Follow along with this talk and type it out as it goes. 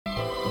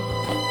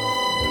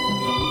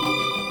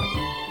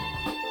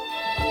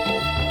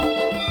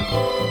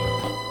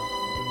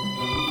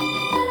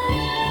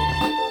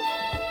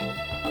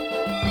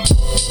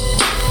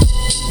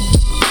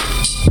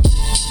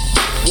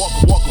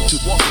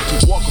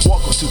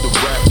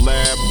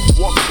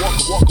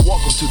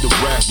to the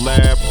rap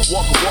lab.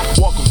 Welcome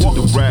to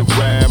the rap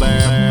lab.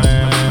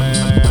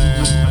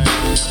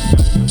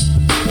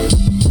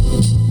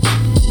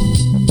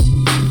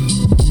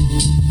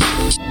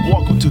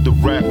 Welcome to the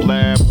rap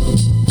lab.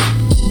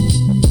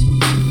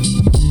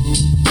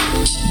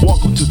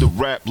 Welcome to the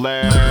rap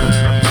lab.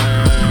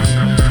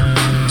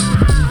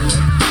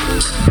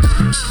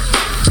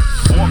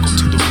 Welcome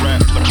to the rap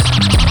lab.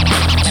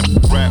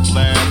 Rap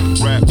lab,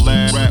 rap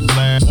lab, rap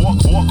lab.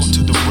 Welcome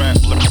to the rap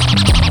lab.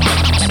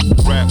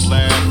 Rap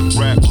lab,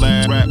 rap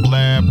lab, rap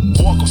lab.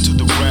 Welcome to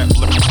the rap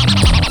lab.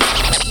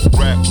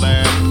 Rap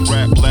lab,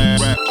 rap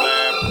lab, rap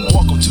lab.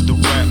 Welcome to the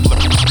rap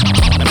lab.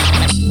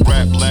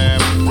 Rap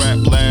lab, rap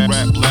lab,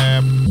 rap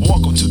lab.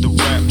 Welcome to the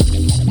rap.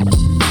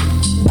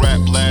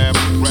 Rap lab,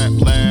 rap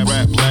lab,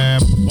 rap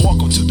lab.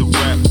 Welcome to the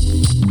rap.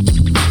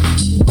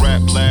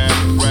 Rap lab,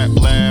 rap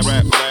lab,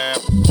 rap lab.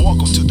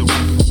 Welcome to the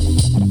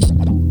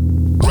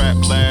rap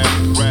lab,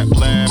 rap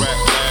lab, rap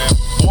lab.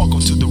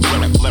 Welcome to the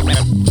rap lab.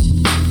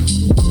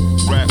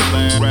 Rap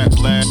lab, rap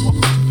lab.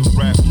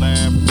 Rap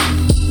lab.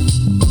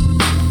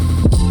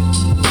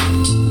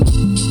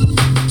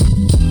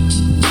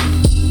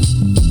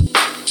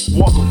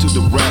 Welcome to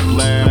the rap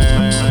lab.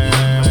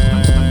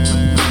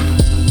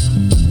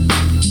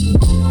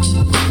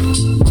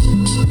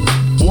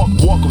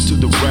 Welcome to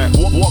the rap.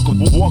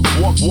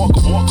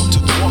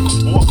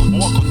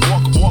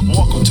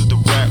 Welcome to the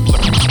rap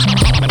lab.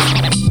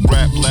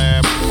 Rap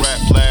lab,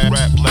 rap lab,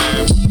 rap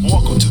lab.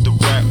 Welcome to the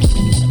rap.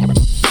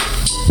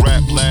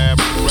 Rap lab,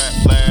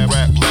 rap lab,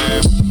 rap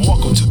lab.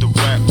 Welcome to the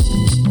rap.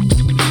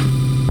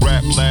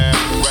 Rap lab,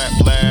 rap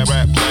lab,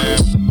 rap lab.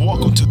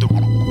 Welcome to the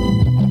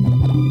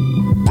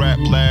rap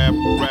lab,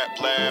 rap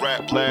lab,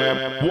 rap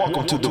lab.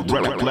 Welcome to the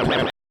rap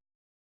lab.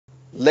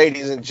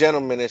 Ladies and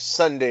gentlemen, it's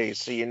Sunday,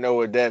 so you know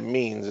what that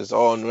means. It's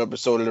all new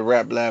episode of the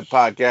Rap Lab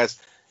podcast.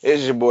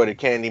 It's your boy, the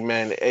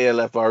Candyman, the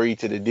ALFRE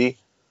to the D.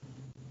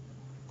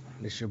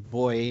 It's your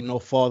boy, ain't no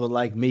father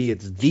like me.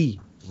 It's the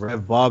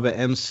Rev Barber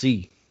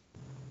MC.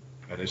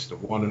 And it's the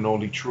one and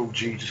only True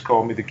G. Just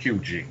call me the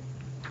QG.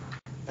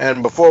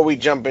 And before we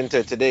jump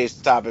into today's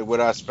topic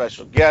with our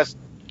special guest,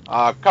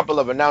 a couple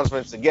of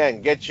announcements.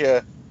 Again, get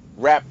your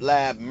Rap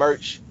Lab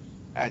merch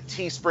at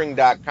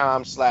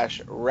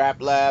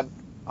teespring.com/raplab.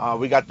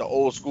 We got the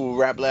old school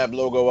Rap Lab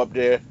logo up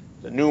there.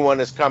 The new one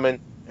is coming.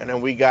 And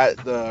then we got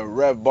the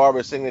Rev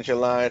Barber signature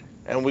line.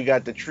 And we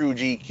got the True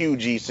G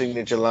QG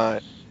signature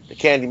line. The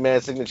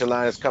Candyman signature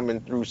line is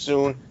coming through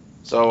soon.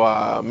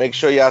 So make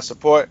sure y'all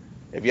support.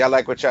 If y'all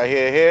like what y'all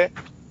hear here,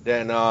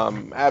 then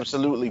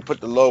absolutely put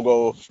the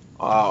logo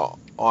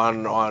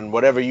on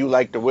whatever you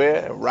like to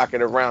wear and rock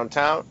it around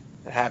town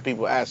and have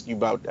people ask you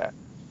about that.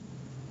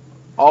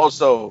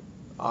 Also,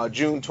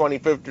 June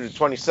 25th to the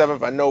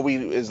 27th. I know we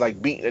is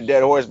like beating a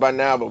dead horse by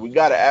now, but we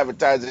gotta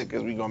advertise it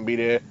because we're gonna be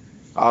there.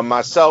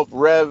 Myself,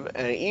 Rev,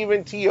 and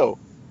even Tio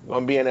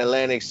gonna be in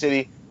Atlantic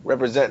City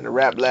representing the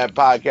Rap Lab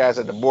podcast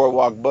at the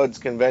Boardwalk Buds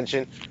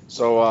convention.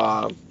 So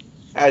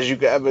as you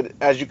can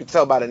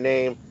tell by the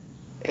name,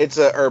 it's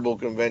a herbal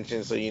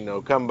convention.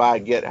 So come by,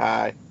 get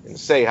high, and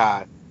say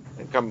hi,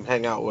 and come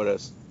hang out with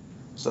us.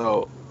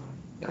 So,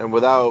 and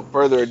without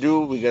further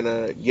ado, we're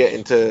gonna get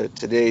into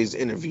today's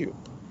interview.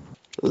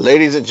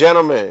 Ladies and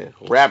gentlemen,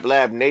 Rap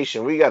Lab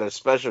Nation, we got a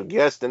special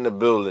guest in the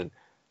building.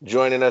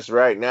 Joining us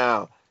right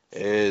now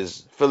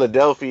is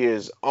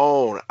Philadelphia's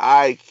own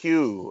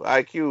IQ.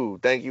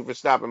 IQ, thank you for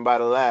stopping by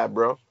the lab,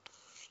 bro.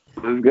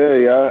 It's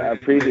good, y'all. I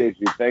appreciate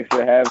you. Thanks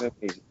for having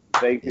me.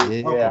 Thank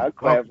you. Yeah, I'll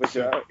clap with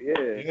y'all.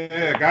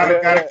 Yeah.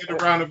 Gotta get a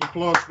round of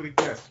applause for the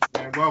guest,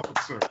 man. Welcome,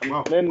 sir.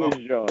 Welcome. In this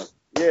joint.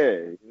 Yeah,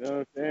 you know what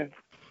I'm saying?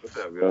 What's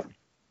up, yo?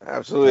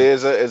 Absolutely,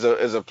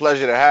 it's a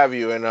pleasure to have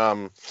you. And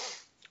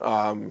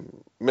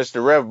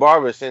Mr. Rev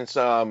Barber, since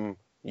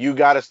you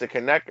got us to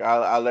connect,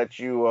 I'll let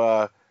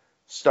you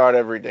start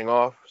everything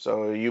off.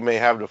 So you may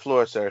have the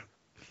floor, sir.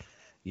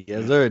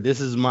 Yes, sir.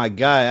 This is my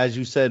guy, as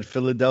you said,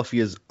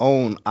 Philadelphia's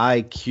own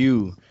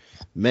IQ.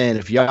 Man,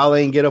 if y'all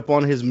ain't get up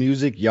on his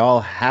music, y'all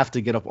have to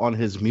get up on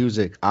his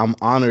music. I'm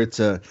honored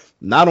to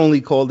not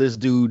only call this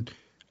dude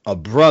a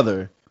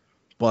brother,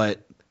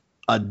 but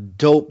a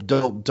dope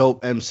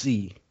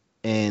MC.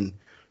 And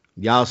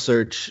y'all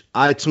search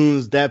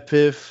iTunes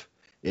DatPiff.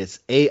 It's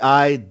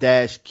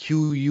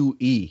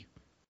AI-QUE.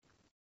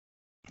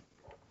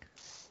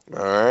 All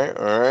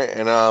right.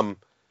 And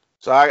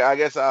so I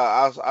guess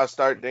I'll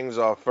start things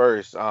off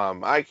first.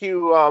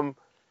 IQ,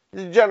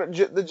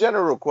 the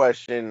general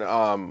question,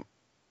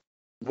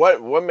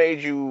 what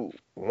made you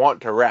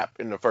want to rap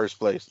in the first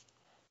place?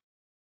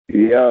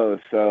 Yo,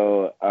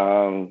 so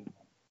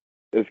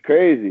it's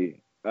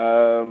crazy.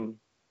 I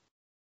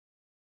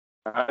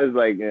was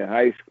like in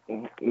high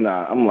school.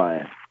 Nah, I'm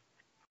lying.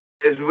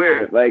 It's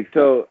weird. Like,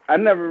 so I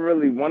never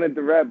really wanted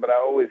to rap, but I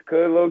always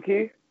could, low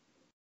key.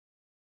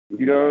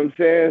 You know what I'm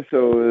saying?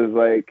 So it was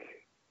like,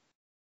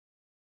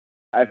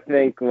 I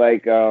think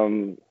like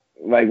when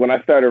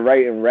I started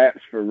writing raps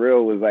for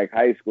real was like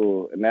high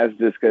school, and that's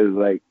just because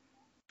like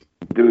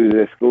dudes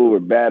at school were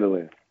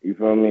battling. You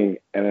feel me?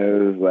 And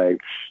it was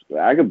like,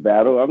 I could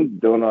battle. I'm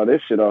doing all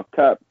this shit off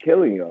top,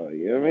 killing y'all.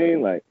 You know what I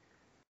mean? Like,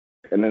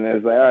 and then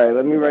it's like, all right,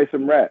 let me write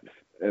some raps.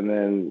 And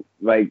then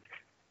like,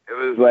 it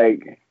was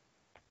like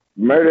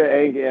Murder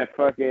Inc. and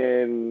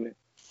fucking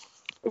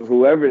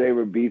whoever they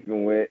were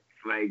beefing with.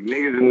 Like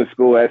niggas in the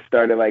school had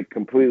started like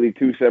completely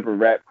two separate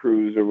rap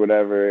crews or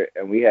whatever,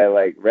 and we had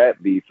like rap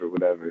beef or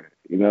whatever.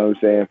 You know what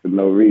I'm saying? For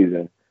no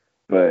reason.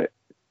 But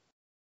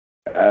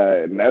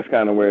and that's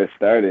kind of where it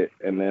started.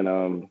 And then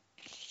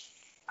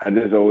I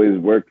just always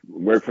worked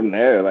from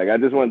there. Like I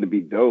just wanted to be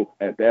dope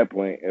at that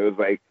point. It was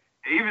like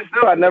even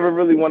still I never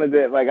really wanted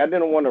to like I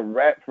didn't want to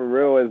rap for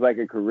real as like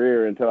a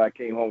career until I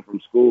came home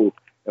from school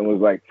and was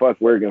like fuck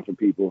working for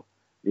people.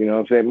 You know what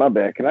I'm saying? My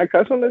bad. Can I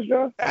cuss on this,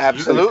 John?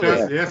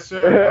 Absolutely. Yes,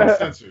 sir.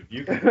 Uncensored.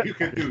 You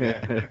can do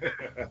that.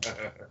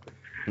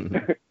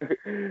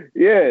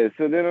 Yeah,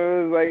 so then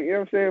it was like, you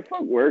know what I'm saying?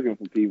 Fuck working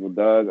for people,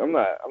 dog. I'm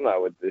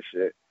not with this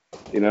shit.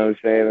 You know what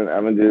I'm saying?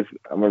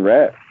 I'm a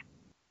rap.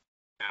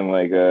 And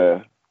like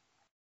yeah,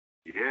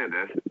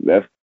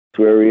 that's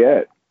where we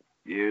at.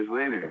 Years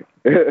later.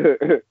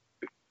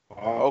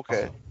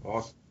 Okay.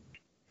 Awesome.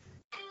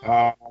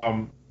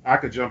 I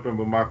could jump in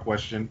with my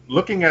question.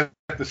 Looking at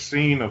the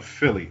scene of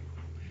Philly,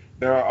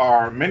 there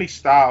are many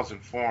styles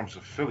and forms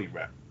of Philly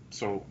rap.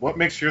 So what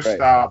makes your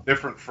style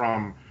different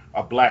from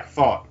a Black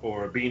Thought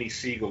or a Beanie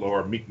Siegel or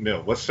a Meek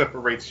Mill? What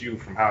separates you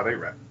from how they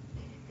rap?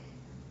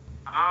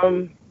 I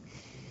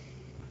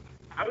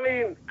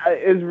mean,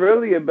 it's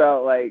really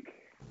about like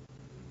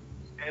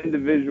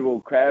individual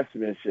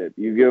craftsmanship.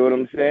 You get what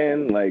I'm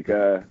saying? Like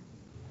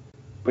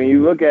when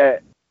you look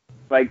at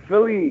like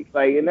Philly,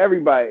 like and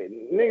everybody,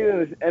 niggas in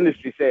this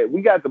industry said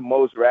we got the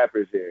most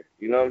rappers here.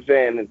 You know what I'm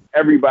saying? And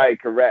everybody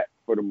can rap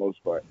for the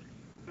most part.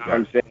 You know what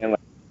I'm saying? Like,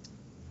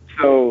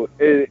 so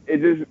it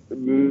just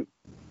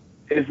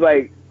it's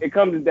like it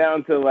comes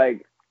down to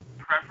like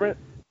preference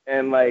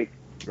and like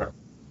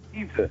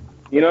pizza.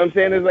 You know what I'm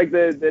saying? It's like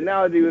the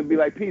analogy would be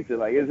like pizza.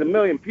 Like there's a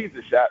million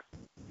pizza shops.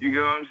 You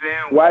get what I'm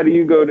saying? Why do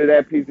you go to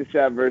that pizza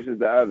shop versus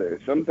the other?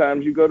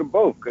 Sometimes you go to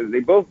both because they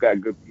both got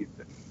good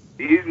pizza.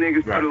 These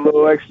niggas put a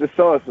little extra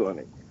sauce on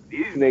it.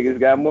 These niggas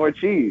got more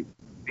cheese.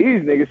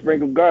 These niggas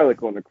sprinkle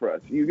garlic on the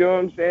crust. You get what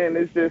I'm saying?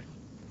 It's just,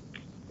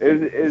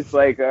 it's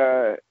like,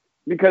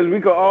 because we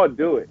could all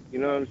do it. You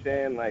know what I'm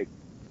saying? Like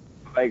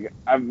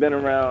I've been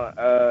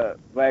around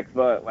Black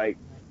Thought like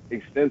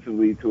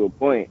extensively to a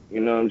point. You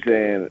know what I'm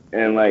saying?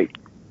 And like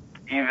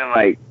even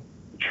like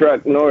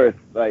Truck North,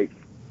 like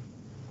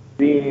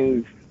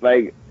Beans,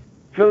 like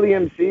Philly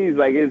MCs,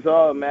 like it's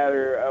all a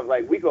matter of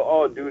like we could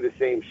all do the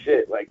same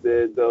shit. Like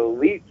the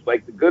elites,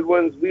 like the good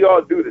ones, we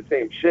all do the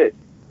same shit.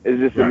 It's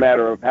just a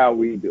matter of how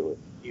we do it.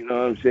 You know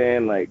what I'm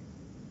saying? Like,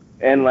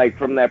 and like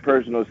from that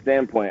personal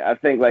standpoint, I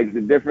think like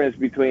the difference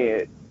between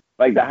it,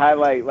 like the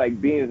highlight,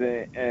 like Beans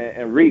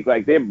and Reek,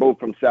 like they're both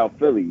from South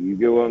Philly. You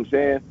get what I'm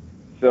saying?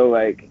 So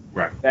like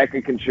that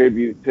could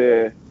contribute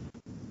to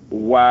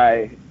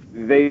why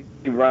they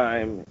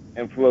rhyme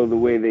and flow the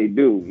way they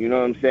do. You know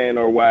what I'm saying?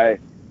 Or why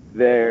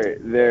their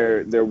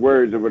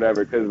words or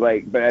whatever, because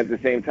like, but at the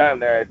same time,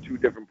 there are two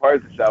different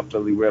parts of South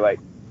Philly where like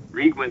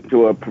Reek went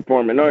to a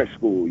performing arts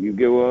school. You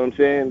get what I'm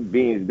saying?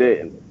 Beans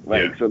didn't.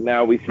 Like, so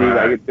now we see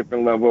like a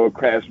different level of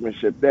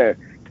craftsmanship there.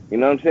 You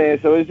know what I'm saying?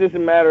 So it's just a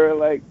matter of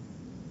like,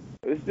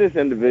 it's just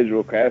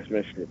individual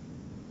craftsmanship.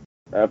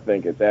 I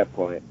think at that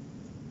point.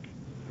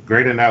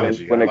 Great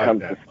analogy. When it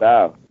comes to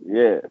style,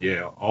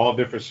 yeah, all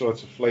different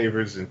sorts of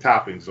flavors and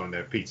toppings on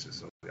that pizza.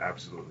 So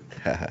absolutely.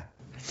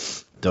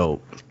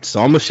 Dope.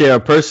 So I'm gonna share a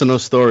personal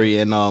story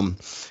and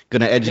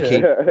gonna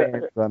educate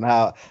fans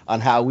on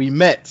how we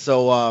met.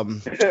 So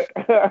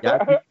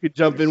yeah, you could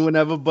jump in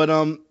whenever, but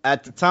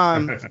at the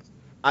time,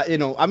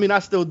 I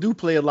still do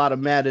play a lot of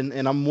Madden,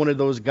 and I'm one of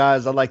those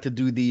guys. I like to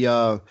do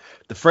the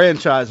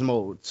franchise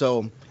mode.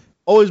 So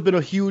always been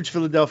a huge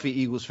Philadelphia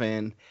Eagles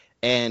fan,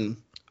 and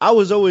I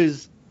was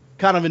always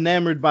kind of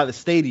enamored by the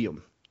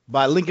stadium,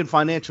 by Lincoln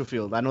Financial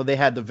Field. I know they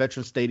had the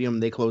Veterans Stadium,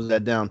 they closed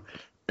that down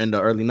in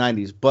the early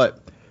 90s,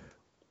 but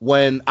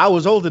when I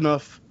was old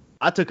enough,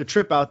 I took a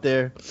trip out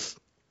there.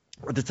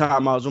 At the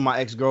time, I was with my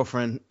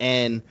ex-girlfriend,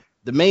 and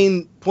the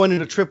main point of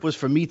the trip was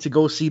for me to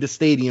go see the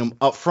stadium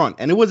up front.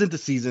 And it wasn't the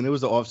season, it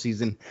was the off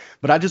season,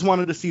 but I just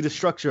wanted to see the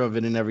structure of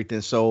it and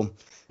everything. So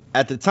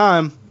at the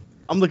time,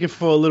 I'm looking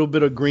for a little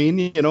bit of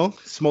green,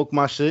 smoke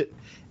my shit.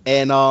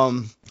 And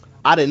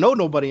I didn't know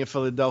nobody in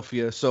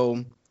Philadelphia,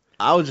 so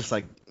I was just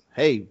like,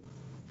 hey,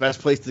 best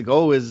place to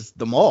go is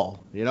the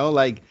mall,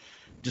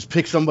 just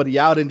pick somebody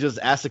out and just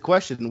ask a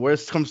question.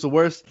 Worst comes to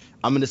worst,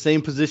 I'm in the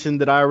same position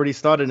that I already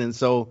started in.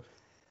 So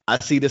I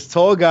see this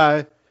tall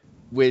guy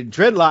with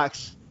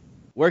dreadlocks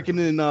working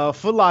in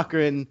Foot Locker,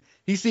 and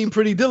he seemed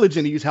pretty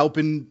diligent. He was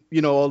helping,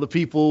 all the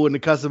people and the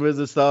customers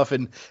and stuff.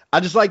 And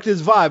I just liked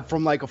his vibe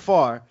from like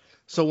afar.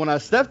 So when I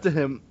stepped to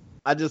him,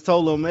 I just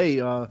told him,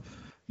 hey, I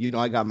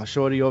got my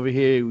shorty over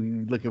here.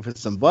 We looking for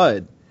some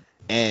bud.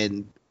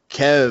 And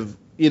Kev,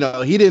 he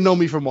didn't know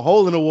me from a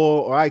hole in the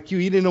wall, or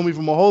IQ. He didn't know me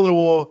from a hole in the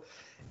wall.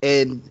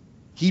 And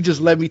he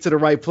just led me to the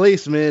right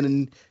place, man,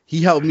 and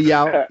he helped me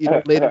out,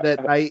 later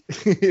that night.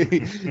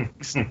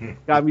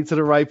 Got me to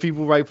the right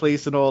people, right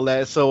place, and all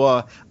that.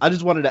 So I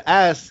just wanted to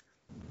ask,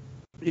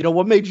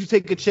 what made you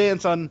take a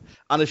chance on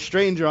a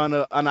stranger, on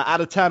an out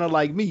of towner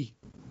like me?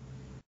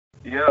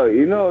 Yo,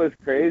 it's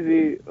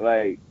crazy.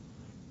 Like,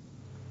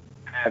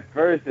 at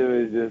first it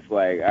was just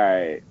like, all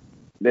right,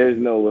 there's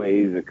no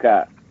way he's a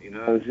cop. You know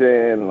what I'm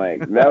saying? Like,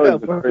 that was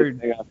the first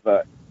thing I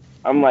thought.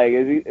 I'm like,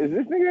 is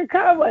this nigga a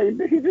cop? Like,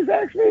 did he just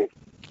ask me?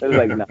 It was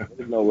like, no,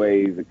 there's no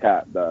way he's a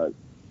cop, dog.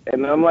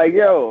 And I'm like,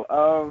 yo,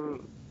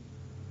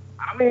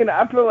 I mean,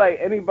 I feel like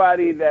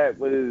anybody that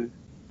was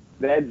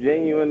that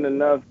genuine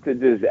enough to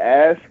just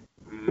ask,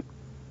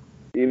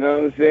 you know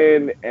what I'm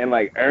saying, and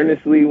like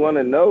earnestly want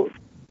to know,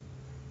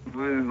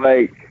 was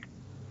like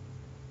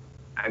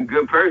a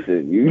good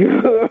person. You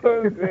know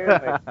what I'm saying?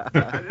 Like,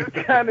 I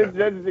just kind of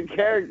judged the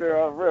character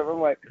off rip. I'm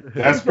like,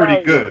 that's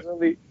pretty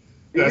good.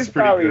 That's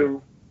pretty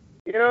good.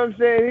 You know what I'm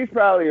saying? He's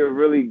probably a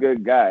really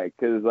good guy,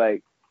 because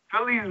like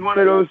Philly's one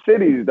of those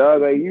cities,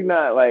 dog. Like, you're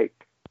not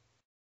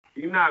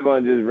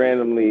gonna just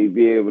randomly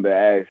be able to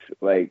ask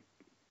like,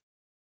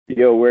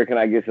 yo, where can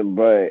I get some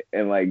bud,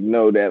 and like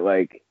know that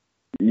like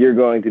you're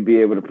going to be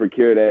able to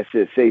procure that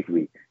shit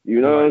safely. You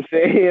know what I'm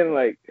saying?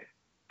 Like,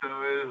 so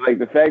it was like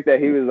the fact that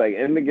he was like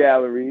in the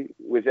gallery,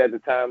 which at the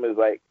time is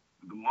like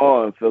the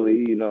mall in Philly,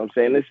 you know what I'm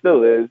saying? It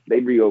still is.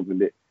 They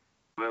reopened it.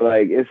 But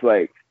like, it's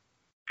like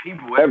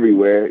people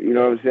everywhere, you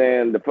know what I'm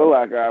saying? The Foot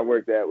Locker I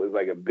worked at was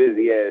like a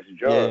busy ass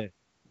job. Yeah.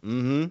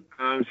 Mm-hmm. You know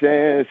what I'm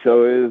saying?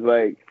 So it was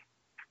like,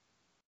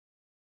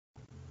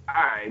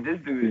 all right, this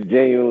dude is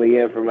genuinely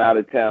in from out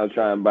of town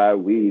trying to buy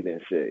weed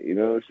and shit. You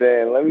know what I'm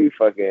saying? Let me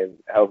fucking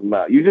help him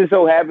out. You just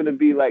so happen to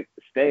be like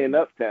staying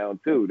uptown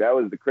too. That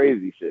was the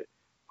crazy shit.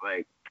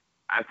 Like,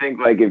 I think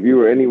like if you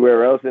were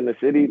anywhere else in the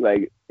city,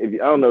 like I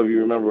don't know if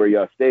you remember where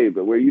y'all stayed,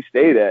 but where you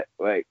stayed at,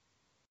 like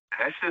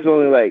that's just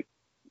only like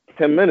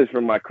 10 minutes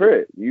from my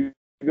crib. You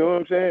know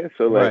what I'm saying?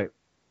 So like,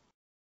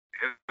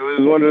 it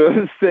was one of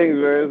those things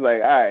where it's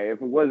like, all right,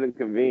 if it wasn't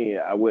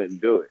convenient, I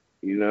wouldn't do it.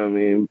 You know what I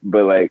mean?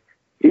 But like,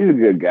 he's a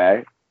good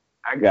guy.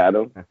 I got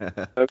him.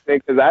 Okay,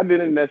 because I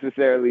didn't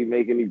necessarily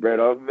make any bread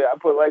off of it. I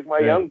put like my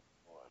young,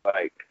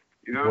 like,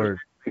 you know,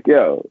 like,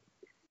 yo,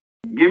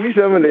 give me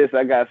some of this.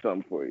 I got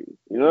something for you.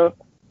 You know.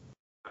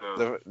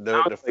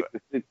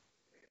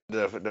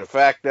 The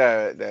fact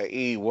that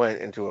E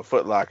went into a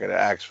Foot Locker to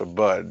ask for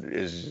bud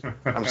is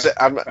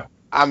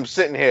I'm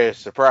sitting here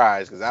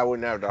surprised, because I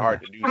wouldn't have the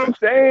heart to do what I'm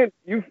saying.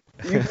 You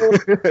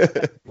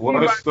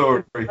what a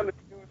story. Trying to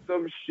do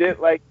some shit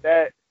like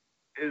that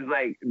is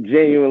like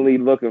genuinely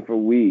looking for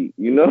weed.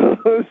 You know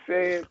what I'm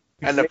saying?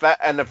 And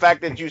the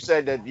fact that you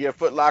said that your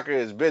Foot Locker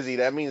is busy,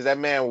 that means that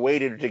man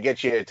waited to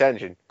get your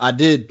attention. I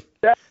did.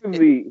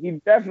 He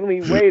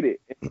definitely waited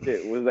and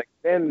shit. Was like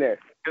standing there.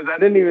 Because I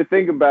didn't even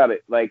think about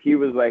it. Like, he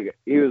was like,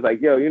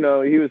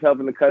 yo, he was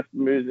helping the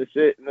customers and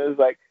shit. And it was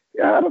like,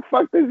 yeah, how the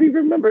fuck does he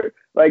remember?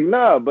 Like,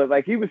 no, but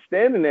like he was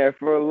standing there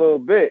for a little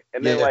bit.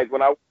 And then like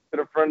when I went to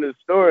the front of the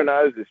store and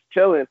I was just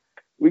chilling,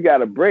 we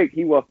got a break.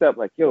 He walked up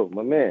like, yo,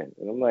 my man.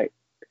 And I'm like,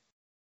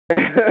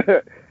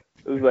 it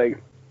was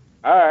like,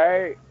 all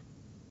right,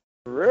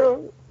 for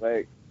real?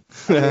 Like,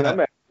 I mean, I'm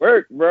at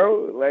work,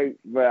 bro. Like,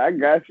 but I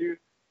got you.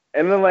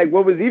 And then like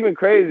what was even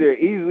crazier,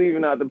 he's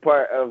leaving out the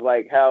part of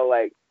like how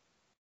like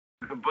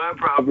the bud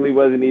probably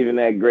wasn't even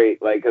that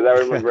great. Like, because I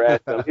remember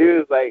asking him, he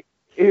was like,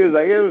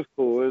 it was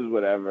cool, it was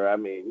whatever. I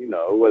mean, it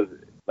was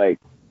like,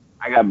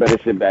 I got better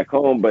shit back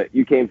home, but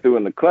you came through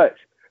in the clutch.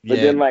 But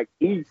then like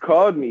he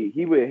called me,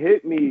 he would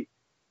hit me,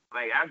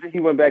 like after he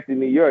went back to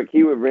New York,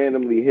 he would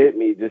randomly hit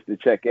me just to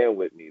check in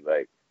with me.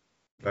 Like,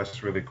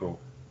 that's really cool.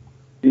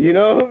 You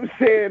know what I'm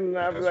saying? And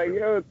I was like,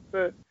 yo,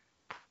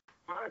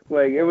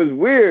 like, it was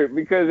weird,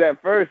 because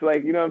at first,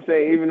 like, you know what I'm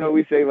saying, even though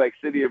we say like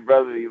city of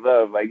brotherly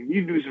love, like if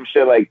you do some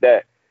shit like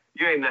that,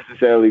 you ain't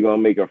necessarily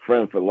gonna make a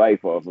friend for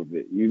life off of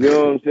it. You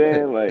know what I'm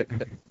saying? Like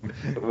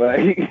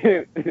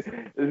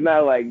it's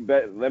not like,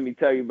 let me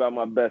tell you about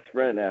my best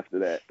friend after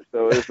that.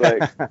 So it's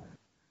like,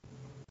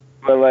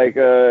 but like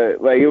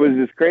it was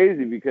just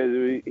crazy, because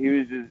he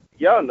was just,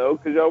 y'all know,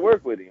 because y'all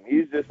work with him.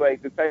 He's just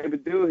like the type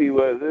of dude he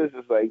was. It's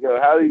just like,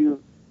 yo, how do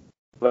you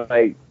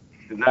like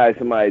deny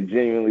somebody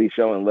genuinely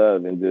showing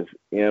love and just,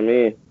 you know what I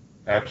mean?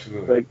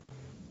 Absolutely. Like,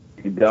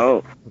 you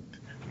don't.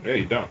 Yeah,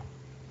 you don't.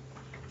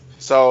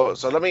 So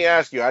let me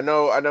ask you. I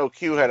know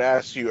Q had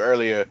asked you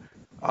earlier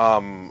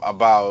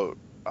about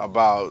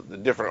the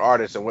different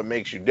artists and what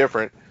makes you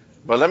different.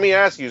 But let me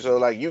ask you. So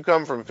like, you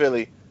come from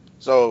Philly,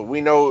 so we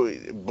know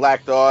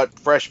Black Thought,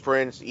 Fresh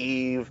Prince,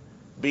 Eve,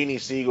 Beanie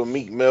Sigel,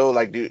 Meek Mill.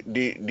 Like,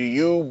 do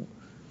you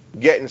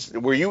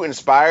were you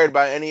inspired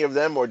by any of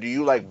them, or do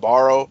you like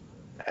borrow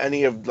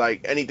any of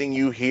like anything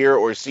you hear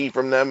or see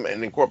from them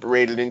and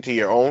incorporate it into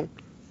your own?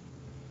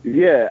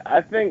 Yeah,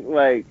 I think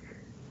like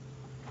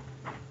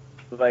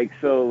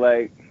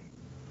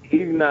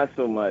Eve not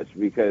so much,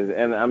 because,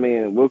 and I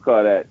mean, we'll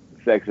call that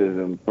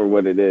sexism for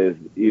what it is.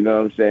 You know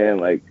what I'm saying?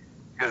 Like,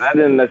 because I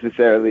didn't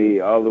necessarily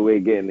all the way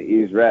get into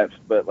Eve's raps,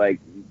 but like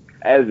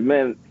as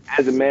men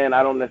as a man,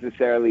 I don't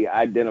necessarily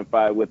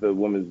identify with a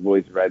woman's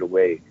voice right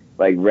away,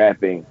 like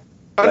rapping.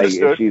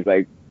 Understood. Like if she's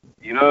like,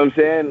 you know what I'm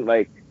saying?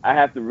 Like I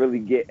have to really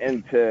get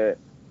into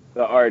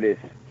the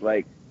artist,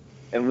 like,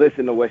 and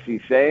listen to what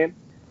she's saying.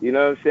 You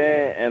know what I'm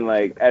saying? And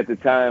like at the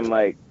time,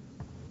 like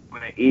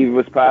when Eve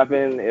was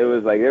popping, it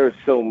was like there was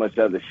so much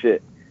other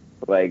shit.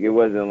 Like it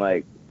wasn't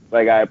like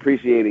I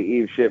appreciated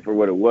Eve shit for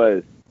what it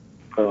was,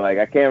 but like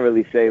I can't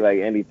really say like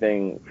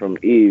anything from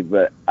Eve,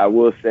 but I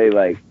will say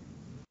like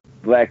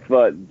Black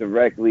Thought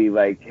directly,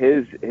 like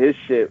his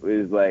shit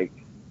was like,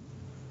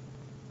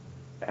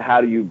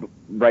 how do you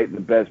write the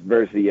best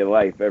verse of your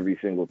life every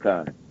single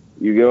time?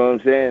 You get what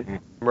I'm saying?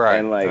 Right.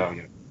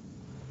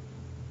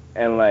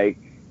 And like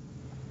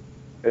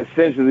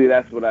essentially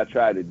that's what I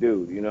try to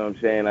do. You know what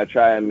I'm saying? I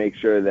try and make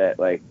sure that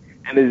like,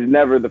 and it's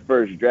never the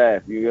first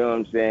draft. You know what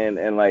I'm saying?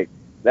 And like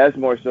that's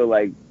more so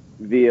like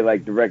via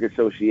like direct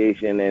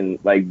association and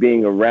like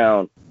being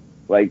around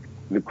like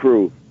the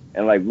crew.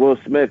 And like Will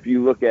Smith,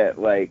 you look at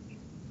like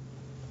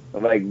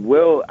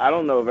Will, I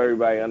don't know if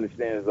everybody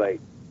understands like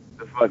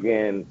the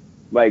fucking,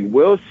 like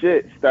Will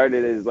shit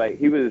started as like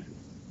he was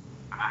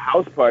a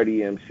house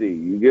party MC.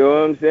 You get what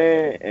I'm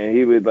saying? And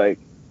he would like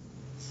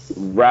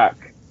rock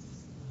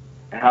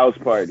house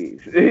parties.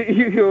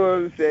 You get what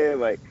I'm saying?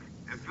 Like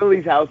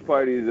Philly's house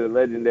parties are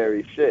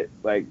legendary shit.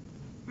 Like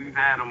we've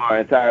had them our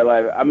entire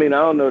life. I mean, I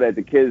don't know that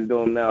the kids do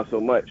them now so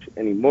much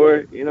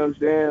anymore. You know what I'm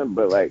saying?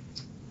 But like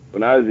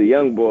when I was a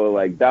young boy,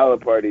 like dollar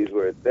parties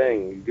were a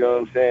thing. You get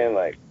what I'm saying?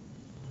 Like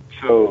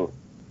so,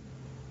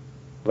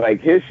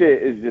 like his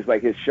shit is just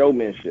like his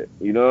showmanship.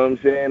 You know what I'm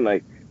saying?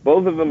 Like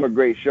both of them are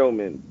great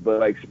showmen, but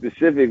like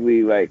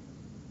specifically, like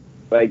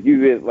you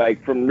could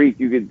like from Reek,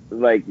 you could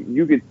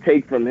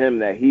take from him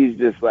that he's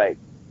just like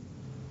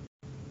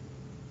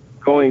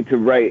going to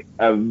write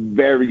a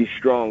very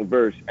strong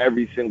verse.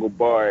 Every single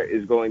bar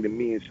is going to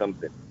mean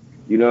something.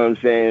 You know what I'm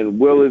saying?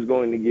 Will is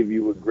going to give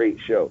you a great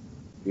show.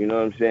 You know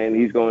what I'm saying?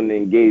 He's going to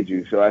engage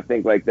you. So I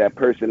think like that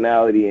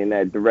personality and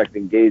that direct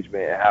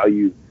engagement and how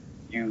you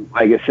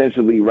like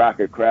essentially rock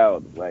a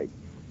crowd. Like,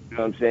 you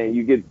know what I'm saying?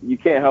 You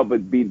can't help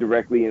but be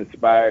directly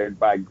inspired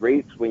by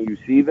greats when you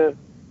see them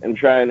and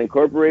try and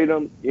incorporate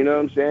them. You know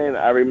what I'm saying?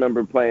 I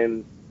remember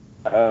playing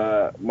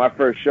my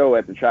first show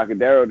at the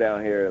Trocadero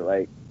down here,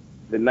 like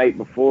the night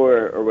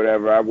before or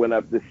whatever. I went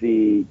up to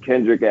see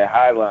Kendrick at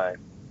Highline.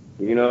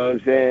 You know what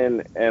I'm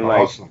saying? And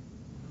like, awesome.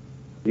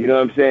 You know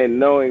what I'm saying?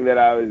 Knowing that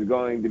I was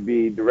going to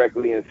be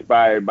directly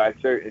inspired by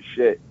certain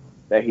shit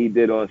that he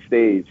did on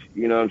stage.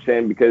 You know what I'm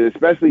saying? Because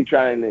especially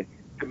trying to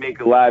make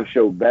a live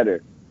show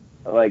better.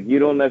 Like you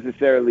don't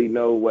necessarily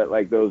know what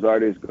like those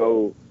artists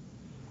put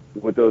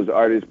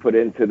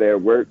into their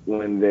work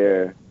when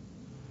they're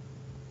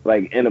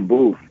like in a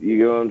booth.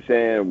 You know what I'm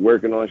saying?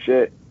 Working on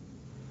shit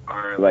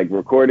or like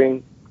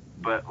recording.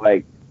 But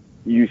like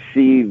you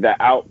see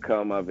the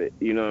outcome of it.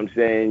 You know what I'm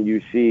saying?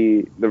 You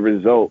see the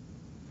result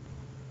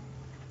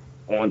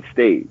on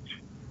stage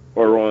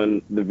or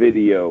on the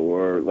video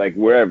or like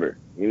wherever,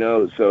 you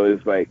know? So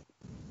it's like,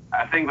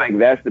 I think like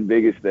that's the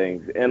biggest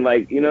things. And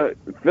like, you know,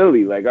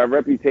 Philly, like our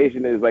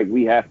reputation is like,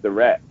 we have to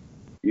rap,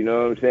 you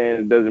know what I'm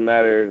saying? It doesn't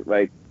matter.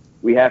 Like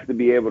we have to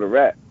be able to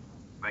rap.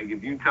 Like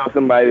if you tell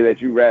somebody that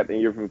you rap and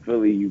you're from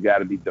Philly, you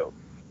gotta be dope.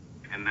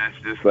 And that's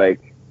just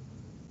like,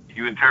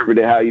 you interpret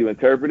it how you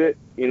interpret it,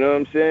 you know what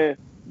I'm saying?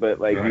 But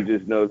like, right. You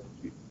just know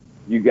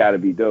you gotta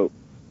be dope.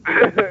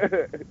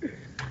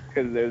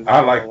 There's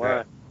I like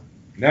that.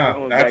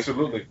 No,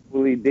 absolutely.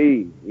 Fully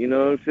D, you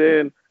know what I'm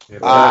saying?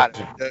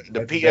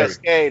 The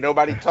PSK,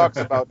 nobody talks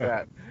about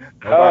that.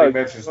 Nobody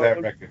mentions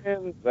that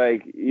record.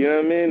 Like, you know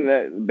what I mean?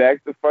 That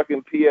back to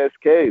fucking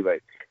PSK.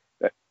 Like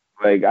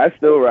I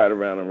still ride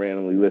around and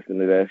randomly listen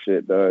to that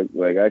shit, dog.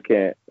 Like I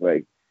can't.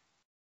 Like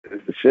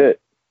it's the shit.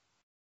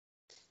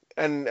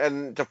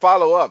 And to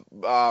follow up,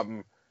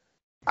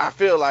 I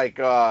feel like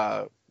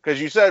because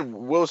you said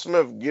Will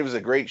Smith gives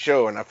a great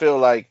show, and I feel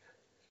like,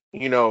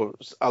 you know,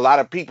 a lot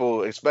of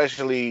people,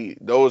 especially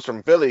those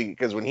from Philly,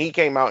 because when he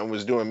came out and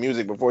was doing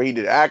music before he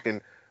did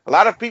acting, a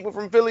lot of people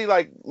from Philly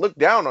like looked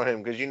down on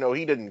him because, you know,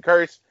 he didn't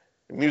curse,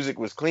 the music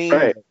was clean.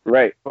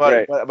 Right.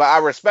 But I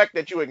respect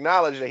that you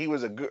acknowledge that he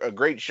was a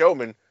great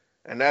showman,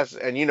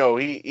 and you know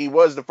he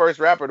was the first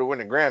rapper to win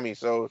a Grammy,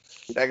 so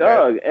that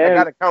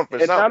gotta count for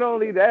something. Not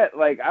only that,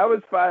 like I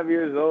was 5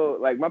 years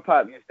old, like my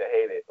pop used to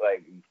hate it.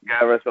 Like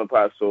God rest my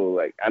pop's soul.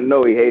 Like I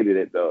know he hated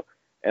it though,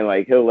 and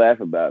like he'll laugh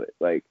about it.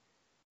 Like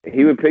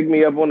he would pick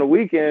me up on the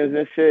weekends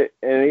and shit,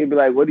 and he'd be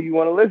like, "What do you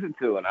want to listen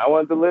to?" And I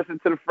wanted to listen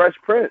to the Fresh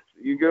Prince.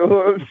 You get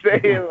what I'm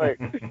saying? Like,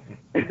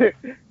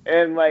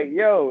 and like,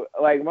 yo,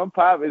 like my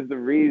pop is the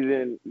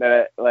reason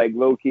that like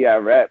low key I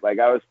rap. Like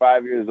I was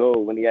 5 years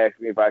old when he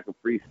asked me if I could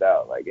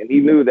freestyle. Like, and he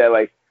knew that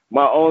like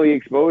my only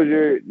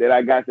exposure that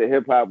I got to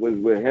hip hop was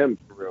with him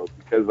for real,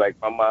 because like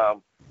my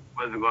mom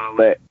wasn't gonna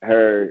let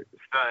her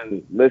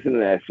son listen to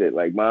that shit.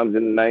 Like moms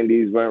in the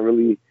 90s weren't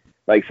really.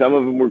 Like, some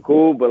of them were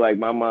cool, but, like,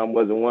 my mom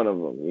wasn't one of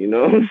them. You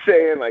know what I'm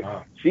saying? Like,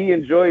 she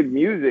enjoyed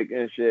music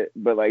and shit,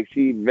 but, like,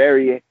 she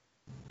like,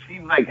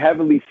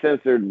 heavily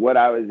censored what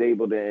I was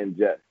able to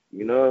ingest.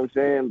 You know what I'm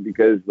saying?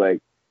 Because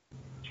like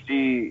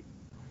she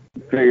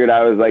figured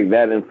I was like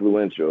that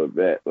influential,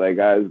 that like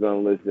I was gonna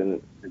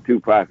listen to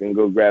Tupac and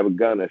go grab a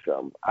gun or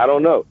something. I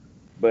don't know,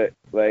 but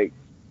like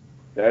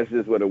that's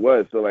just what it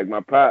was. So like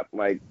my pop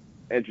like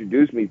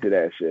introduced me to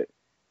that shit,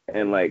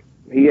 and like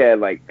he had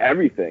like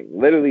everything,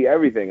 literally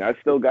everything. I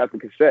still got the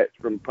cassettes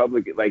from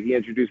Public. Like he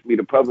introduced me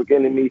to Public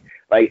Enemy.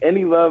 Like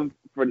any love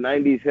for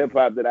 '90s hip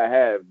hop that I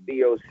have,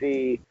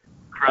 DOC,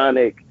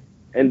 Chronic,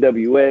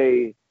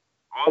 NWA,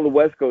 all the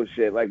West Coast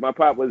shit. Like my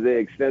pop was an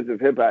extensive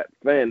hip hop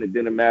fan. It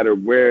didn't matter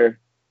where,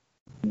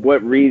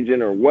 what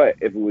region or what.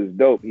 If it was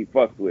dope, he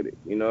fucked with it.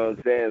 You know what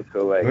I'm saying?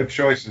 So like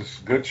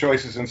good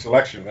choices in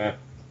selection, man.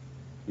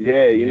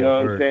 Yeah, you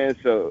know what I'm saying?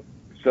 So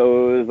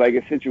it was like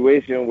a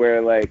situation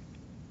where like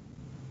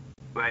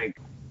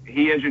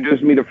he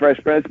introduced me to Fresh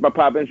Prince, my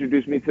pop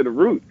introduced me to the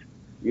Roots.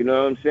 You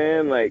know what I'm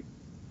saying?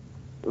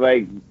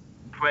 Like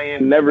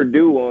playing Never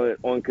Do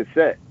on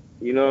cassette.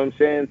 You know what I'm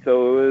saying?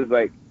 So it was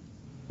like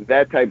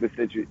that type of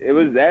situation. It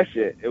was that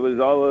shit. It was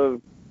all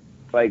of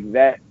like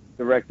that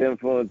direct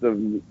influence of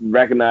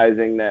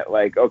recognizing that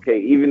like, okay,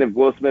 even if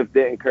Will Smith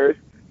didn't curse,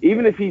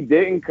 even if he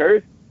didn't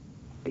curse,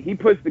 he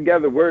puts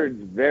together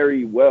words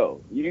very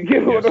well. You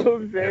get what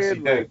I'm saying? Yes, he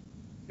did.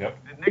 Yep.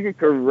 The nigga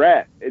can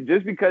rap.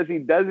 Just because he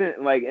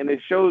doesn't like, and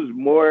it shows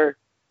more.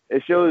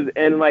 It shows,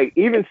 and like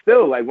even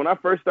still, like when I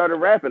first started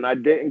rapping, I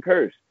didn't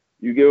curse.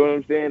 You get what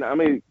I'm saying? I'm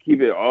gonna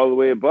keep it all the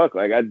way a buck.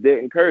 Like I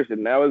didn't curse,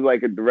 and that was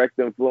like a direct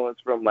influence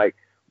from like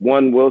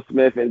one, Will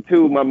Smith, and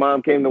two, my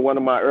mom came to one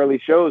of my early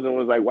shows and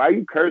was like, "Why are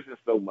you cursing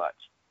so much?"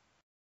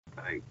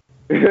 Like.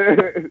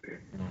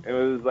 It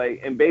was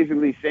like, and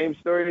basically same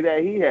story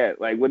that he had,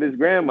 like with his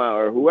grandma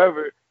or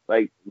whoever.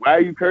 Like, why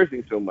are you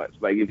cursing so much?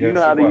 Like, if you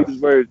know how to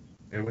use words,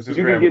 it was his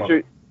you can get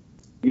your,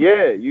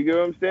 you get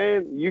what I'm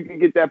saying? You can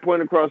get that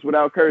point across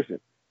without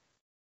cursing.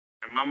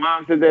 And my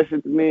mom said that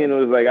shit to me, and it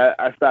was like,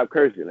 I stopped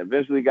cursing.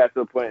 Eventually got to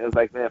a point, it was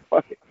like, man,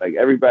 fuck it. Like,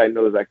 everybody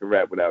knows I can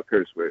rap without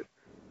curse words.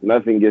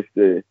 Nothing gets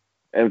the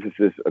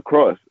emphasis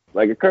across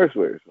like a curse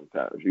word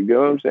sometimes. You get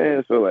what I'm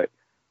saying? So, like,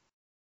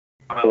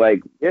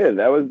 yeah,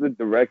 that was the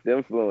direct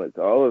influence.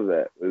 All of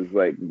that was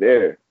like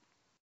there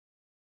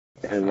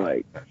and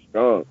like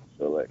strong.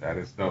 So like that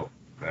is dope.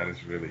 That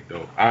is really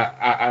dope.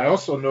 I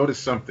also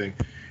noticed something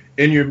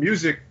in your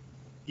music.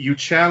 You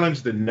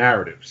challenge the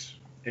narratives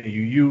and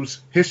you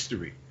use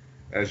history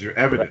as your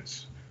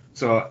evidence. Right.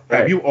 So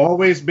have you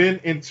always been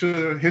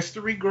into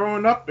history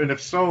growing up? And if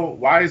so,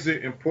 why is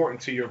it important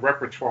to your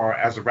repertoire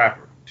as a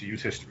rapper to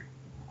use history?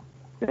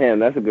 Damn,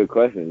 that's a good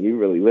question. You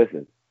really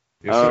listen.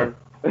 Yes, sir.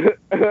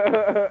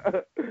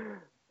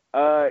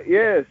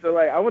 Yeah, so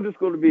like I went to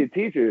school to be a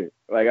teacher.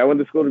 Like I went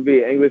to school to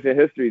be an English and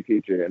history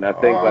teacher, and I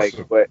think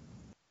awesome. like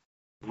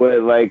what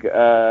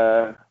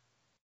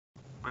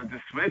the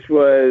switch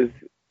was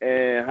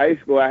in high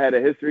school, I had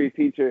a history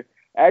teacher.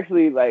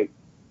 Actually, like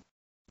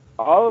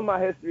all of my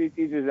history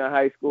teachers in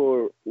high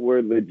school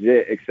were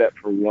legit except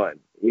for one.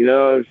 You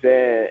know what I'm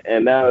saying?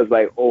 And that was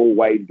like old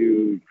white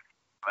dude.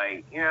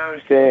 Like, you know what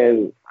I'm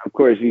saying? Of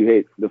course you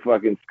hate the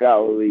fucking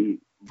scholarly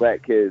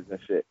black kids and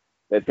shit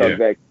that talk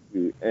back to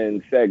you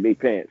and sag their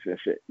pants and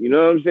shit. You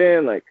know what I'm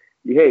saying? Like,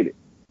 you hate it.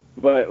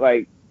 But,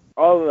 like,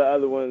 all of the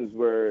other ones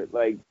were,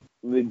 like,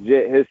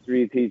 legit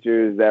history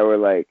teachers that were,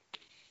 like,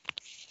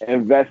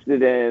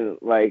 invested in,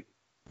 like,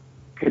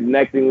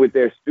 connecting with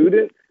their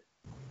students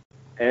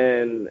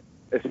and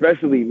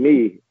especially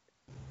me.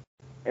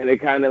 And it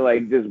kind of,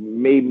 like, just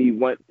made me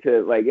want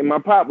to, like, and my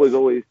pop was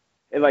always,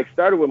 it, like,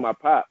 started with my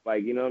pop.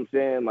 Like, you know what I'm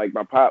saying? Like,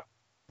 my pop,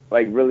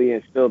 like, really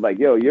instilled, like,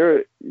 yo,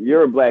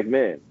 you're a black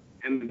man.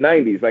 In the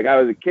 90s, like, I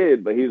was a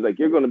kid, but he was like,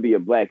 you're going to be a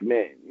black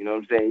man. You know what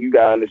I'm saying? You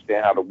got to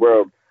understand how the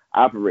world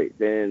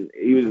operates. And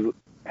he was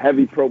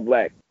heavy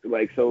pro-black.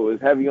 Like, so it was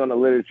heavy on the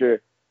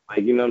literature.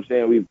 Like, you know what I'm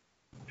saying? We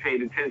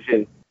paid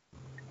attention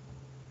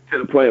to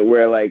the point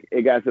where, like,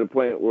 it got to the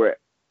point where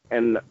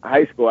in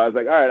high school, I was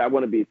like, all right, I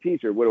want to be a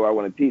teacher. What do I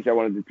want to teach? I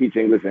wanted to teach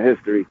English and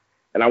history.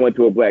 And I went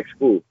to a black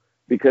school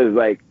because,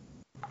 like,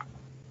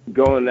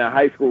 going to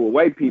high school with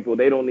white people,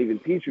 they don't even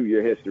teach you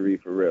your history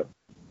for real.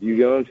 You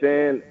get what I'm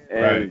saying?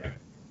 And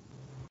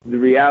the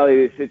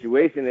reality of the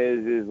situation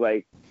is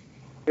like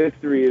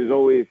history is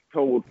always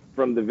told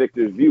from the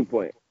victor's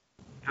viewpoint.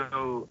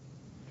 So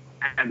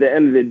at the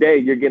end of the day,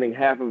 you're getting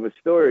half of a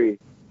story,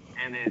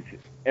 and it's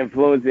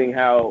influencing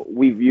how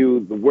we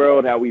view the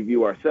world, how we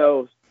view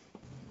ourselves.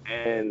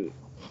 And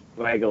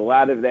like a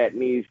lot of that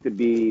needs to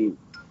be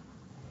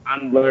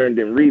unlearned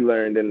and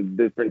relearned in a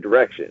different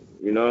direction.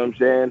 You know what I'm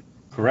saying?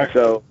 Correct.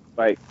 So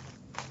like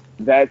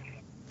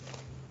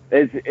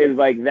it's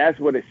like that's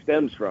what it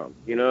stems from.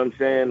 You know what I'm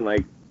saying?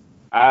 Like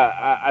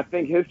I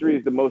think history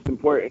is the most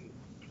important.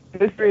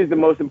 History is the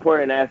most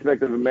important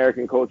aspect of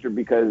American culture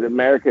because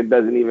America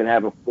doesn't even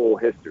have a full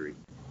history.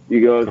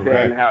 You know what I'm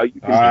saying? How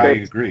you can I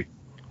agree.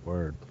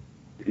 Word.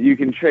 You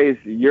can trace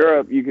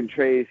Europe, you can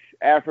trace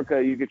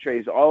Africa, you can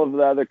trace all of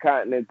the other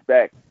continents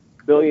back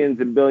billions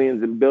and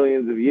billions and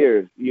billions of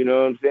years. You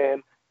know what I'm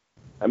saying?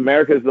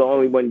 America's the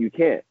only one you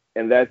can't.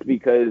 And that's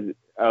because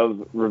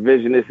of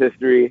revisionist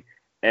history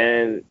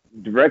and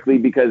directly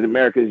because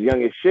America's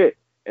young as shit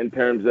in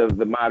terms of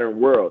the modern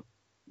world.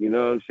 You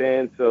know what I'm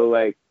saying? So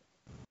like,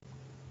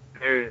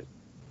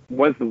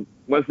 once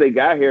they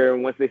got here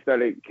and once they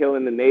started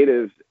killing the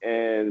natives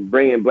and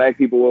bringing black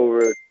people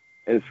over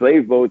in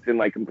slave boats and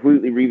like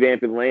completely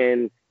revamping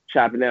land,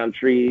 chopping down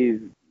trees,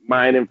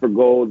 mining for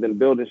gold and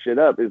building shit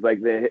up, is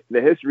like the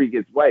history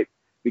gets wiped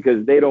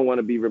because they don't want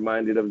to be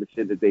reminded of the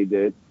shit that they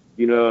did.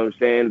 You know what I'm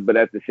saying? But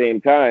at the same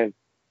time,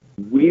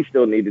 we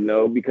still need to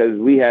know because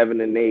we have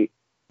an innate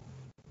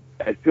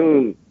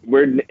attune.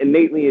 We're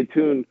innately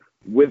attuned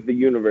with the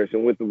universe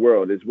and with the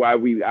world. It's why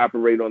we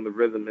operate on the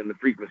rhythm and the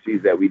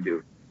frequencies that we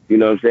do. You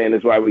know what I'm saying?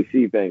 It's why we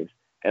see things.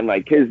 And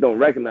like kids don't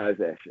recognize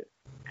that shit.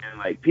 And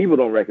like people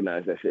don't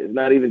recognize that shit. It's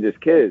not even just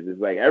kids.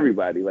 It's like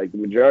everybody. Like the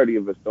majority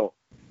of us don't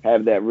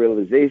have that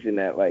realization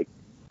that like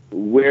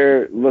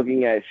we're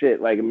looking at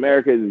shit. Like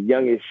America is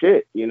young as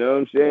shit. You know what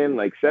I'm saying?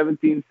 Like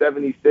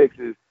 1776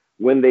 is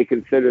when they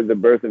consider the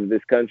birth of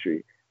this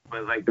country.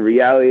 But like the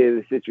reality of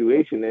the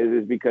situation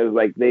is because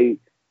like they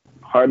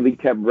hardly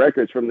kept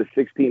records from the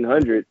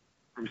 1600s,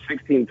 from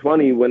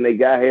 1620 when they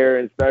got here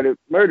and started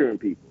murdering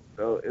people.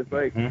 So it's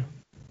like,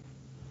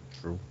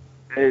 True.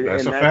 And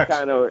that's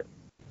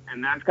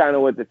kind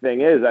of what the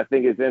thing is. I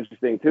think it's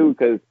interesting too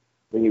because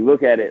when you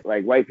look at it,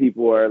 like white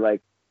people are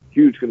like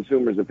huge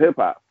consumers of hip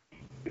hop.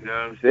 You know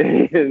what I'm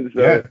saying?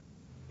 So, yeah,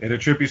 it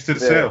attributes to the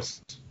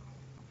sales.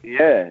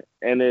 Yeah,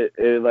 and it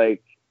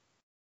like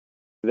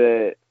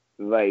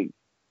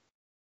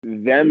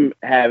them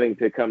having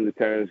to come to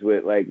terms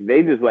with like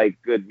they just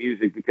like good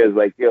music because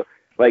like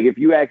like if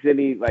you ask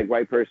any like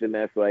white person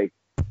that's like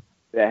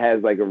that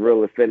has like a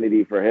real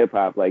affinity for hip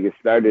hop, like it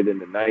started in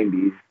the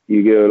 90s.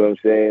 You get what I'm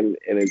saying?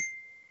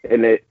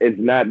 And it's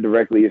not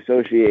directly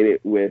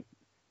associated with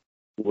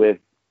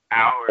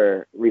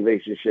our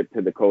relationship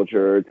to the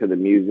culture or to the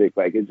music.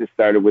 Like it just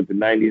started with the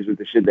 90s with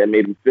the shit that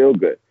made them feel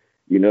good.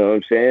 You know what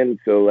I'm saying?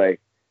 So like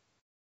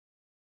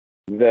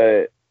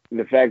the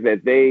fact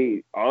that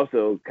they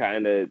also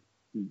kind of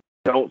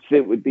don't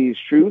sit with these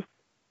truths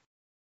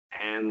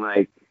and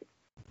like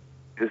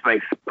it's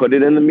like put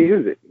it in the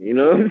music. You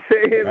know what I'm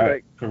saying? Right.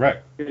 Like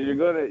Correct. You're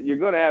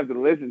gonna have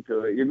to listen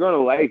to it. You're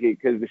gonna like it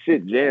because the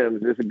shit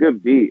jams. It's a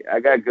good beat. I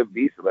got good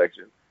beat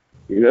selection.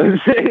 You know what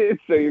I'm saying?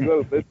 So you're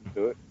gonna listen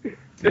to it.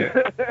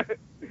 Yeah.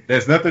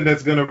 There's nothing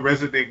that's gonna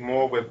resonate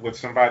more with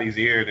somebody's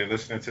ear than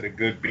listening to the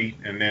good beat,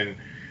 and then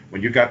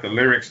when you got the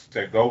lyrics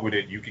that go with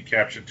it, you can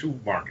capture two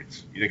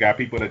markets. You got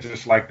people that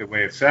just like the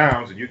way it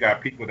sounds, and you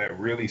got people that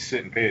really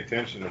sit and pay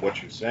attention to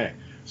what you're saying.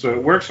 So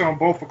it works on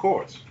both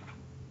accords.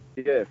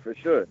 Yeah, for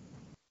sure.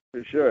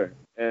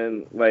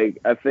 And like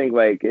I think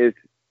like it's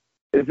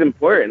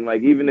important.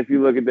 Like even if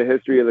you look at the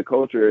history of the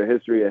culture, the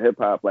history of hip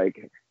hop,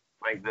 like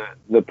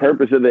the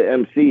purpose of the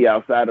MC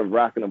outside of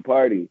rocking a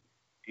party,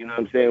 you know what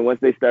I'm saying? Once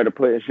they started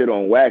putting shit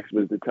on wax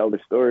was to tell the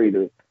story,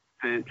 to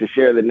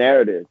share the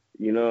narrative.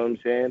 You know what I'm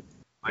saying?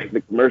 Like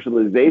the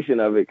commercialization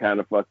of it kind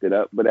of fucked it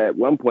up. But at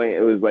one point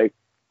it was like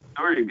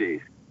story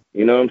based.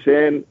 You know what I'm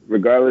saying?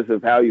 Regardless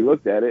of how you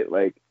looked at it,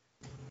 like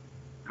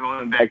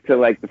going back to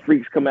like the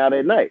freaks come out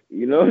at night.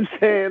 You know what I'm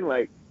saying?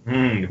 Like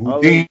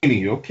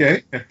Houdini,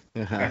 okay. You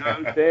know what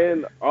I'm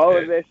saying? All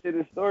of that shit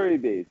is story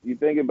based. You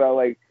think about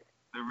like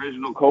the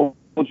original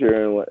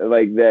culture and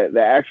like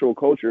the actual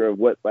culture of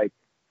what like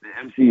the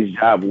MC's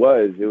job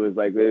was. It was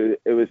like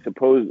we're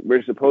supposed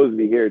to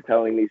be here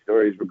telling these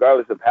stories,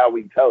 regardless of how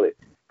we tell it.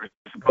 We're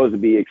supposed to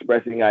be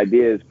expressing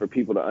ideas for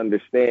people to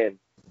understand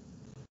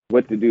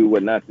what to do,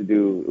 what not to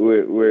do.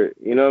 We're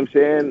you know what I'm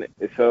saying?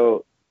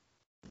 So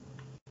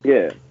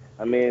yeah,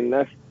 I mean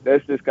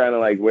that's just kind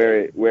of like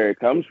where it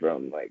comes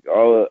from. Like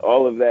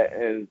all of that,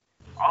 and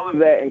all of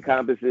that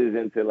encompasses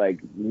into like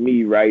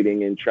me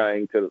writing and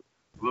trying to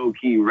low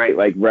key write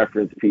like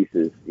reference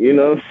pieces. You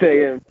know what I'm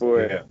saying?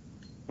 For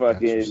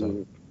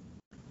fucking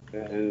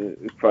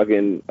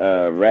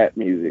rap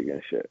music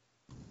and shit.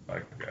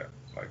 Like that.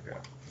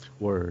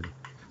 Word.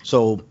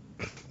 So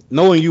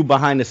knowing you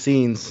behind the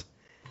scenes,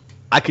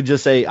 I could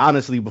just say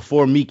honestly,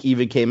 before Meek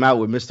even came out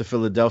with Mr.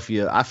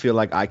 Philadelphia, I feel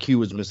like IQ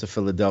was Mr.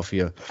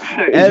 Philadelphia.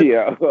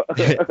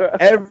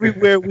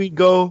 Everywhere we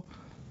go,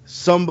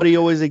 somebody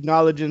always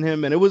acknowledging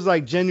him, and it was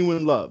like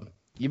genuine love.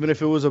 Even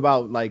if it was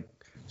about like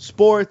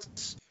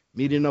sports,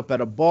 meeting up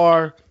at a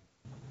bar,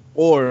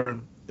 or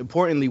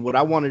importantly, what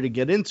I wanted to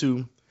get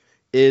into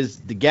is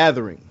The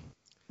Gathering.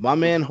 My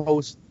man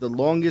hosts the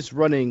longest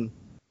running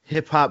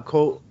hip hop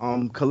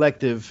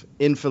collective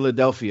in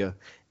Philadelphia,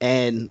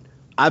 and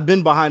I've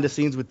been behind the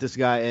scenes with this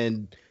guy,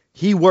 and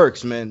he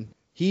works, man.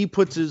 He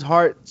puts his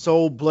heart,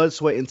 soul, blood,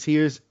 sweat, and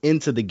tears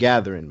into The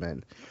Gathering,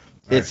 man.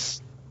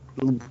 Right.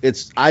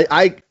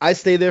 I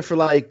stay there for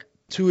like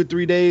 2 or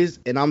 3 days,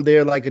 and I'm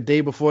there like a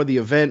day before the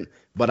event.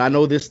 But I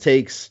know this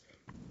takes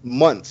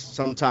months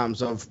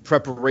sometimes of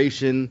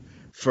preparation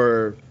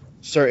for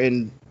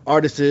certain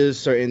artists,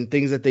 certain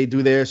things that they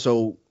do there.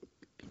 So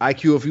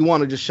IQ, if you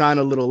want to just shine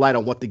a little light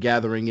on what The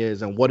Gathering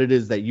is and what it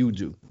is that you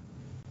do.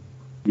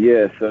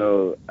 Yeah,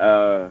 so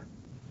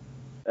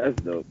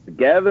that's dope. The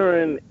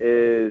Gathering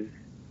is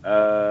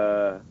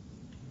so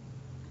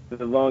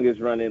the longest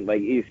running,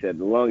 like E said,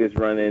 the longest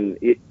running.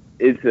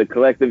 It's a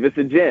collective. It's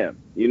a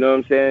jam. You know what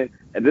I'm saying?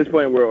 At this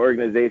point, we're an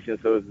organization,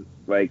 so it's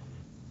like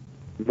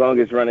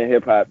longest running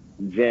hip hop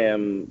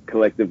jam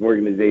collective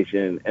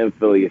organization in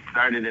Philly. It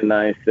started in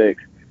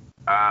 '96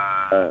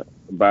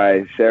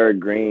 by Sarah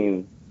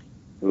Green,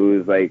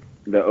 who is like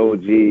the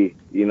OG. You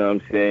know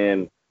what I'm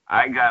saying?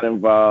 I got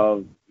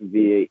involved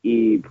via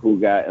Eve, who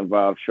got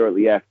involved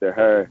shortly after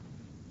her.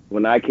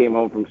 When I came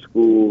home from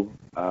school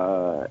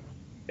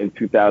in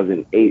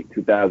 2008,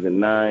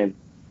 2009,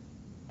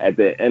 at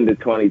the end of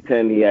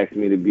 2010, he asked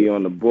me to be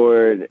on the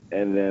board,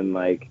 and then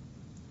like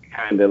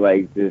kind of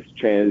like just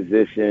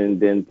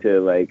transitioned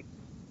into like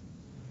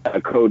a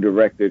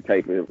co-director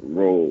type of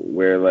role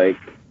where like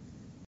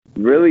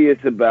really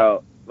it's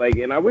about like,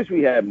 and I wish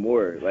we had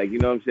more, like, you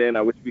know what I'm saying?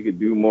 I wish we could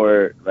do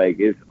more. Like,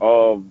 it's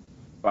all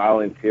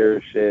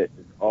volunteer shit.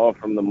 It's all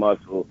from the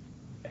muscle.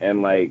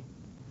 And like,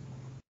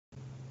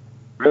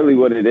 really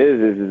what it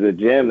is a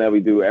jam that we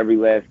do every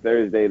last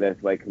Thursday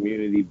that's like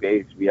community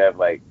based. We have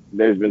like,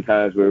 there's been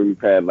times where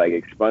we've had like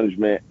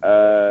expungement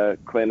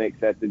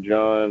clinics at the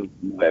John.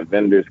 We let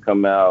vendors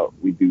come out.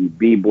 We do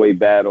b-boy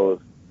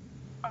battles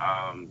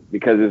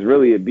because it's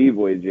really a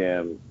b-boy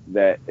jam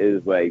that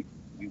is like,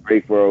 we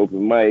break for our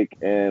open mic,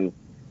 and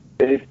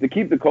it's to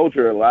keep the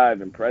culture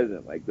alive and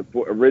present, like the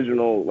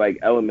original like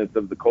elements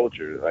of the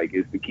culture, like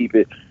is to keep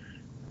it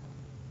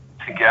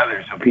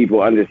together so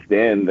people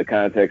understand the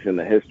context and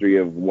the history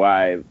of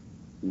why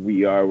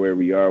we are where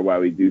we are, why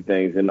we do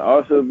things, and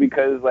also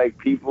because like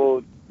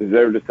people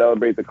deserve to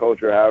celebrate the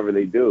culture however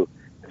they do.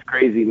 It's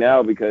crazy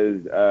now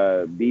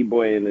because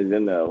b-boying is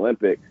in the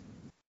Olympics.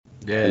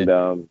 Yeah.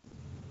 And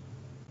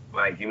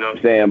like, you know what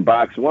I'm saying,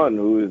 Box One,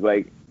 who is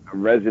like a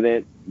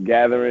resident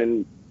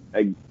gathering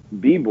a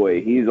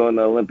b-boy, he's on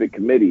the Olympic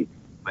committee,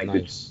 like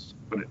nice.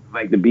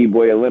 The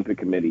b-boy Olympic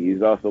committee.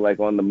 He's also like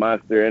on the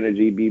Monster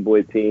Energy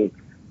b-boy team,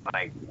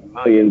 like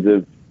millions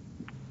of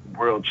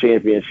world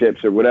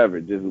championships or whatever,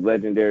 just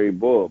legendary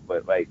bull.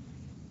 But like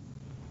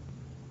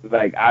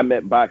I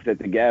met Box at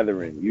the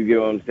gathering, you get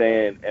what I'm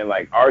saying? And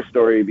like our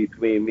story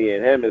between me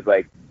and him is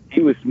like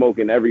he was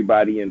smoking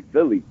everybody in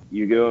Philly,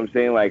 you get what I'm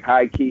saying? Like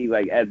high key,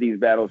 like at these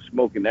battles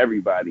smoking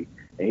everybody,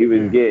 and he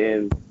was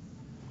getting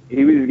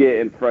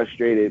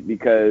frustrated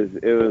because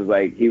it was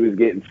like he was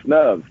getting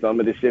snubbed. Some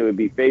of the shit would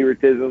be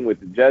favoritism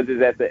with the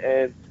judges at the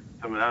end.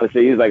 Some of the other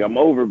shit, he's like, I'm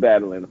over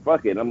battling,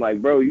 fuck it. I'm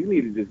like, bro, you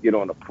need to just get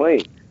on a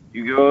plane.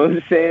 You get what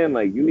I'm saying?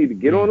 Like, you need to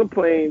get on a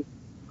plane,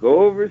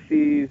 go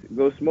overseas,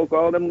 go smoke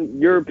all them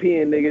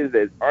European niggas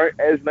that aren't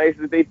as nice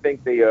as they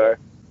think they are,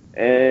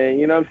 and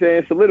you know what I'm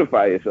saying,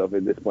 solidify yourself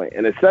at this point.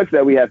 And it sucks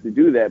that we have to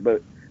do that,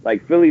 but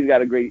like Philly's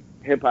got a great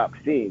hip hop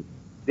scene,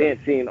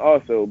 dance scene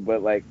also,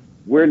 but like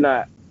we're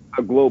not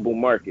a global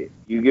market.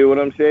 You get what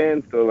I'm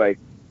saying? So like,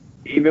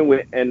 even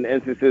with in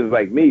instances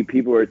like me,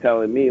 people are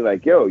telling me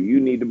like, yo, you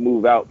need to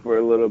move out for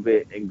a little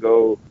bit and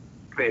go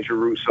plant your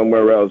roots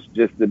somewhere else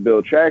just to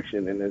build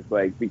traction. And it's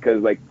like,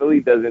 because like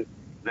Philly doesn't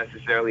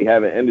necessarily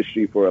have an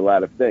industry for a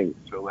lot of things.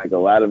 So like a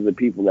lot of the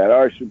people that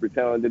are super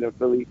talented in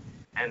Philly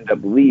end up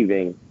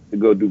leaving to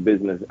go do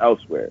business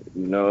elsewhere.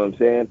 You know what I'm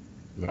saying?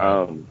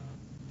 Right.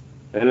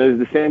 And it's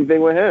the same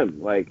thing with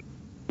him. Like,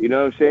 you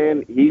know what I'm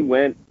saying?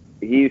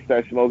 He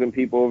starts smoking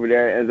people over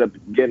there, ends up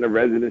getting a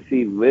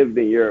residency, lived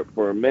in Europe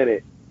for a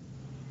minute,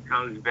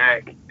 comes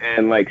back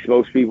and like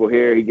smokes people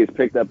here. He gets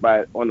picked up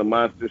on the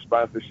Monster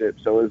sponsorship.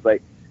 So it's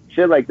like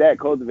shit like that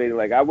cultivated.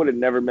 Like I would have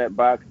never met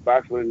Box.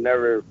 Box would have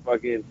never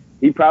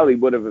he probably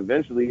would have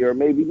eventually, or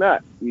maybe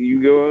not.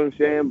 You get what I'm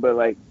saying? But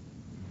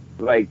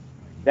like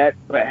that,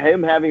 but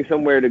him having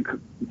somewhere to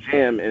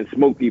jam and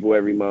smoke people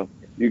every month,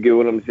 you get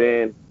what I'm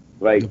saying?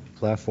 Like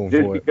platform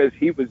just for because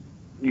he was,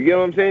 you get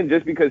what I'm saying?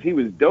 Just because he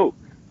was dope.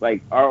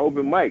 Like our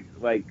open mic,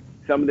 like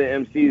some of the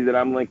MCs that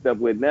I'm linked up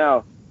with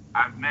now,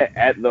 I've met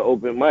at the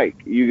open mic.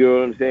 You get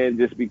what I'm saying?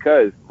 Just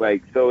because,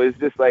 like, so it's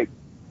just like,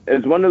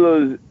 it's one of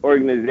those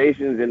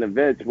organizations and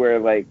events where,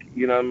 like,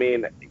 you know what I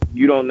mean?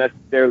 You don't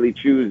necessarily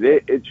choose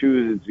it; it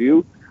chooses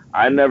you.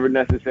 I never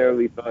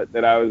necessarily thought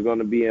that I was going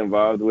to be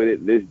involved with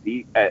it this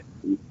deep at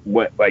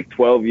like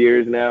 12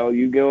 years now.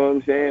 You get what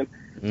I'm saying?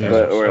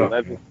 Or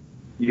 11.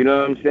 You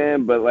know what I'm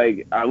saying? But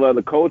like, I love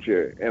the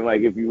culture, and like,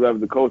 if you love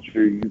the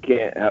culture, you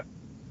can't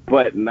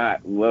but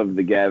not love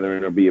the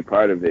gathering or be a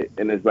part of it.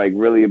 And it's like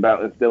really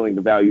about instilling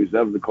the values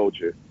of the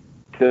culture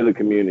to the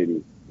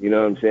community. You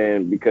know what I'm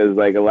saying? Because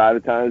like a lot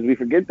of times we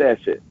forget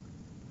that shit.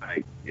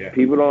 Like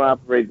people don't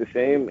operate the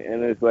same,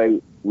 and it's like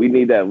we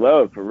need that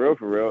love for real,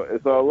 for real.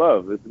 It's all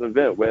love. It's an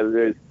event,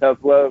 whether it's tough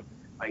love,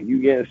 like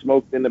you getting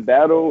smoked in the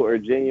battle, or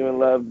genuine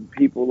love,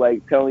 people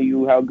like telling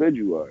you how good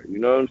you are. You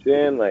know what I'm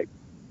saying? Like,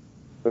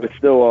 but it's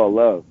still all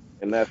love,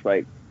 and that's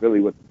like really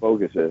what the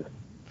focus is.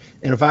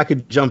 And if I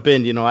could jump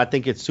in, you know, I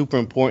think it's super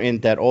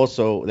important that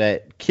also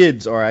that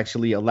kids are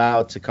actually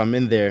allowed to come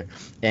in there.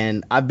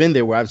 And I've been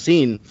there where I've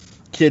seen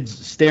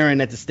kids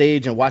staring at the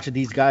stage and watching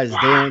these guys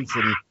dance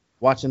and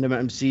watching them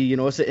MC. You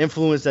know, it's an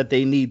influence that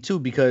they need too,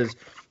 because,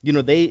 you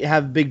know, they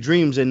have big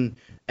dreams. And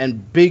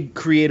and big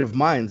creative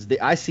minds.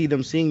 I see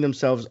them seeing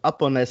themselves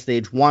up on that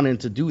stage, wanting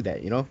to do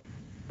that.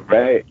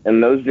 Right.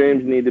 And those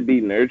dreams need to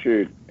be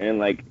nurtured. And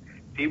like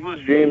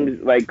people's dreams,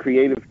 like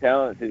creative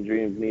talents and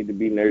dreams need to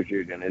be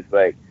nurtured. And it's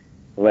like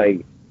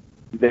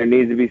there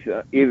needs to be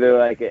either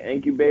like an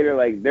incubator.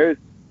 Like there's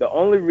the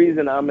only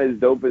reason I'm as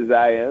dope as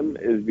I am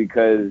is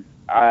because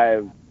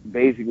I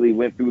basically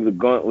went through the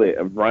gauntlet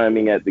of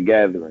rhyming at the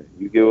gathering.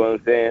 You get what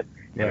I'm saying?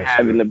 Right. And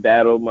having to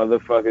battle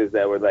motherfuckers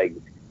that were like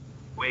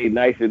way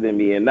nicer than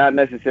me, and not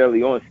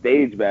necessarily on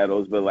stage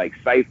battles, but like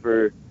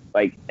cypher,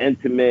 like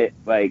intimate,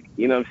 like,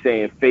 you know what I'm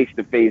saying, face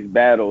to face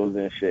battles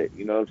and shit.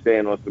 You know what I'm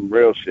saying, on some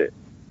real shit.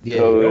 Yeah.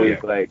 So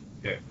it's like,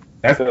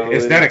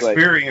 It's that like,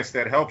 experience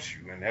that helps you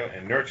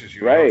and nurtures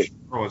you, right? Helps you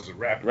grow as a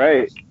rapper.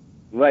 Right.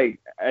 Like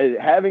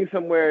having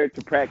somewhere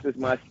to practice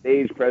my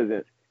stage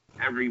presence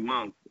every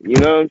month. You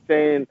know what I'm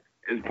saying?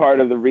 Is part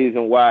of the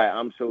reason why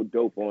I'm so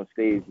dope on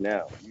stage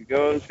now. You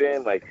know what I'm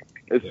saying? Like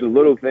it's the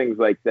little things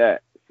like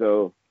that.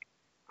 So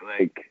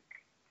like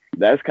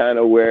that's kind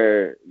of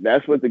where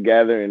that's what the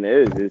gathering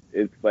is.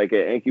 It's like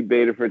an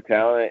incubator for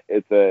talent.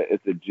 It's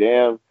a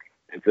jam.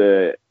 It's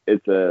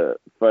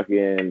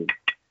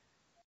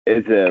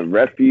a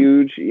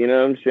refuge, you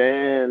know what I'm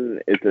saying?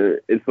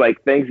 It's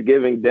like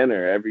Thanksgiving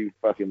dinner every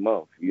fucking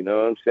month, you know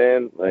what I'm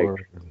saying? Like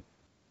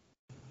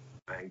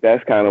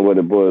that's kind of what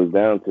it boils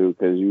down to,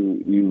 because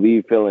you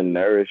leave feeling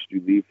nourished,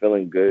 you leave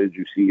feeling good,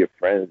 you see your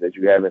friends that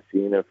you haven't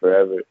seen in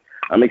forever.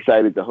 I'm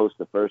excited to host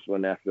the first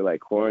one after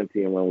like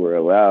quarantine when we're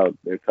allowed.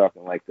 They're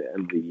talking like the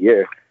end of the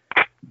year,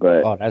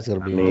 but that's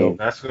gonna be dope.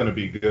 That's gonna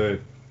be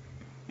good.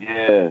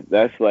 Yeah,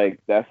 that's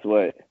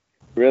what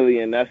really,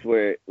 and that's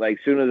where like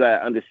soon as I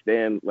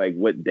understand like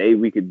what day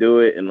we could do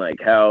it and like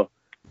how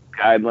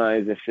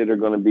guidelines and shit are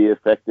gonna be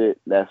affected,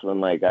 that's when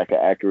like I could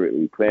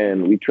accurately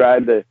plan. We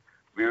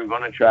were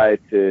gonna try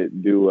to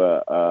do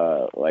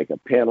a like a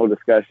panel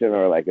discussion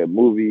or like a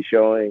movie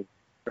showing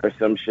or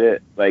some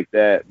shit like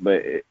that,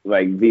 but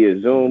like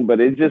via Zoom. But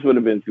it just would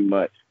have been too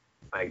much,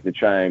 like to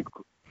try and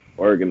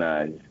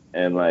organize.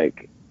 And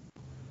like,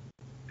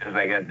 it's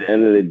like at the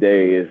end of the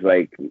day, it's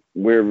like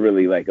we're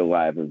really like a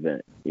live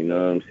event. You know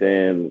what I'm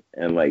saying?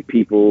 And like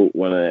people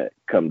want to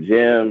come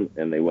jam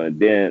and they want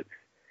to dance,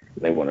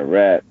 and they want to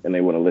rap, and they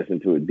want to listen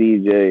to a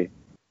DJ.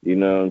 You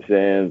know what I'm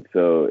saying?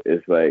 So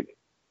it's like,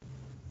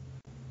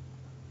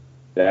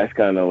 that's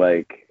kind of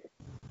like,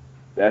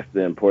 that's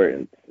the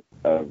importance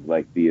of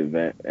like the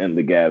event and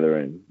the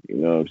gathering. You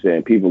know what I'm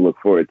saying? People look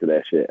forward to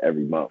that shit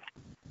every month.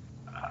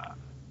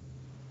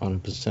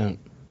 100%.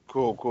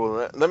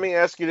 Cool. Let me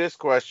ask you this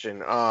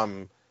question.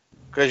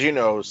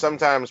 Because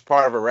sometimes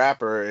part of a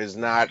rapper is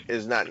not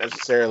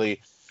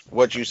necessarily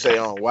what you say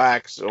on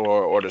wax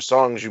or the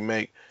songs you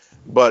make,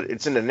 but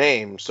it's in the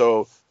name.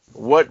 So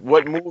what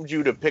moved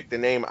you to pick the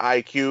name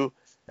IQ?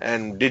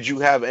 And did you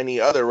have any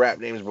other rap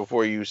names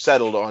before you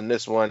settled on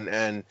this one?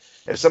 And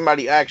if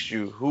somebody asks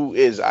you, who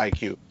is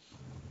IQ?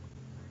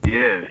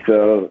 Yeah,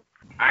 so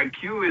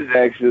IQ is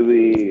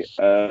actually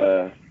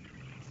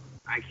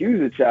IQ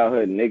is a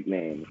childhood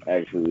nickname,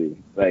 actually.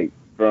 Like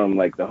from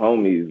like the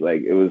homies,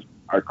 like it was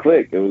our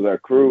clique, it was our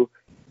crew,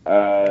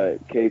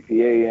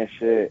 KPA and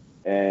shit,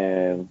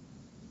 and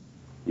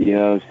you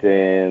know what I'm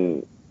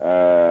saying.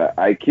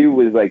 IQ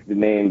was like the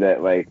name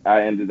that like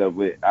I ended up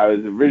with. I was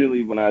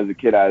originally, when I was a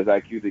kid, I was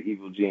IQ the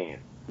Evil Genius.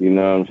 You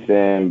know what I'm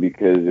saying?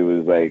 Because it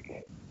was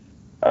like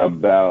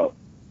about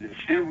the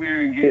shit we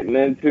were getting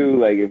into.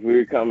 Like if we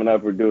were coming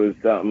up or doing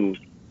something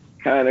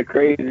kind of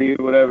crazy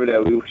or whatever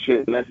that we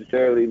shouldn't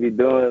necessarily be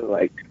doing,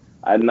 like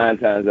I 9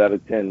 times out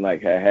of 10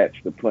 like had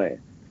hatched the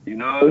plan. You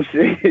know what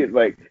I'm saying?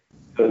 Like,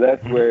 so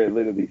that's where it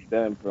literally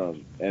stemmed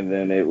from. And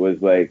then it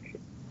was like,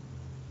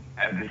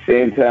 at the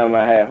same time,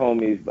 I had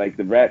homies, like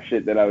the rap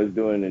shit that I was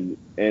doing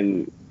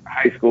in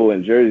high school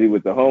in Jersey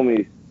with the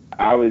homies,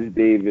 I was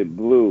David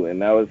Blue,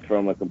 and that was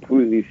from a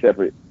completely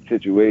separate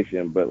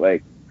situation. But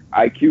like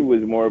IQ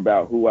was more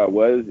about who I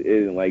was,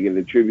 and like it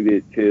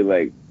attributed to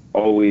like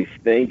always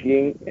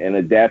thinking and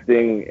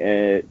adapting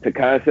to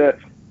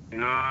concepts, you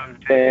know what I'm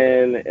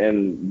saying,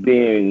 and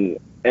being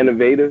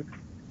innovative.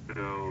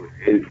 So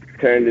it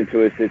turned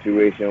into a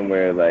situation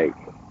where like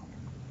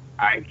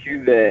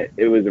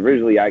it was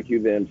originally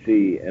IQ the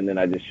MC, and then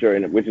I just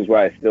shortened it, which is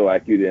why it's still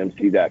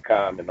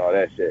IQthemc.com and all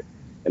that shit.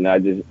 And I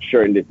just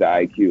shortened it to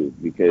IQ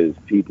because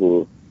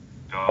people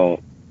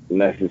don't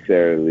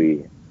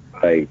necessarily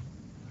like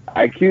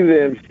IQ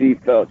the MC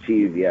felt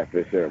cheesy after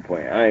a certain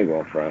point. I ain't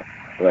going front.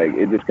 Like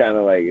it just kind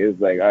of like, it's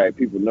like, all right,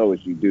 people know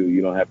what you do.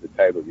 You don't have to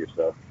title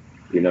yourself.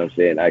 You know what I'm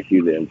saying?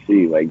 IQ the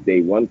MC. Like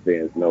day one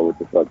fans know what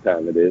the fuck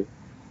time it is.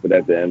 But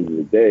at the end of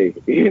the day,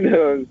 you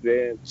know what I'm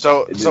saying?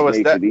 So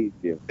it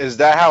easier. Is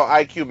that how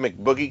IQ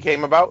McBoogie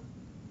came about?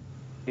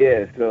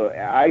 Yeah, so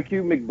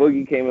IQ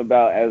McBoogie came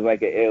about as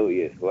like an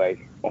alias,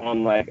 like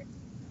on like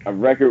a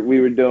record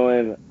we were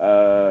doing.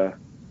 I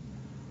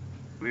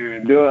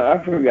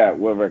forgot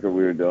what record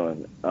we were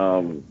doing.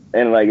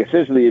 And like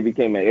essentially it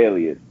became an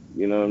alias,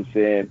 you know what I'm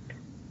saying?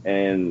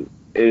 And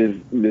is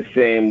the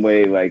same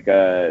way like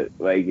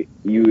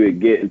you would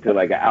get into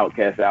like an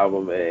Outkast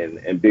album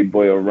and Big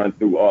Boy will run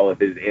through all of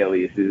his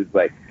aliases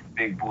like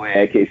Big Boy,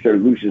 aka Sir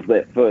Lucius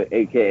Left Foot,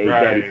 aka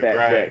Daddy Fat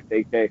Fat,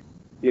 aka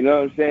you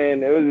know what I'm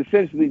saying? It was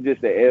essentially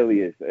just an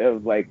alias. It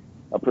was like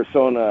a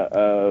persona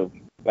of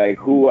like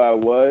who I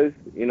was,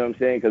 you know what I'm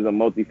saying? Because I'm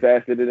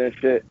multifaceted and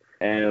shit,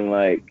 and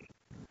like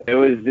it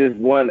was just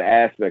one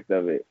aspect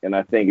of it, and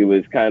I think it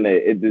was kind of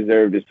it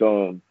deserved its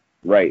own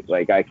right.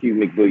 Like IQ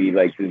McBoogie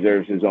like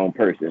deserves his own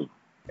person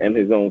and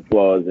his own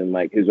flaws and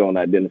like his own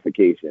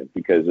identification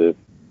because of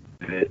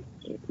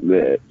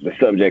the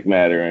subject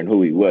matter and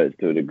who he was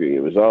to a degree.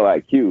 It was all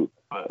IQ,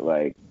 but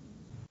like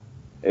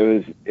it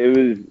was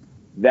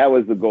that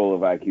was the goal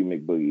of IQ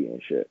McBoogie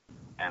and shit.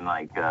 And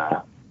like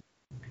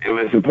it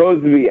was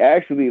supposed to be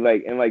actually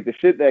like and like the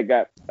shit that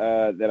got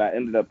that I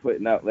ended up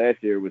putting out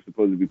last year was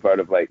supposed to be part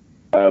of like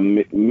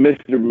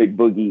Mr.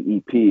 McBoogie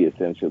EP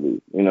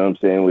essentially. You know what I'm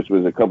saying? Which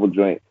was a couple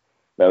joints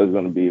that was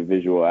going to be a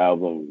visual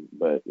album,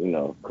 but you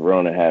know,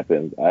 Corona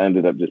happened. I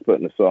ended up just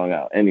putting the song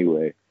out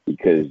anyway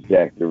because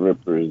Jack the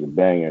Ripper is a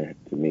banger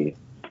to me,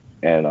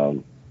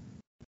 and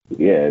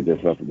yeah, it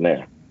just went from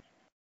there.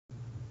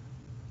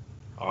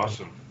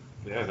 Awesome.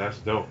 Yeah, that's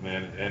dope,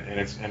 man. And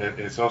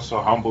it's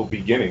also humble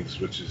beginnings,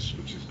 which is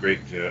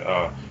great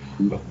to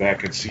look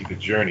back and see the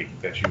journey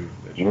that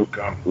you've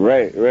come.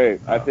 Right.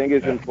 I think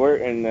it's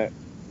important that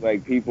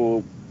like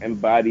people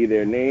embody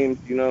their names.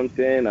 You know what I'm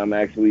saying? I'm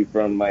actually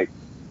from like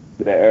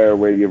the era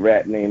where your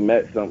rap name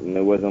meant something.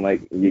 It wasn't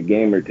like your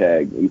gamer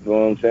tag. You feel what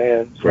I'm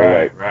saying? So,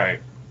 right.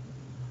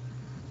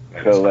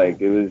 So like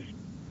it was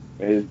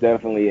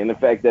definitely, and the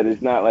fact that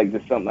it's not like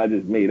just something I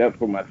just made up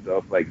for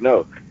myself. Like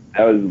no,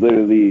 that was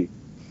literally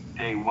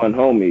one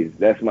homies.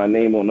 That's my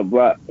name on the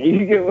block.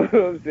 You get what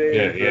I'm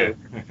saying? Yeah.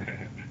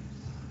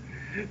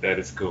 That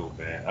is cool,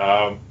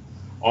 man.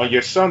 On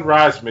your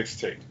Sunrise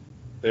mixtape,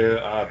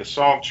 the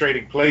song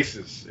 "Trading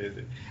Places."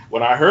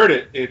 When I heard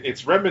it,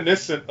 it's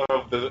reminiscent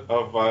of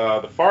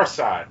the Far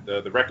Side,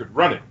 the record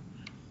 "Running."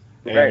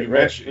 And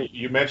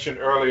you mentioned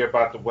earlier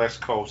about the West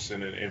Coast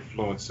and the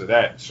influence of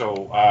that.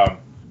 So,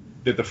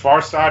 did the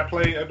Far Side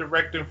play a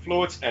direct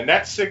influence? And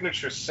that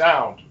signature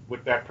sound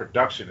with that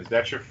production, is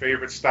that your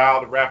favorite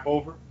style to rap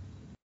over?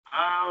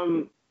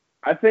 I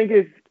think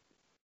it's.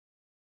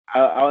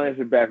 I'll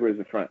answer backwards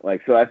and front.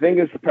 Like, so I think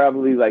it's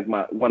probably like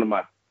one of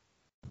my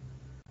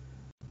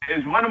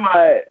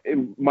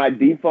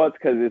defaults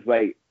because it's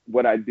like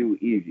what I do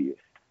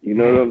easiest. You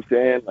know what I'm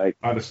saying? Like,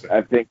 understand.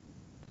 I think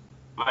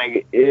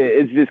like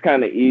it's just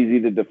kind of easy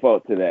to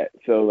default to that.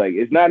 So like,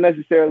 it's not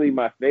necessarily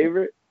my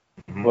favorite,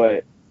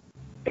 but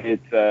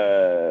it's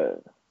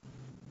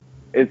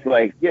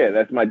like yeah,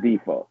 that's my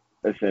default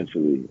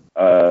essentially.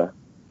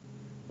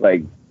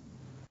 Like.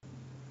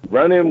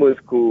 Running was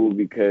cool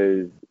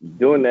because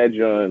doing that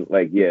joint,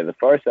 like, yeah, the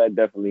Far Side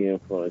definitely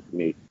influenced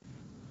me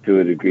to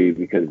a degree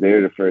because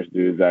they're the first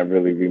dudes I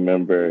really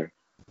remember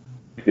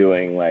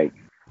doing, like,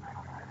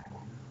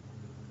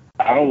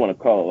 I don't want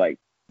to call it, like,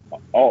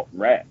 alt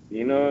rap,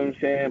 you know what I'm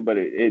saying? But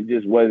it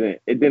just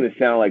wasn't, it didn't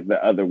sound like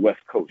the other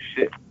West Coast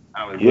shit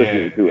I was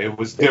listening to. It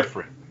was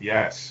different.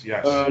 Yes. You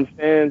know what I'm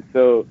saying?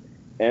 So,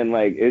 and,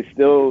 like, it's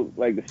still,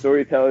 like, the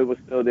storytelling was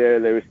still there.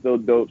 They were still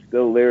dope,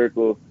 still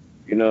lyrical.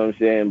 You know what I'm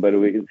saying? But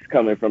it's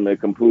coming from a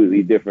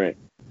completely different.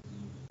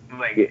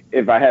 Like,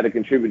 if I had to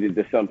contribute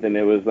to something,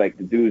 it was like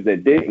the dudes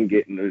that didn't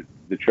get in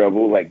the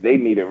trouble, like they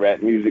needed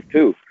rap music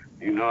too.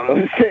 You know what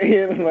I'm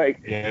saying?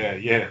 Like,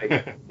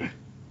 yeah.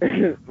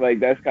 Like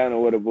that's kind of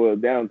what it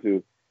boiled down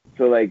to.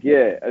 So like,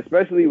 yeah,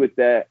 especially with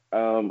that,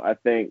 I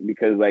think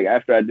because like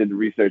after I did the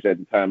research at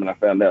the time and I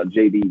found out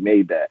JD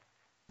made that,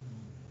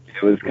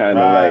 it was kind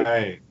of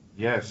like,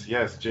 yes,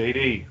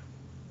 JD.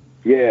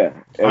 Yeah,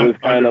 it was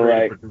kind of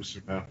like.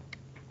 Producer, man.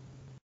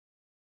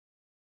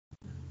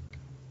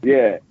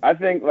 Yeah, I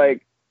think,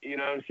 like, you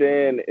know what I'm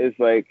saying? It's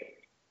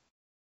like,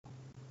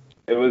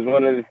 it was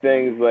one of the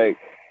things, like,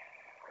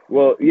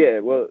 Zilla, yeah.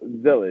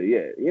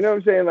 You know what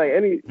I'm saying? Like,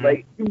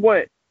 like,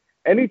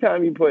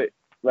 anytime you put,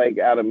 like,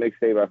 out a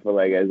mixtape, I feel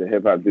like, as a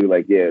hip-hop dude,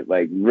 like, yeah,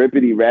 like,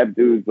 rippity rap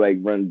dudes, like,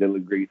 run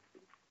Dilla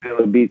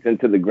beats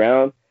into the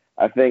ground.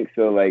 I think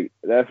so, like,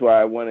 that's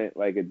why I wanted,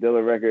 like, a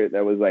Dilla record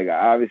that was, like,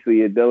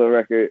 obviously a Dilla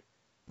record,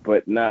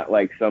 but not,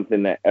 like,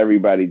 something that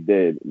everybody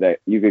did, that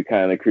you could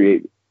kind of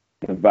create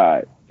the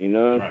vibe. You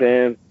know what I'm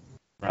saying?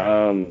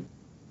 Right.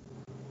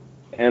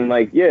 And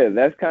like, yeah,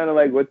 that's kind of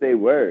like what they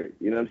were.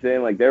 You know what I'm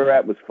saying? Like their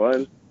rap was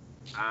fun.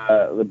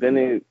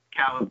 Lebanon,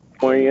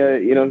 California,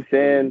 you know what I'm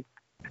saying?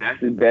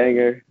 That's a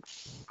banger.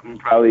 I'm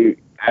probably,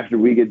 after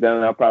we get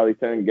done, I'll probably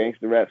turn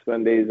Gangsta Rap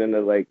Sundays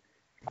into like,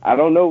 I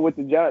don't know what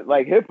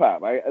like hip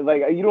hop. Like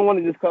you don't want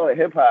to just call it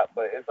hip hop,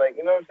 but it's like,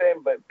 you know what I'm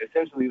saying? But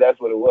essentially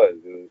that's what it was.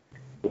 It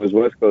was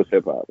West Coast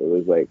hip hop. It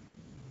was like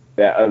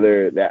that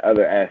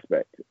other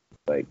aspect.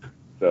 Like,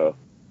 so.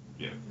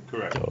 Yeah,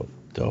 correct.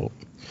 Dope.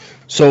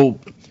 So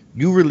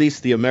you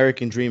released The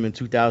American Dream in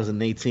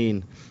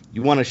 2018.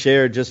 You want to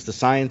share just the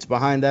science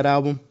behind that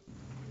album?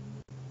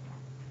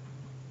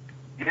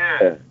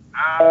 Yeah.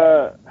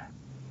 So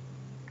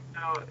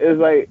it's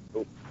like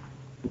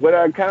what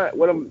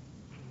I'm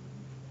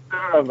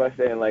start off by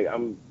saying, like,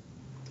 I'm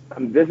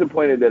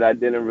disappointed that I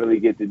didn't really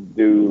get to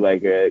do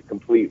like a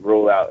complete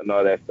rollout and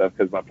all that stuff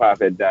because my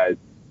pop had died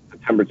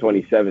September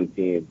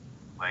 2017.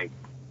 Like,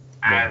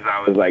 as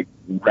I was like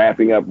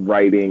wrapping up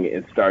writing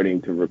and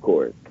starting to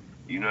record.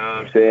 You know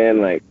what I'm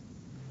saying? Like,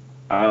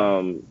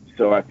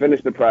 so I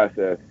finished the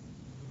process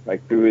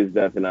like through his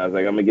death, and I was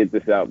like, I'm gonna get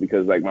this out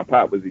because like my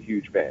pop was a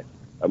huge fan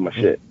of my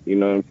shit. You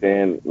know what I'm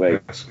saying?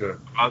 Like, That's good.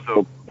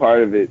 also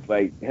part of it,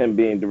 like him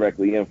being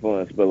directly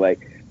influenced, but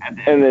like at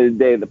the end of the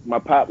day, my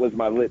pop was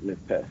my litmus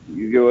test.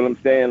 You get what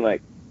I'm saying?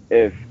 Like,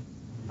 if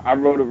I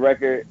wrote a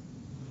record,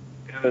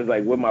 it was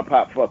like, would my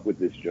pop fuck with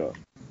this joint?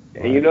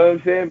 And you know what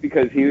I'm saying?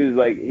 Because he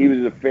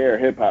was a fair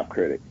hip hop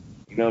critic.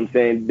 You know what I'm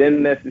saying?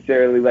 Didn't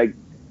necessarily like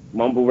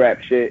mumble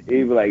rap shit.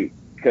 He was like,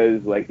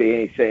 because like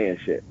they ain't saying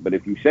shit. But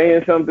if you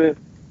saying something,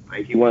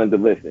 like he wanted to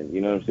listen.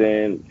 You know what I'm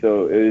saying?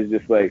 So it was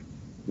just like,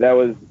 that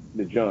was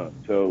the jump.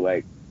 So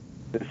like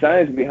the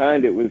science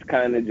behind it was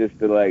kind of just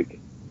to like,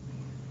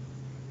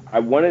 I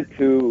wanted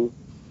to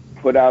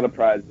put out a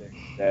project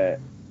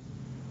that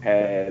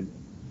had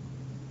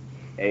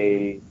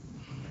a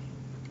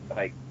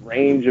like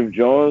range of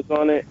genres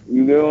on it.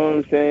 You know what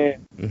I'm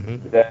saying?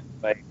 Mm-hmm. That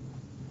like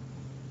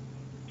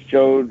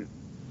showed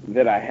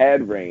that I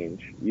had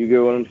range. You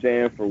get what I'm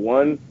saying? For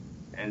one,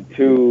 and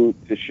two,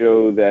 to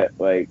show that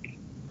like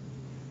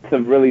to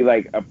really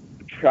like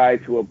try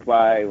to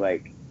apply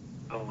like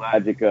the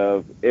logic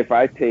of if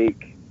I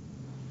take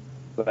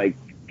like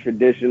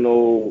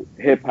traditional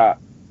hip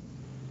hop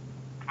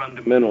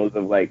fundamentals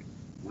of like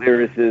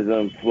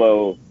lyricism,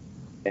 flow,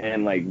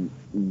 and like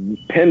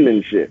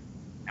penmanship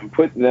and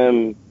put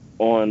them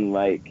on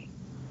like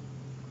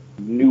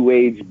new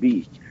age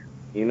beats.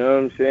 You know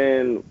what I'm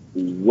saying?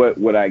 What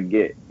would I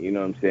get? You know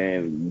what I'm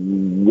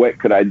saying? What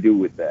could I do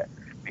with that?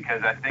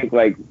 Because I think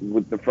like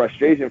with the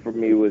frustration for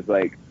me was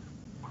like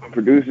when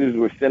producers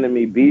were sending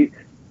me beats,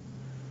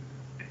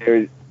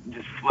 they're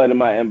just flooding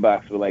my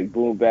inbox with like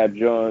boom bap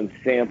Jones,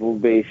 sample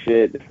based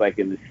shit. It's like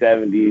in the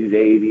 70s,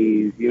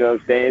 80s. You know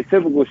what I'm saying?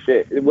 Typical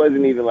shit. It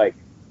wasn't even like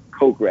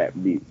coke rap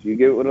beats. You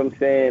get what I'm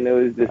saying? It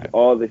was just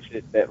all the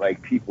shit that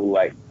like people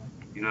like.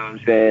 You know what I'm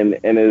saying?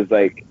 And it was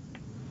like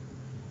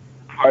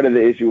part of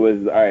the issue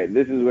was, all right,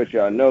 this is what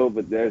y'all know,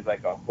 but there's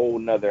like a whole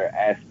nother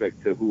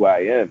aspect to who I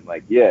am.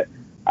 Like, yeah,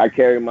 I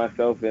carry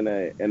myself in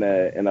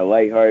a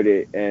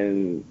lighthearted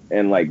and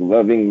like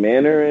loving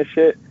manner and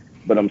shit,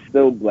 but I'm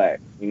still black.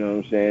 You know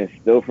what I'm saying?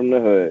 Still from the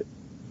hood.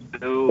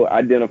 Still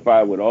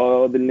identify with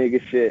all the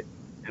nigga shit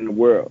in the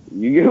world.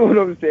 You get what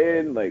I'm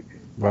saying? Like,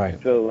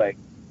 Right. So like,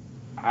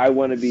 I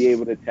want to be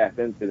able to tap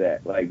into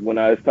that. Like when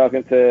I was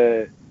talking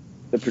to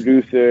the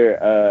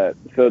producer,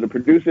 so the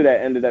producer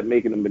that ended up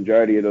making the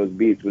majority of those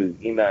beats was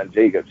Enon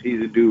Jacobs.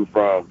 He's a dude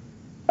from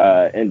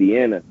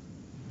Indiana,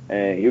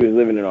 and he was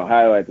living in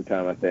Ohio at the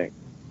time, I think.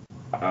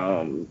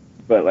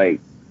 But like,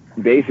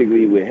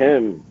 basically with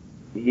him,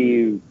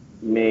 he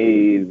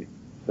made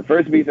the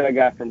first beats that I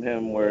got from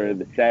him were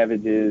the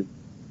Savages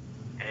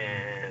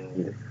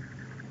and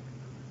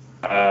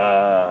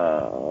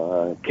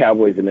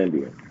Cowboys and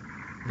Indians.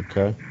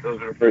 Okay. Those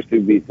were the first two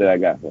beats that I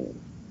got from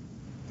him.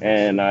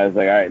 And I was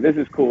like, all right, this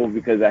is cool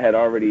because I had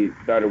already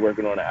started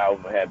working on an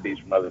album. I had beats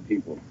from other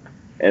people.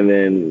 And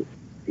then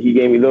he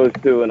gave me those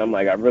two, and I'm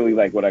like, I really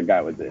like what I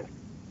got with this.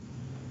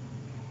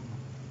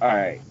 All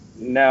right,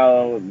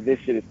 now this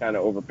shit is kind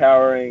of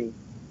overpowering.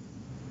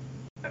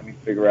 Let me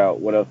figure out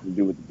what else to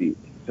do with the beats.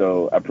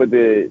 So I put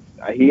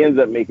he ends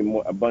up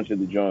making a bunch of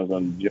the joints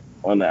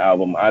on the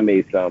album. I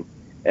made some.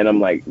 And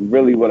I'm like,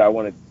 really what I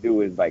wanted to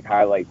do is like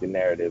highlight the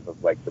narrative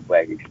of like the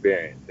black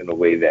experience in a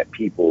way that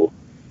people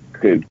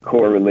could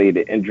correlate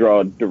it and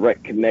draw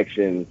direct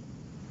connections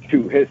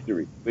to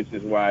history, which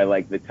is why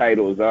like the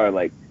titles are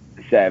like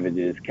the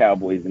Savages,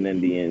 Cowboys and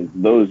Indians.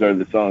 Those are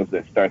the songs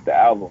that start the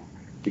album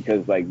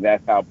because like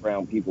that's how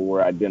brown people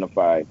were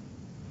identified,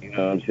 you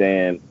know what I'm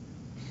saying,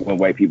 when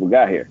white people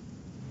got here.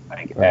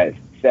 Like as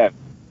Savages,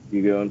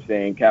 you know what I'm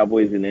saying?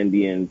 Cowboys and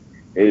Indians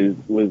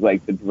was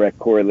like the direct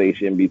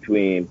correlation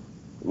between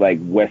like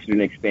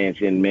Western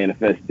expansion,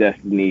 Manifest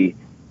Destiny,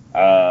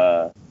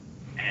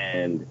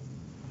 and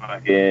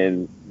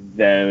fucking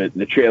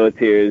the Trail of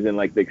Tears and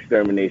like the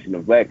extermination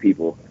of black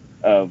people,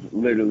 of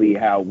literally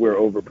how we're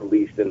over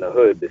policed in the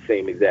hood the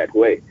same exact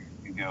way.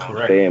 You know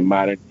what I'm saying?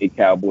 Modern day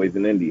Cowboys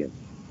and Indians.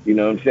 You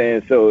know what I'm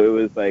saying? So it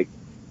was like,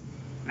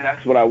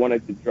 that's what I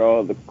wanted to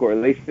draw the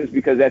correlations,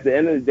 because at the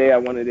end of the day, I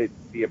wanted it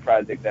to be a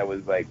project that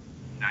was like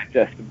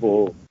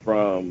digestible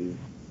from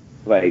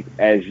like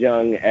as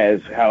young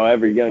as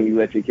however young you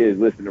let your kids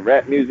listen to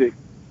rap music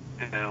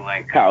to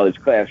like college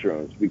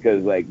classrooms,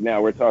 because like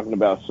now we're talking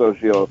about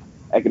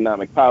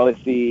socio-economic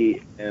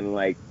policy and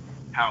like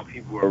how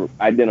people are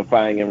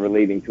identifying and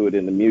relating to it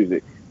in the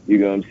music. You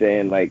know what I'm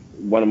saying? Like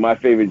one of my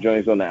favorite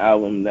joints on the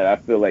album that I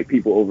feel like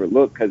people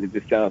overlook because it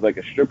just sounds like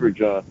a stripper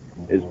joint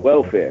is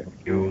Welfare.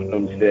 You know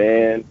what I'm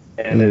saying?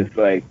 And it's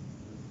like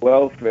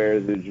Welfare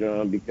is a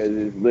joint because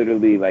it's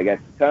literally like at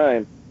the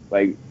time,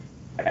 like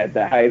at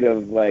the height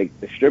of like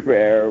the stripper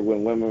era,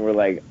 when women were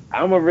like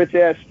I'm a rich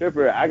ass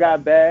stripper. I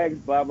got bags,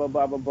 blah blah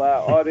blah blah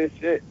blah. All this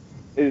shit.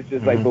 It's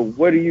just like, but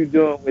what are you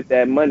doing with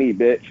that money,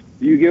 bitch?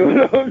 You get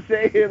what I'm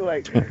saying?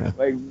 Like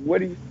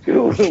what are you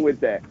doing with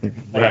that?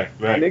 Like,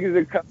 Right. niggas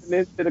are coming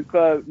into the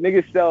club.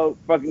 Niggas sell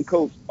fucking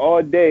coke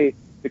all day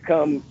to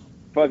come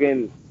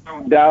fucking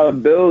throw dollar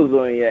bills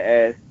on your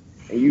ass,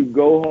 and you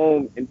go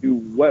home and do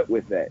what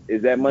with that?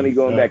 Is that money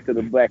going back to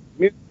the black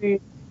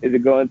community? Is it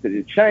going to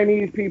the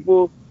Chinese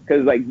people?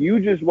 Because like you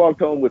just walked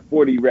home with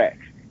 40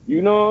 racks.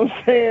 You know what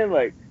I'm saying?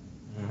 Like,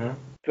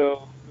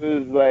 so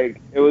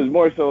it was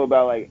more so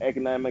about like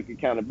economic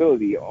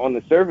accountability. On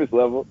the surface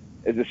level,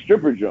 it's a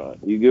stripper joint.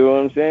 You get what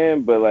I'm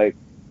saying? But like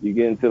you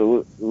get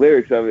into the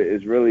lyrics of it,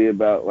 it's really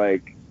about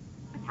like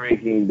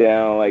breaking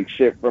down like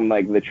shit from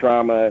like the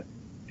trauma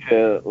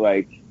to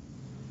like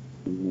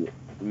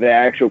the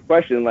actual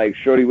question, like,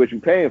 shorty, what you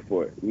paying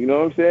for it? You know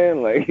what I'm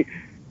saying? Like,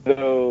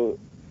 so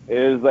it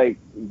was like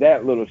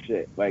that little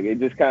shit. Like, it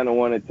just kind of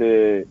wanted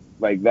to,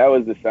 like, that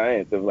was the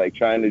science of like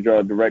trying to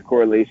draw direct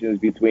correlations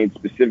between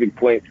specific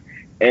points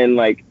and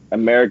like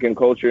American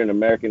culture and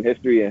American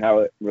history and how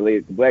it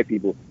related to black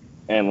people,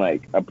 and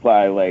like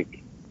apply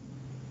like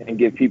and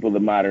give people the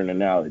modern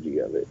analogy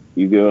of it.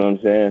 You get what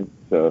I'm saying?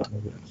 So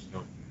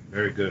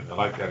very good. I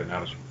like that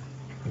analogy.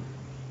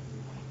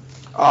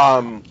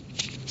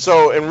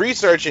 So in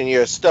researching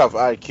your stuff,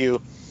 IQ,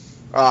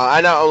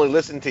 I not only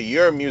listened to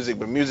your music,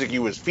 but music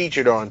you was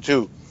featured on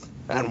too.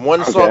 And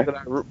one song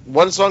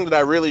that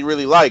I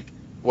really liked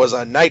was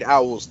a Night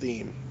Owls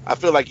theme. I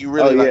feel like you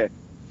really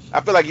I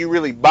feel like you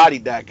really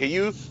bodied that. Can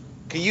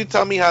you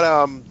tell me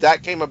how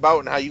that came about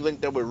and how you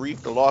linked up with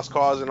Reef, the Lost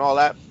Cause, and all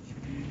that?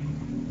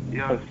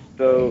 Yeah.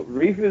 So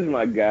Reef is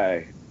my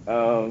guy,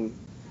 and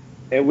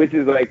which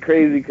is like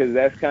crazy because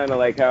that's kind of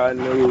like how I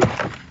knew.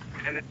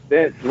 In a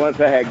sense, once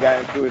I had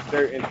gotten to a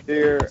certain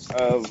tier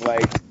of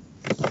like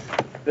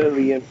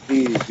Philly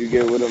MCs, you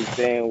get what I'm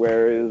saying?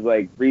 Where it was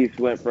like Reef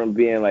went from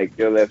being like,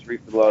 yo, that's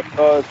Reef the Lost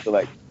Cause to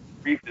like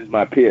Reef is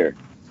my peer.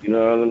 You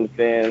know what I'm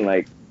saying?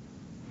 Like,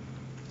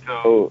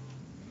 so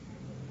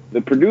the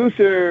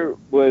producer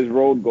was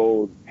Road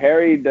Gold.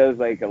 Harry does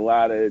like a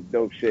lot of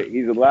dope shit.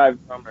 He's a live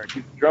drummer.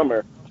 He's a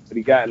drummer, but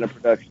he got into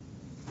production,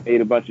 made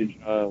a bunch of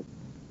drums.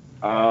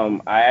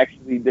 I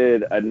actually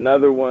did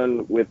another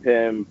one with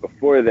him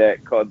before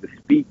that called The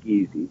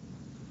Speakeasy,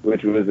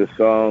 which was a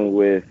song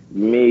with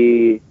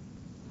me,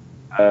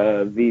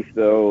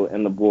 Visto,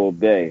 and the Bull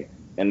Bay.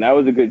 And that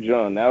was a good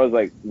joint. That was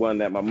like one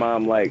that my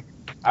mom liked.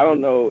 I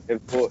don't know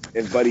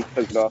if Buddy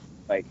took it off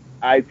like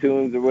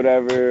iTunes or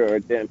whatever, or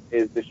then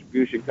his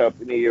distribution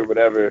company or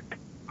whatever.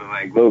 But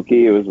like low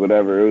key, it was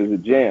whatever. It was a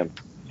jam.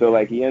 So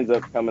like he ends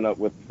up coming up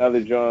with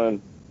another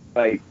joint.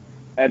 Like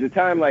at the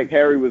time, like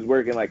Harry was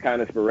working like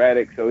kind of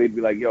sporadic, so he'd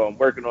be like, "Yo, I'm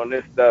working on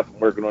this stuff. I'm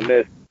working on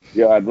this.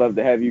 Yo, I'd love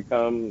to have you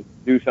come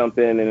do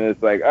something." And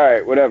it's like, all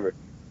right, whatever.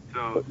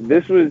 So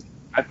this was,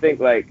 I think,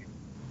 like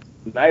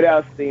Night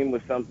Owl's theme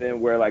was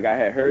something where like I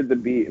had heard the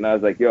beat and I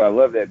was like, "Yo, I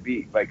love that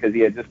beat," like because he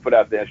had just put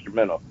out the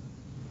instrumental.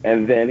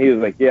 And then he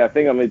was like, "Yeah, I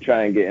think I'm gonna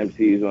try and get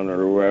MCs on it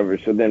or whatever."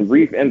 So then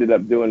Reef ended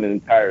up doing an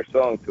entire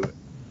song to it.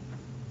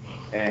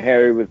 And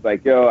Harry was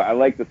like, "Yo, I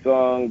like the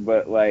song,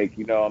 but like,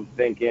 you know, I'm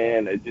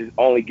thinking just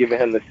only giving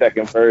him the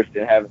second verse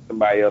and having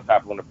somebody else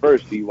hop on the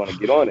first. Do you want to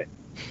get on it?"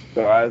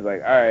 So I was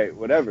like, "All right,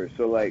 whatever."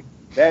 So like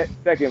that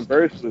second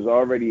verse was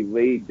already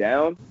laid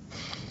down,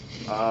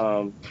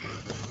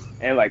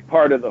 and like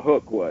part of the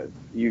hook was,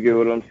 you get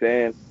what I'm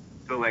saying?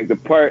 So like the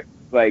part,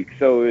 like,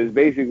 so it was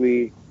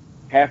basically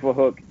half a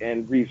hook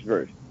and Reef's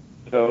verse.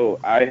 So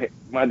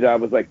my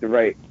job was like to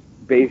write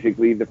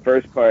basically the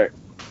first part,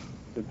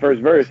 the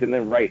first verse, and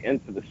then right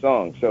into the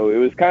song. So it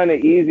was kind of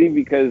easy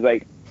because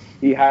like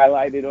he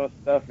highlighted on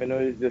stuff, and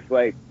it was just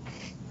like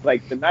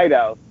the Night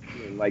Owl,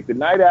 like the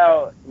Night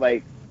Owl,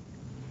 like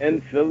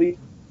in Philly.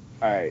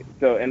 All right,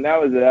 so and that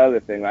was the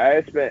other thing. Like,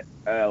 I spent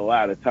a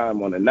lot of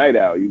time on the Night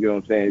Owl. You know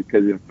what I'm saying?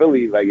 Because in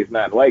Philly, like it's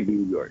not like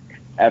New York.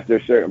 After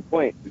a certain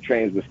point, the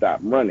trains would stop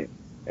running,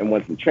 and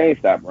once the train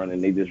stopped running,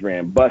 they just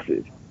ran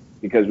buses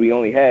because we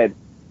only had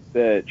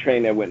the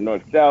train that went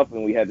north-south,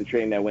 and we had the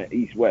train that went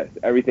east-west.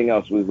 Everything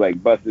else was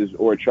like buses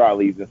or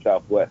trolleys in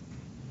southwest.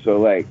 So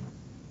like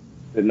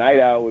the Night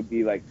Owl would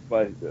be like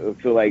bus.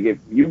 So like if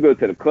you go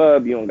to the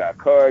club, you don't got a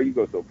car, you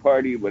go to a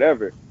party,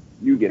 whatever,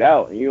 you get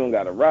out and you don't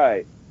got a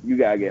ride. You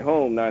gotta get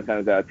home 9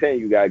 times out of 10.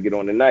 You gotta get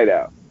on the Night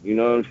Owl. You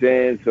know what I'm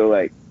saying? So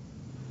like,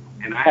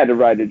 and I had to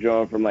ride the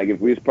drum from like if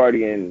we was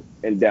partying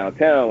in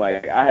downtown,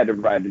 like I had to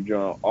ride the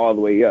drum all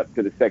the way up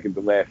to the second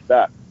to last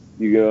stop.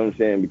 You get what I'm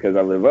saying? Because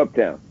I live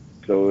uptown.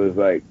 So it was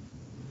like,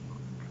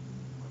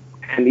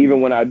 and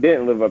even when I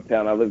didn't live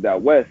uptown, I lived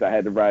out west. I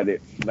had to ride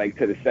it like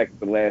to the second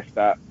to last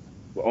stop,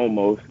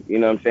 almost. You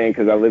know what I'm saying?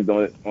 Because I lived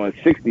on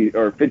 60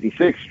 or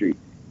 56th Street.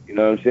 You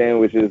know what I'm saying?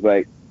 Which is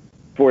like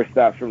 4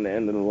 stops from the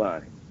end of the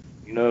line.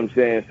 You know what I'm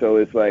saying? So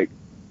it's like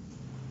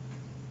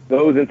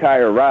those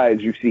entire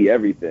rides, you see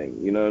everything.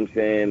 You know what I'm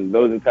saying?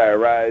 Those entire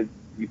rides,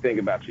 you think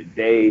about your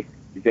day,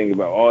 you think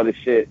about all the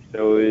shit.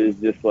 So it's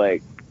just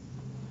like,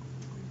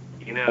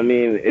 you know what I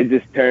mean? It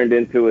just turned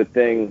into a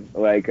thing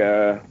like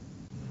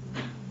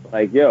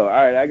like, yo, all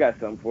right, I got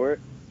something for it,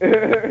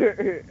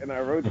 and I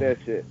wrote that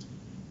shit.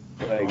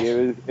 Like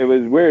it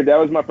was weird. That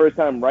was my first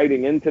time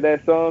writing into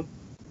that song,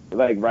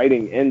 like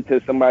writing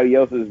into somebody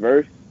else's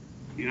verse.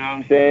 You know what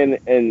I'm saying?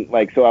 And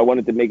like, so I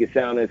wanted to make it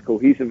sound as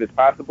cohesive as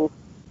possible.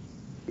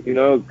 You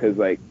know, because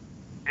like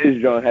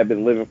his joint had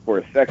been living for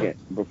a second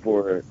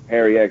before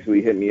Harry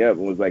actually hit me up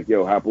and was like,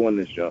 "Yo, hop on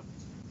this joint."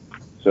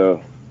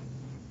 So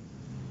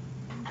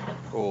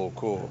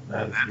Cool.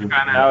 that's kind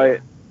of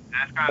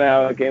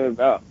how it came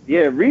about.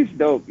 Yeah, Reef's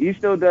dope. He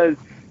still does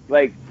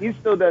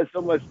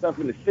so much stuff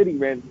in the city,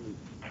 randomly,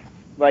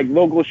 like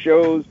local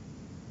shows.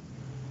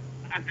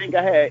 I think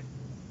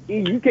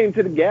you came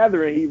to the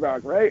gathering, He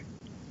Rock, right?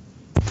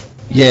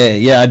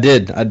 Yeah, I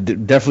did.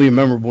 Definitely a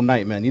memorable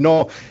night, man. You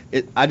know,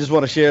 I just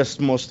want to share a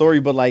small story,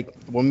 but like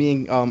when me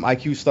and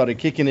IQ started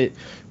kicking it,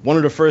 one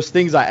of the first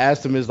things I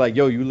asked him is like,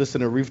 "Yo, you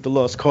listen to Reef the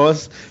Lost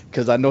Cause?"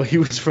 Because I know he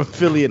was from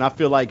Philly, and I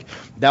feel like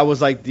that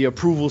was like the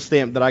approval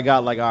stamp that I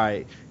got. Like, all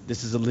right,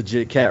 this is a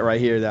legit cat right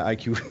here that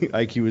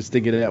IQ was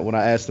thinking of that when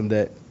I asked him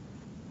that.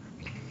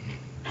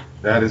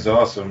 That is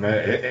awesome,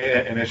 man.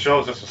 And it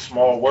shows us a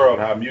small world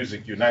how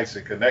music unites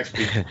and connects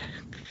people.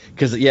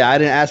 Because I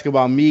didn't ask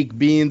about Meek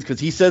Beans because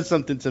he said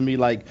something to me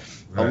like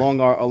along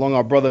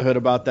our brotherhood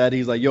about that.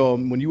 He's like, "Yo,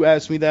 when you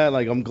asked me that,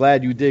 like, I'm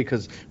glad you did,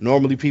 because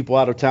normally people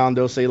out of town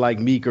they'll say like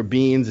Meek or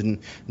Beans and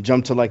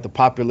jump to like the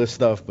popular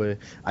stuff, but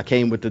I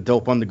came with the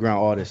dope underground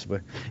artists."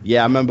 But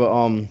yeah, I remember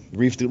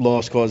Reef the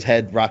Lost Cause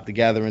had Rock the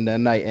Gathering that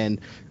night, and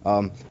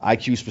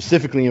IQ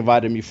specifically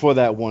invited me for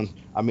that one.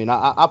 I mean,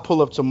 I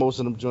pull up to most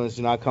of them joints,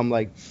 you know, I come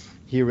like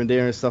here and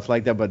there and stuff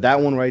like that, but that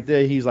one right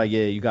there, he's like,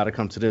 "Yeah, you got to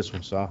come to this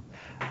one." So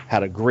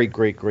had a great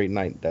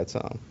night that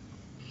time.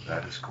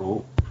 That is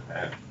cool,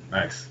 man.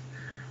 Nice.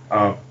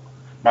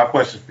 My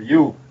question for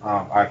you,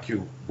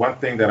 IQ. One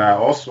thing that I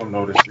also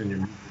noticed in your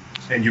music,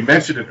 and you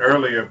mentioned it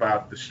earlier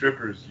about the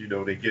strippers. You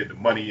know, they get the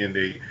money, and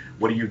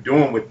what are you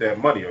doing with that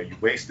money? Are you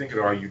wasting it,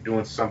 or are you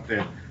doing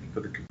something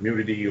for the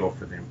community or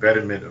for the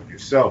betterment of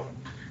yourself?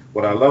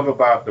 What I love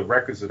about the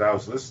records that I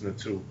was listening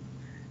to,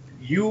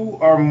 you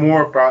are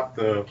more about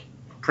the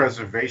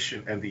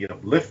preservation and the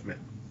upliftment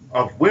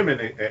of women,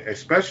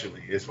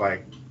 especially. It's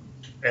like,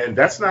 and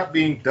that's not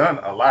being done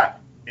a lot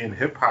in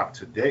hip hop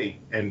today.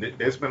 And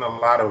there's been a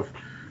lot of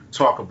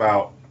talk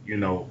about, you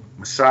know,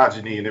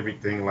 misogyny and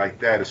everything like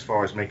that as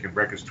far as making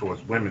records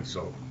towards women.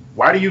 So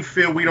why do you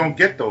feel we don't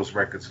get those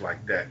records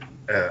like that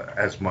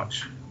as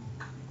much?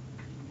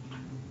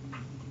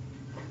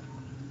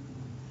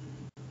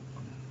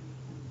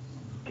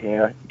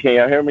 Can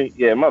y'all hear me?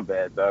 Yeah, my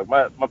bad, dog.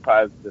 My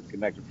pod's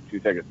disconnected for 2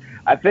 seconds.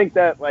 I think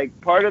that like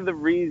part of the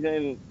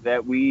reason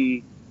that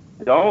we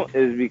don't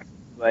is because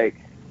like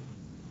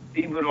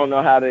people don't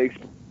know how to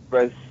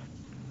express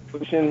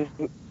pushing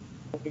for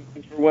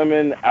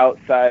women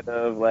outside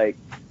of like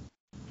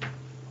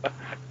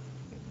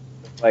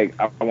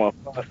I want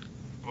to fuck,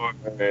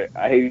 or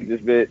I hate this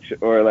bitch,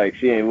 or like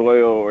she ain't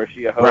loyal, or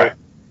she a hoe. Right.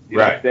 You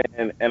know what I'm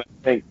saying? And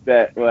I think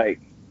that like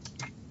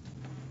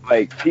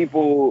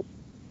people,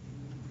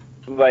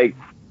 like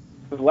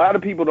a lot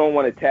of people don't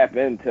want to tap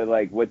into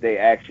like what they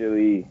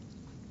actually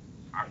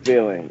are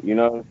feeling. You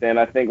know what I'm saying?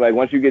 I think like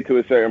once you get to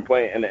a certain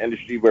point in the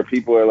industry where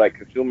people are like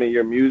consuming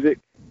your music,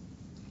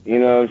 you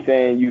know what I'm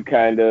saying, you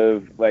kind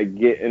of like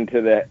get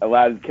into a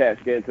lot of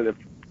cats get into the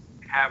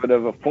habit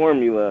of a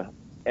formula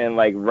and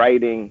like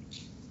writing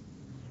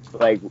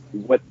like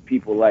what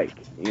people like.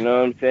 You know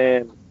what I'm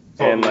saying?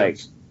 And like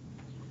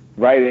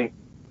writing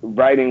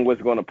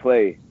what's going to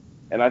play.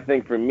 And I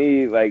think for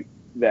me, like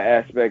the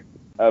aspect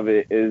of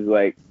it is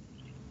like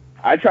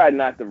I tried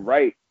not to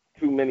write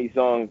too many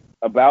songs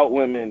about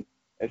women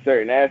in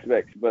certain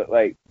aspects, but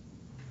like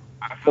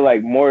I feel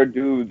like more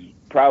dudes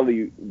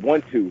probably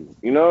want to.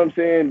 You know what I'm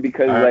saying?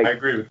 Because like I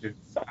agree with you.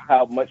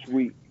 how much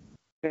we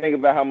think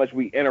about how much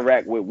we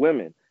interact with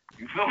women.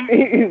 You feel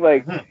me?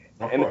 Like,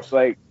 and it's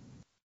like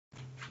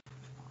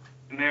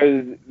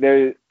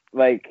there's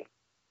like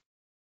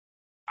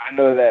I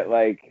know that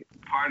like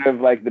part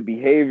of like the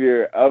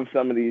behavior of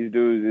some of these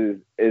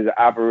dudes is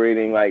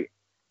operating like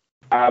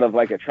out of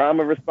like a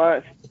trauma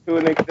response to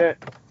an extent.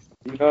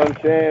 You know what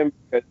I'm saying?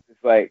 Because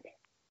it's like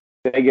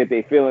they get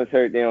their feelings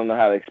hurt, they don't know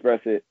how to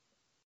express it,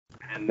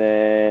 and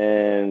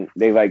then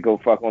they like go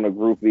fuck on a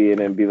groupie and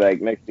then be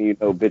like, next thing you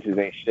know, bitches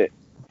ain't shit.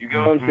 You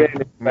know what I'm saying?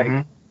 It's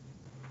like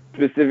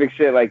specific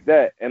shit like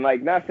that. And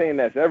like not saying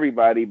that's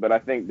everybody, but I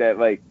think that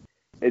like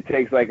it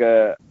takes like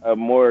a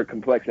more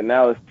complex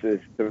analysis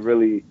to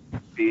really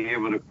be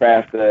able to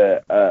craft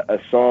a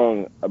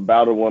song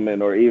about a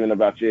woman or even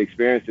about your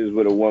experiences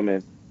with a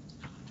woman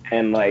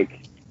and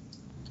like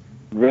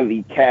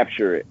really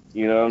capture it.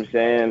 You know what I'm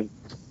saying?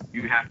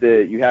 You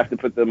have to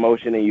put the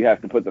emotion and you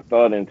have to put the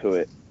thought into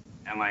it.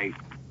 And like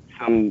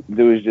some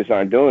dudes just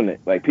aren't doing it.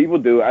 Like people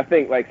do. I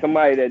think like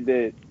somebody that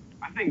did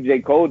I think J.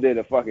 Cole did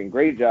a fucking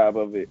great job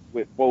of it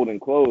with Folding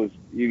Clothes.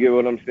 You get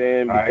what I'm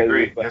saying? Because I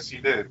agree. Like, yes, he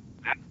did.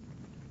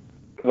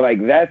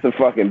 Like that's a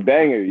fucking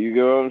banger. You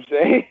get what I'm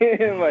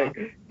saying? Like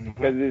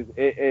because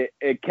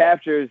it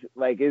captures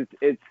like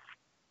it's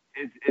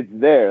it's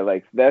there.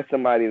 Like that's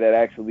somebody that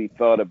actually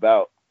thought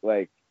about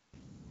like,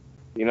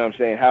 you know what I'm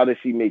saying? How does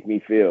she make me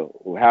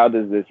feel? How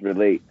does this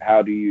relate?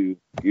 How do you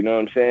know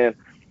what I'm saying?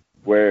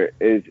 Where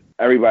is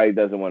everybody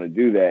doesn't want to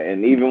do that.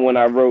 And even when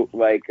I wrote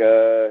like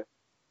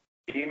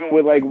even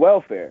with like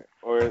welfare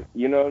or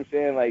you know what I'm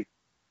saying, like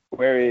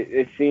where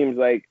it seems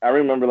like I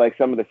remember like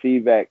some of the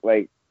feedback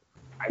like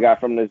I got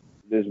from this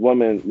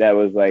woman that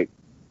was like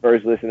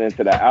first listening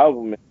to the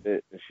album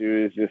and she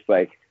was just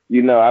like,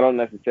 you know, I don't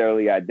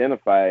necessarily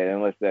identify it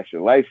unless that's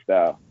your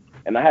lifestyle.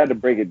 And I had to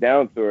break it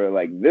down to her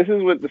like, this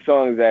is what the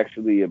song is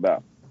actually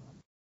about.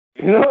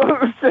 You know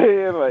what I'm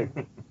saying?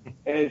 Like,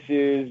 and she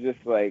was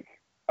just like,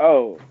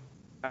 oh,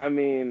 I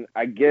mean,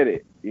 I get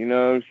it. You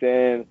know what I'm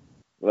saying?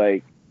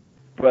 Like,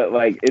 but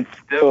like, it's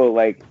still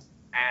like,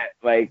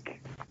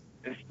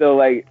 it's still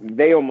like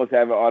they almost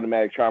have an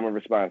automatic trauma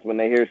response when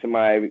they hear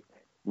somebody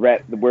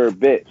rap the word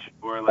bitch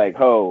or like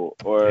hoe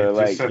or it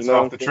like, just sets you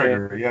know off the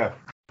trigger. Yeah.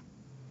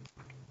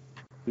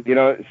 You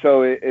know,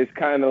 so it's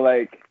kind of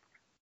like,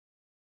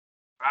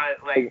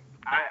 I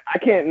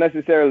can't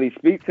necessarily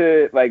speak to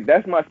it. Like,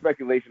 that's my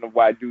speculation of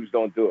why dudes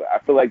don't do it. I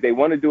feel like they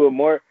want to do it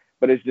more,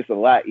 but it's just a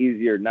lot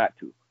easier not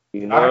to.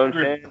 You know what I'm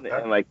saying?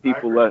 And like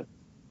people love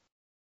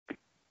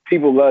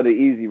the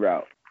easy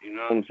route. You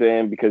know what I'm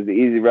saying? Because the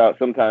easy route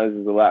sometimes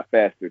is a lot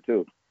faster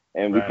too.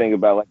 And we think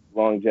about like the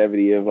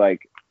longevity of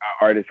like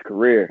our artist's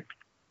career.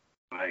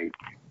 Like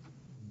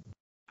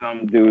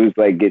some dudes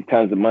like get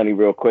tons of money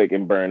real quick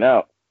and burn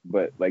out,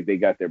 but like they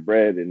got their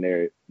bread and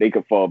they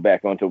could fall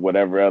back onto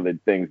whatever other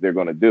things they're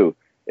gonna do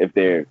if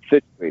they're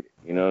situated.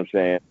 You know what I'm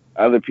saying?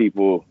 Other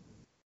people,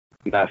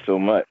 not so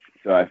much.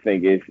 So I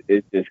think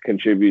it just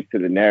contributes to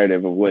the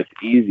narrative of what's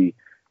easy.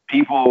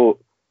 People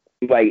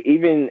like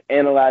even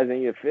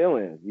analyzing your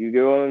feelings. You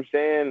get what I'm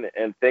saying?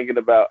 And thinking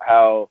about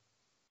how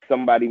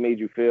somebody made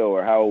you feel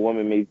or how a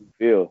woman made you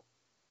feel.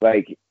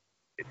 Like,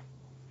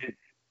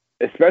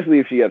 especially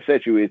if she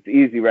upset you, it's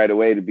easy right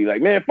away to be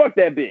like, man, fuck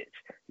that bitch.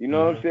 You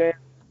know what I'm saying?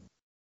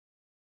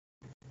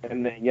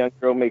 And then young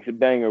girl makes a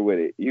banger with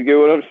it. You get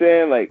what I'm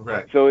saying? Like,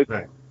 so it's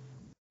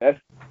that's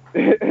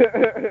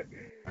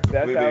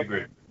that's how.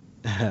 Agree.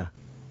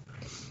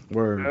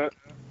 Word.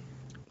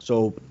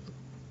 So,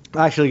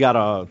 I actually got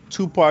a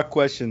 2-part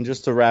question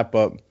just to wrap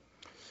up.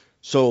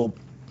 So,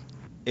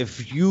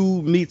 if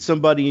you meet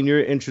somebody and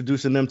you're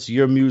introducing them to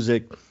your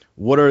music,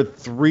 what are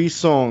 3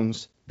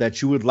 songs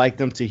that you would like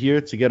them to hear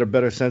to get a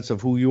better sense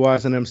of who you are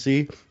as an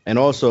MC? And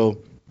also,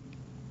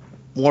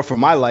 more for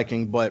my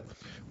liking, but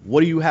what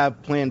do you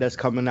have planned that's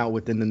coming out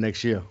within the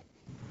next year?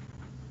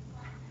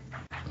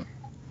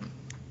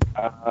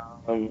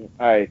 All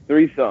right,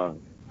 3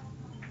 songs.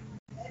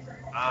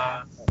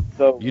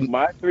 So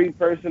my 3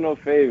 personal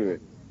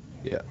favorites.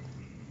 Yeah.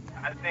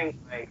 I think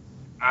like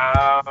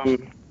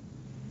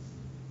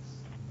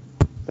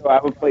so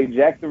I would play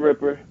Jack the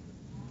Ripper.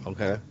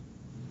 Okay.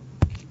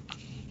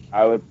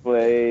 I would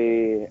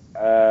play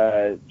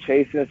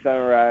Chasing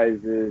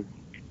Sunrises.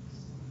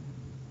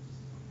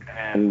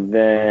 And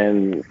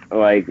then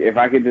like if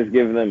I could just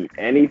give them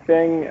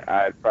anything,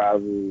 I'd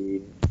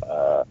probably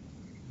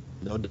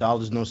No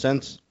Dollars, No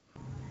Cents.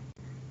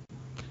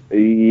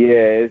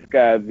 Yeah, it's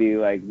gotta be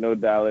like No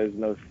Dollars,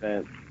 No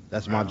Cents.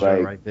 That's my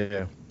joint right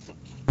there.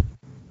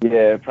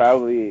 Yeah,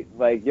 probably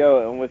like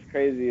yo. And what's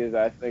crazy is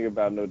I think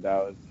about No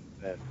Dollars,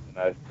 No Cents, and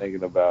I was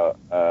thinking about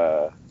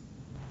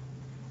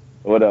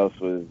what else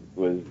was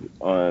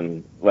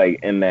on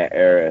like in that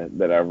era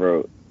that I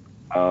wrote.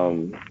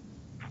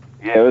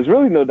 Yeah, it was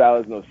really No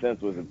Dollars, No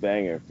Cents was a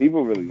banger.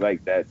 People really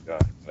liked that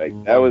song. Like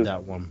that was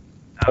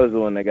the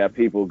one that got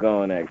people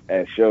going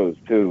at shows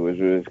too, which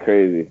was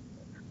crazy.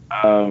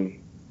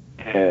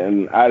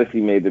 And Odyssey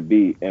made the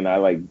beat, and I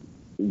like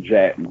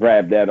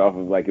grabbed that off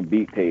of like a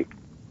beat tape,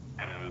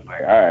 and it was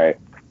like, all right,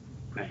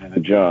 this is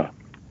the jump.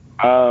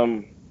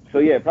 So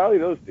yeah, probably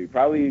those 3.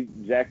 Probably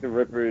Jack the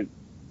Ripper,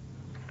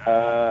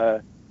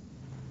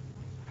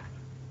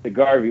 the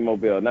Garvey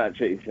Mobile, not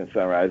Chasing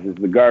Sunrises,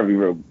 the Garvey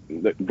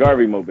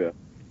Mobile.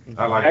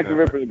 I like Jack that. the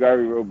Ripper, the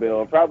Garvey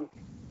Mobile,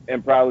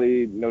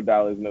 probably No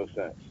Dollars, No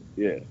Cents.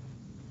 Yeah,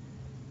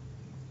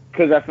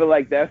 because I feel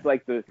like that's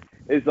like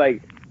it's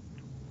like.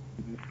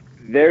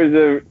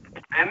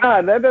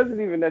 That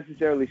doesn't even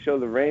necessarily show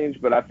the range,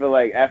 but I feel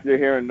like after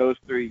hearing those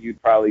 3, you'd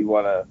probably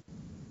want to,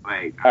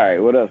 like, all right,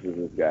 what else does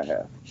this guy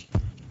have?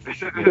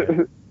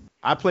 Yeah.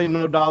 I play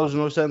No Dollars,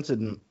 No Cents,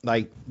 and,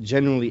 like,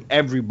 genuinely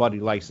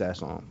everybody likes that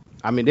song.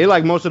 I mean, they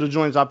like most of the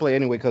joints I play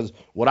anyway, because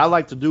what I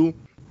like to do,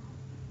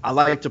 I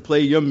like to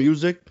play your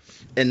music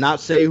and not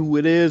say who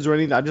it is or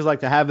anything. I just like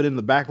to have it in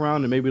the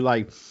background and maybe,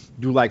 like,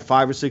 do, like,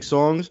 5 or 6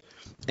 songs,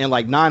 and,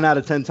 like, 9 out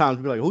of 10 times,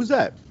 be like, who's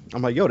that?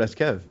 I'm like, yo, that's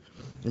Kev.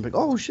 I'm like,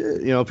 oh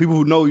shit, you know, people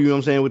who know, you know what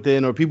I'm saying,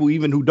 within, or people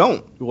even who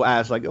don't will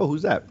ask like, oh,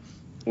 who's that?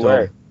 So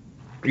right.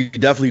 You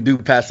definitely do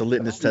pass the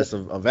litmus test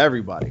of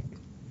everybody.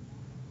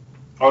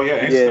 Oh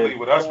yeah, instantly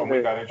with us when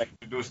we got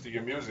introduced to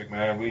your music,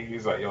 man,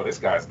 he's like, yo, this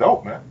guy's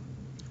dope, man.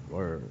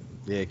 Or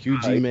yeah,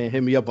 QG man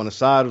hit me up on the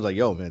side, was like,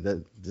 yo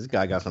man, this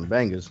guy got some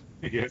bangers.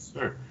 Yes,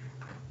 sir.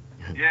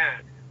 Yeah,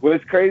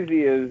 What's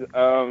crazy is,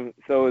 so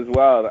it's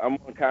wild. I'm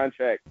on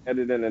contract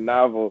editing a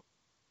novel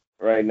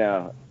right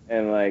now,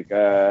 and like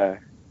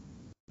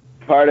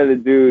part of the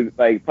dude's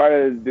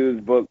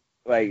book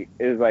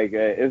is like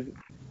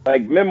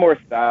memoir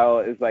style,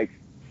 is like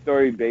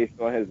story based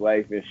on his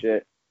life and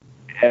shit.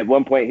 At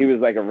one point he was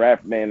like a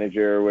rap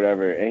manager or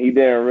whatever, and he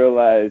didn't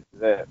realize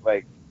that,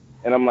 like,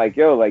 and I'm like,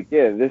 yo, like,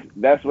 yeah,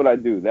 that's what I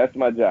do. That's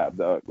my job,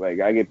 dog.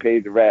 Like, I get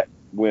paid to rap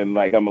when,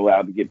 like, I'm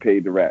allowed to get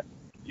paid to rap.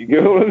 You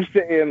get what I'm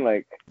saying?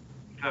 Like,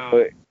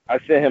 so I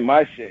sent him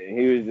my shit, and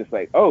he was just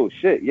like, oh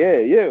shit, yeah,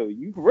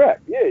 you can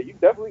rap. Yeah, you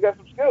definitely got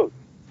some skills.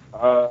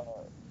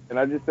 And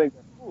I just think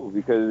that's cool,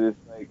 because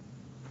it's like,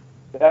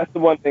 that's the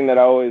one thing that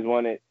I always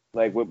wanted,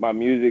 like, with my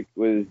music,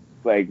 was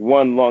like,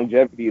 one,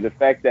 longevity. The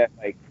fact that,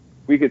 like,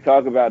 we could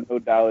talk about No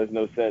Dollars,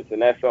 No Cents,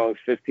 and that song's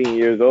 15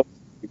 years old,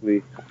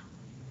 basically.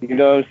 You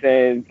know what I'm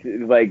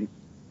saying? Like,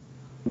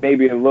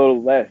 maybe a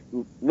little less,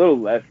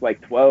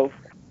 like 12.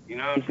 You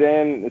know what I'm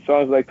saying? The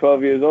song's like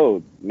 12 years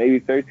old, maybe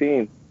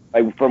 13.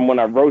 Like, from when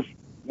I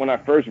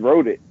first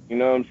wrote it. You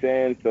know what I'm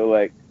saying? So,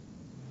 like,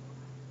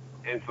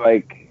 it's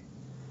like,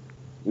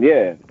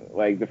 yeah,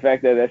 like, the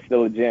fact that that's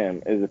still a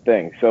jam is a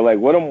thing. So, like,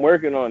 what I'm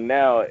working on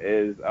now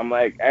is, I'm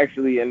like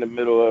actually in the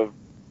middle of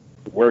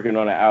working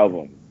on an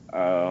album.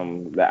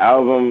 The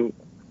album,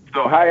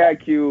 so High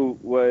IQ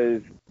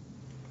was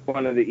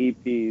one of the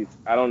EPs.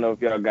 I don't know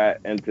if y'all got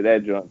into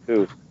that joint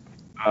too.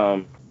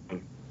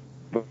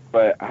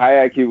 But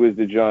High IQ was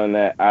the joint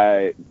that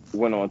I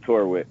went on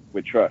tour with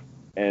Truck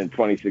in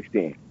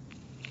 2016.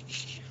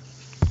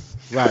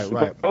 Right.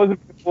 Supposed to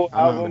be a full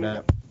I remember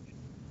album.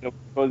 that.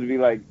 Supposed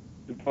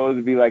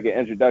to be like an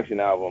introduction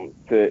album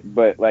to,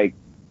 but like,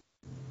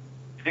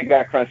 it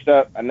got crunched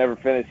up. I never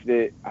finished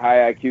it.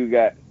 High IQ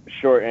got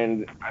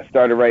shortened. I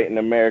started writing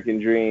American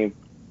Dream,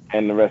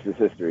 and the rest is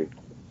history.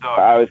 So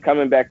I was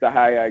coming back to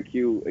High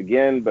IQ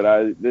again,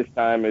 but this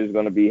time it's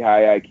going to be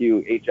High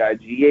IQ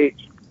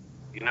HIGH,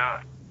 you know.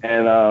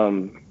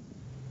 And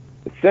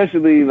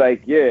essentially,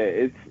 like,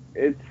 yeah,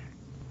 it's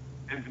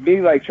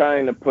me, like,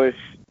 trying to push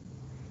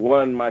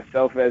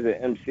myself as an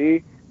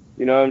MC.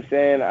 You know what I'm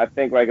saying? I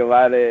think, like, a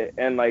lot of,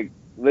 and like,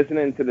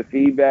 listening to the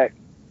feedback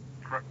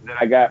that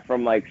I got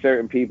from, like,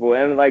 certain people,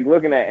 and like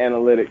looking at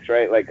analytics,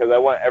 right? Like, because I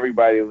want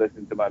everybody to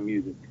listen to my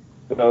music.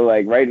 So,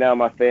 like, right now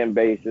my fan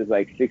base is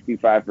like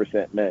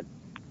 65% men.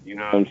 You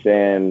know what I'm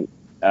saying?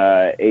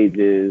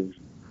 Ages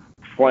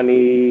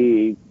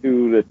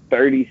 22 to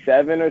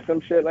 37 or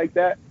some shit like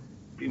that.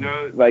 You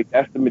know, like,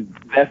 that's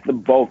the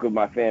bulk of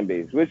my fan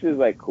base, which is,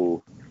 like,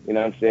 cool. You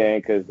know what I'm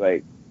saying? Because,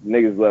 like,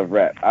 niggas love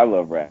rap. I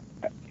love rap.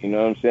 You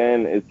know what I'm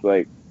saying? It's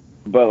like,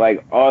 but,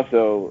 like,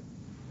 also,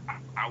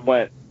 I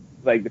want,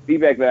 like, the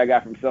feedback that I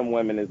got from some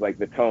women is, like,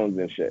 the tones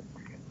and shit.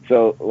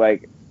 So,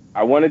 like,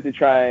 I wanted to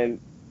try and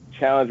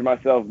challenge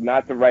myself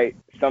not to write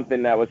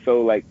something that was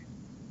so, like,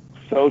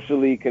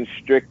 socially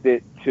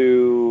constricted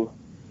to,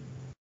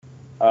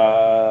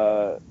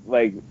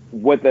 like,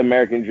 what the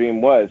American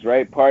Dream was,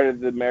 right? Part of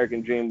the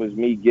American Dream was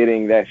me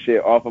getting that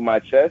shit off of my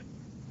chest.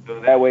 So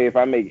that way, if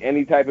I make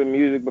any type of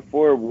music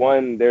before,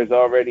 one, there's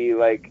already,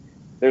 like,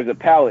 there's a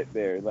palette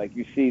there. Like,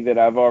 you see that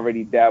I've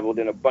already dabbled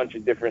in a bunch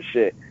of different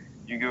shit.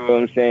 You get what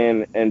I'm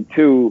saying? And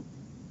two,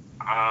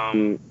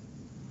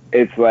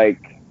 it's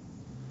like,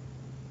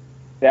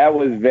 that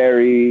was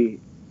very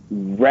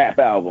rap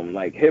album,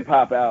 like hip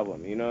hop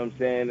album, you know what I'm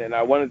saying? And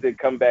I wanted to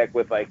come back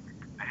with, like,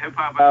 a hip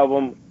hop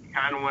album.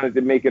 Kind of wanted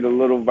to make it a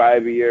little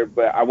vibier,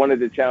 but I wanted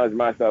to challenge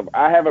myself.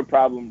 I have a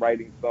problem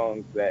writing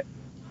songs that,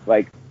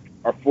 like,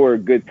 are for a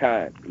good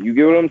time. You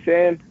get what I'm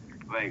saying?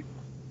 Like,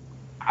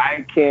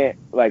 I can't,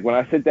 like, when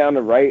I sit down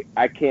to write,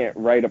 I can't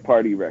write a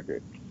party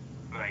record,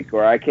 like,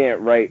 or I can't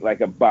write, like,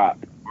 a bop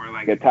or,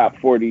 like, a top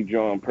 40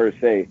 drum per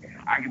se.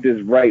 I can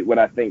just write what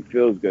I think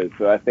feels good.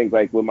 So I think,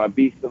 like, with my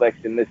beat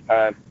selection this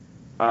time,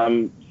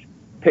 I'm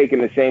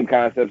taking the same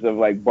concepts of,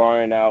 like,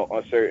 barring out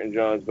on certain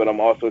drums, but I'm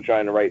also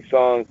trying to write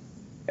songs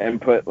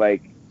and put,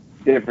 like,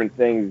 different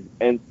things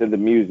into the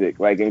music,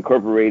 like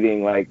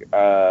incorporating, like,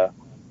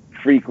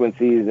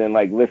 frequencies and,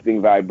 like,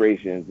 lifting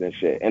vibrations and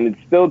shit. And it's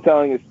still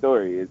telling a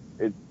story.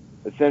 It's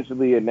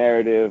essentially a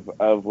narrative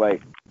of,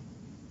 like,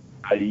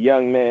 a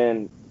young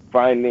man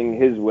finding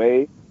his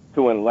way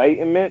to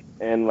enlightenment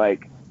and,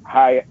 like,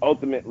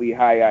 ultimately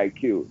high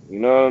IQ. You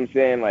know what I'm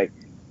saying? Like,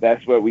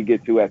 that's what we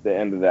get to at the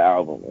end of the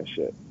album and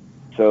shit.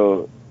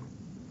 So,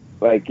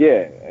 like,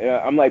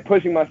 yeah, I'm, like,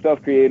 pushing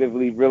myself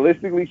creatively.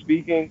 Realistically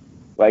speaking,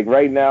 like,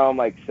 right now I'm,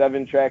 like,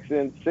 6 tracks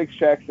in,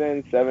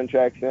 7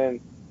 tracks in.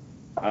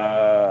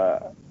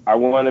 I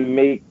want to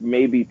make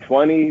maybe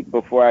 20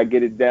 before I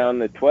get it down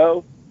to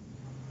 12.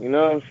 You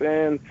know what I'm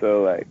saying?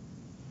 So, like,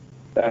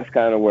 that's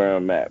kind of where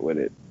I'm at with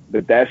it.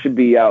 But that should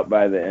be out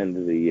by the end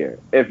of the year.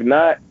 If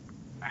not,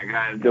 I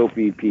got a dope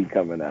EP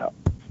coming out.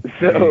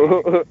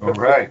 So, all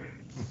right.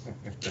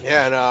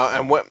 Yeah,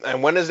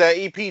 and when is that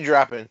EP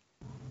dropping?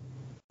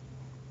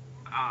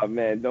 Oh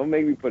man, don't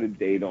make me put a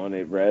date on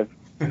it, Rev.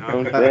 You know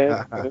what I'm saying?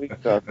 What are you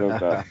talking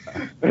about?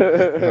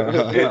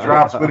 It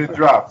drops when it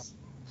drops.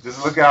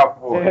 Just look out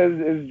for it.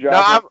 It's No,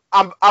 dropping.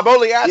 I'm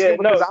only asking Yeah,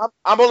 because no.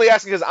 I'm only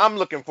asking because I'm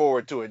looking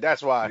forward to it.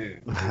 That's why.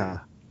 Yeah.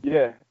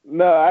 Yeah.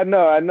 No, I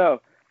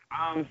know.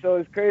 So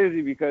it's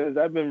crazy because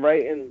I've been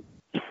writing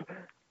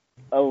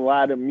a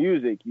lot of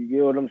music. You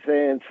get what I'm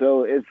saying?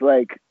 So it's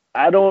like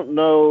I don't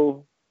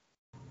know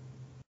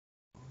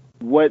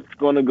what's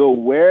gonna go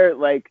where.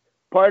 Like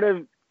part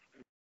of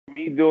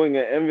me doing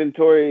an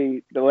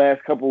inventory the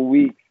last couple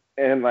weeks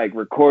and like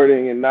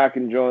recording and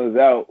knocking Jones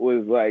out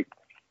was like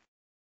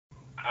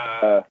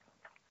I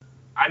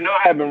know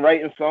I have been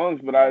writing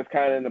songs, but I was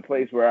kind of in a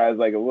place where I was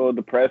like a little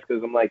depressed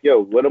because I'm like,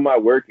 yo, what am I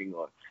working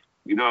on?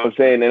 You know what I'm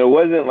saying? And it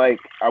wasn't like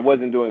I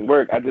wasn't doing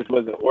work. I just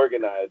wasn't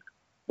organized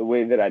the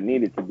way that I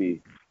needed to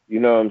be. You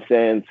know what I'm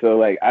saying? So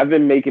like I've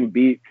been making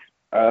beats.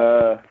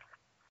 Like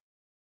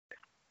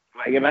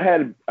and I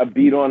had a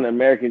beat on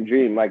American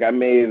Dream. Like I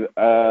made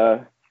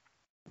Escapism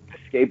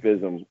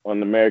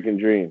on the American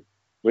Dream,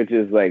 which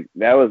is like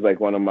that was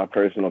like one of my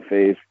personal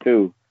faves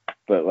too.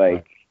 But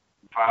like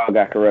file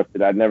got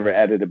corrupted. I never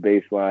added a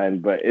bass line,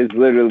 but it's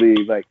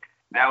literally like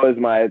that was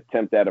my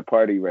attempt at a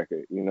party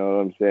record. You know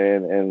what I'm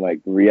saying? And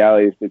like the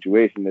reality of the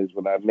situation is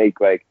when I make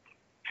like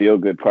feel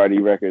good party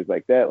records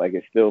like that, like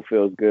it still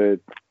feels good,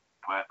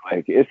 but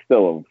like it's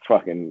still a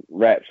fucking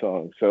rap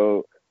song.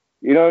 So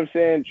you know what I'm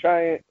saying?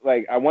 Trying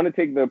like I want to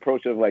take the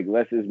approach of like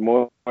less is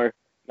more,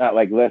 not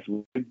like less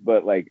words,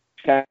 but like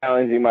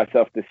challenging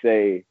myself to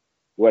say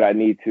what I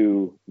need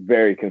to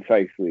very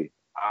concisely.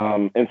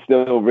 And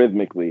still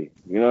rhythmically.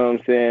 You know what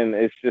I'm saying?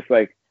 It's just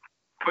like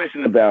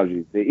pushing the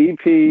boundaries. The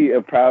EP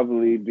will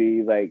probably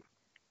be like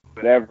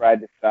whatever I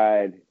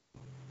decide.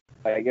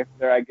 Like if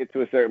I get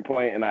to a certain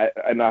point and I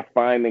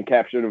find and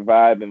capture the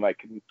vibe and like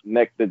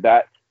connect the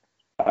dots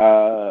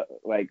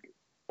like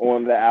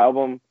on the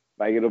album,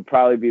 like it'll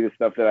probably be the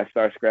stuff that I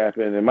start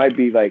scrapping. It might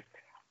be like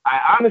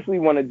I honestly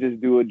want to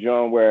just do a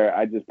genre where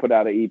I just put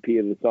out an EP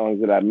of the songs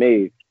that I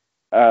made.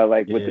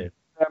 Like with the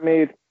I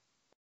made.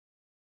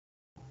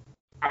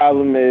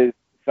 Problem is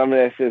some of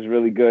that shit's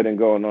really good and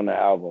going on the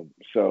album.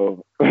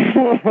 So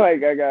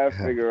like I gotta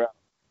figure out.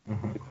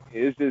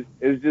 It's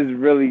just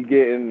really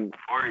getting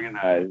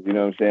organized. You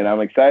know what I'm saying?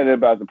 I'm excited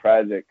about the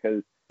project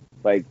because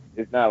like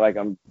it's not like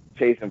I'm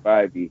chasing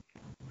vibey.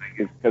 Like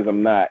it's because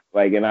I'm not.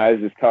 Like and I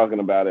was just talking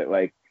about it.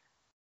 Like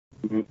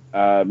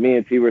me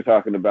and T were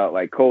talking about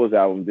like Cole's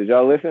album. Did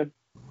y'all listen?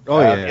 Oh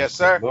yeah. Yes,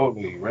 sir.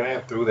 Absolutely.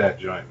 Ran through that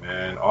joint,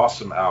 man.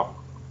 Awesome album.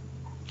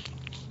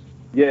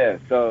 Yeah,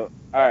 so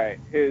all right,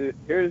 here's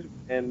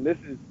and this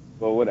is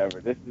well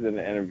whatever. This is an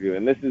interview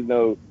and this is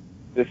no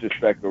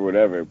disrespect or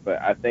whatever, but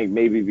I think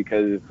maybe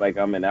because it's like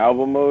I'm in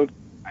album mode,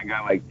 I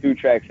got like 2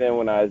 tracks in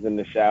when I was in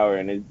the shower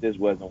and it just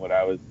wasn't what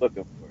I was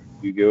looking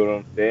for. You get what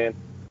I'm saying?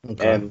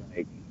 Okay. And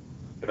like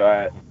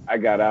so I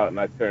got out and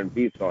I turned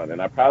beats on and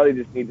I probably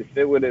just need to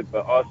sit with it,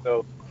 but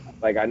also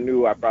like I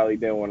knew I probably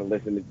didn't want to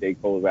listen to J.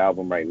 Cole's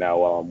album right now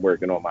while I'm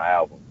working on my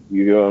album.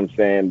 You know what I'm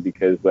saying?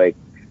 Because like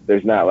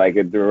there's not like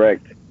a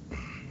direct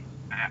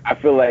I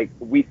feel like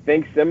we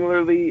think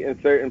similarly in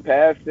certain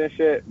paths and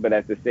shit, but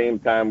at the same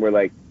time, we're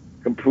like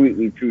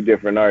completely 2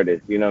 different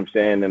artists. You know what I'm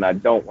saying? And I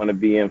don't want to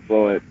be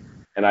influenced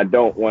and I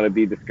don't want to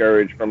be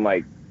discouraged from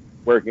like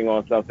working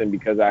on something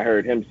because I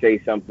heard him say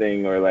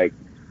something or like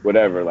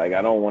whatever. Like,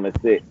 I don't want to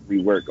sit,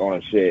 rework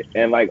on shit.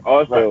 And like,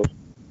 also,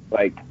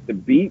 like, the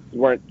beats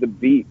weren't the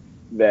beats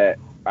that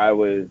I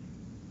was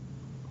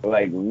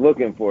like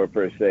looking for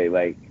per se.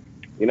 Like,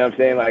 you know what I'm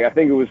saying? Like, I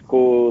think it was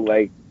cool.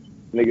 Like,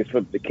 niggas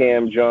flipped the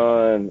Cam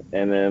John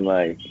and then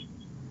like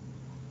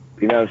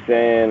you know what I'm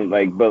saying?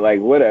 Like but like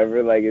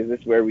whatever, like is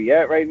this where we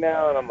at right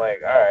now? And I'm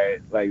like, all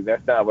right, like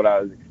that's not what I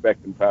was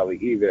expecting probably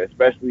either,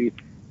 especially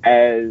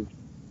as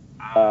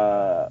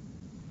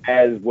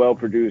well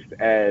produced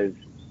as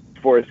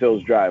Forest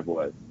Hills Drive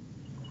was.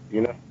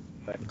 You know?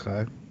 Like,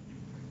 Okay.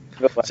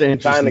 so, like, It's an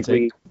interesting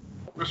take.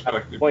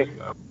 Respectively.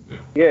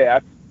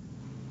 Yeah.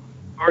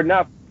 Or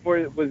not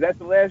was that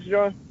the last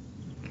John?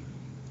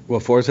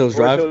 What, Forest Hills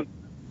Drive?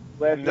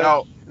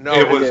 No,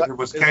 It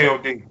was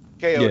KOD.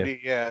 KOD,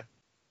 yeah.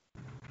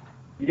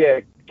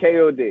 Yeah,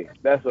 KOD.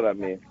 That's what I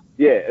mean.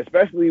 Yeah,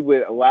 especially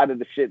with a lot of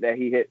the shit that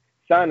he hit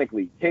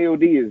sonically.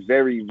 KOD is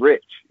very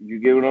rich. You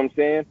get what I'm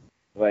saying?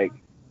 Like,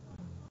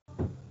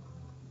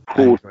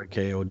 cool.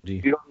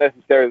 KOD. You don't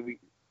necessarily.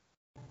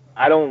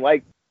 I don't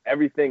like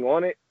everything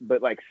on it,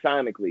 but like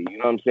sonically, you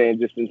know what I'm saying?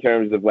 Just in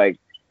terms of like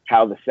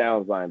how the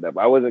sounds lined up.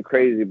 I wasn't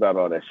crazy about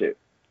all that shit.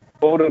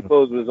 Golden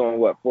Clothes was on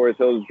what? Forest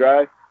Hills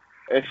Drive?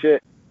 That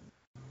shit?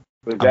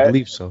 I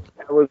believe so.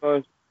 That was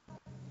on.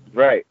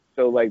 Right.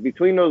 So like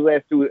between those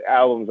last 2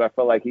 albums, I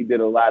felt like he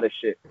did a lot of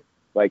shit,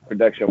 like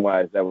production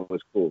wise, that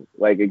was cool.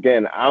 Like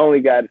again, I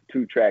only got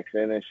 2 tracks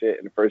in and shit,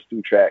 and the first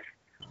 2 tracks,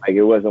 like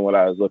it wasn't what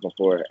I was looking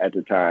for at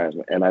the time,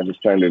 and I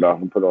just turned it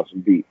off and put on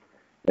some beats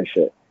and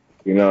shit.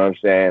 You know what I'm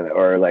saying?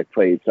 Or like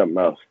played something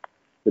else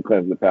to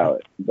cleanse the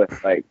palate.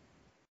 But like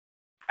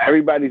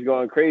everybody's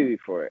going crazy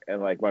for it,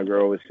 and like my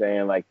girl was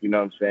saying, like you know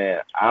what I'm saying?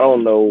 I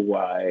don't know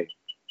why.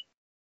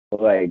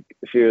 Like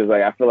she was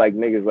like, I feel like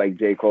niggas like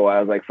J. Cole. I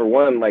was like, for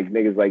one, like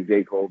niggas like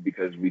J. Cole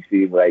because we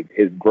see like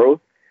his growth,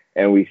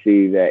 and we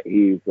see that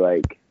he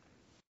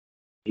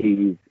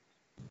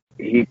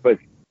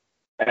puts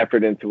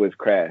effort into his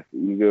craft.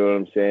 You know what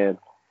I'm saying?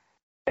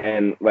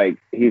 And like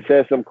he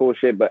says some cool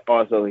shit, but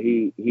also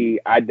he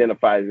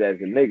identifies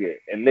as a nigga,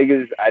 and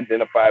niggas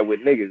identify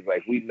with niggas.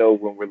 Like we know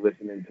when we're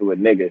listening to a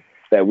nigga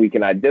that we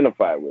can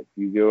identify with.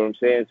 You know what I'm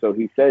saying? So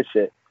he says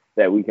shit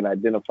that we can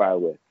identify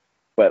with.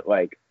 But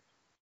like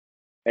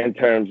in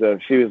terms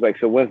of, she was like,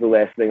 so when's the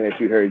last thing that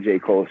you heard J.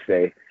 Cole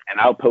say? And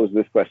I'll pose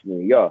this question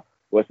to y'all.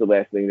 What's the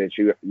last thing that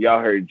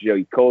y'all heard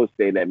J. Cole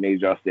say that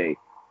made y'all say,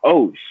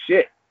 oh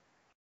shit?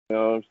 You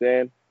know what I'm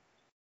saying?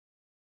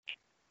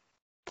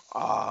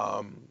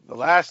 The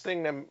last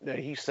thing that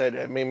he said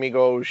that made me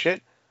go oh,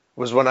 shit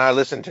was when I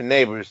listened to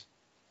Neighbors.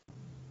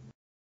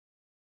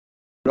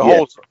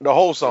 The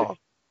whole song.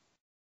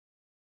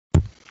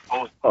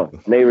 Oh,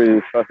 Neighbors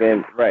is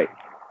fucking right.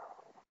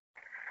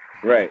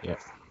 Right. Yeah.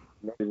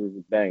 Neighbors is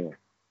a banger.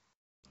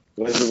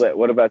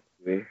 What about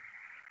you,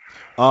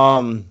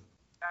 Um,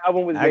 what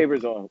album was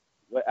Neighbors on?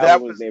 What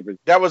album was Neighbors?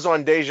 That was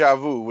on Deja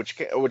Vu,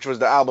 which was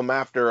the album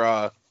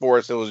after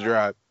Forest Hills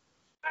Drive.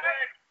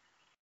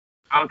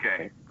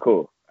 Okay,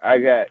 cool.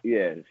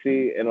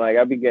 See, and like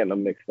I be getting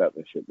them mixed up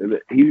and shit.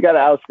 He's got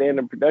an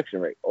outstanding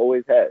production rate,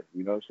 always has.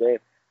 You know what I'm saying?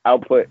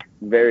 Output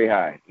very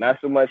high. Not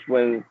so much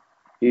when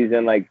he's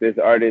in like this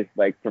artist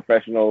like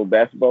professional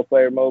basketball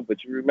player mode,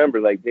 but you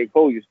remember like J.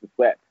 Cole used to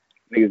slap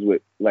niggas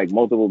with like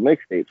multiple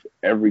mixtapes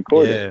every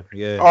quarter.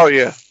 Yeah. Oh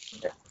yeah.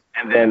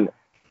 And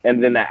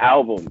then the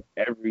album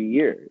every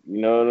year. You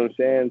know what I'm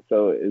saying?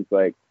 So it's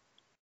like,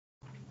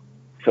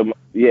 so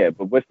yeah.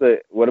 But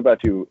what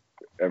about you?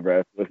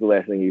 Bruh, what's the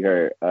last thing you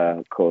heard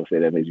Cole say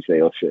that made you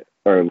say, oh shit?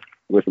 Or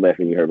what's the last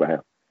thing you heard about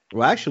him?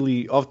 Well,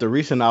 actually, off the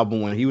recent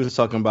album when he was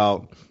talking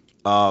about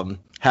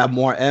have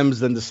more M's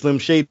than the Slim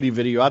Shady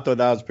video, I thought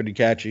that was pretty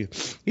catchy.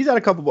 He's had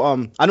a couple.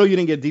 I know you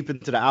didn't get deep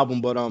into the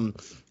album, but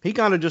he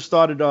kind of just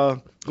started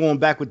going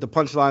back with the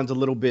punchlines a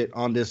little bit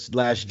on this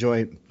last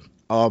joint.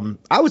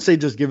 I would say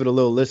just give it a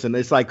little listen.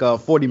 It's like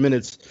 40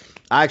 minutes.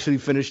 I actually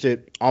finished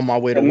it on my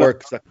way to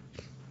work. So,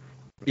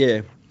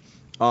 yeah.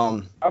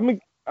 I'm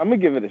gonna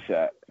give it a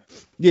shot.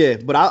 Yeah,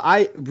 but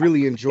I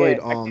really enjoyed.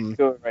 I can't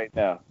do it right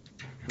now.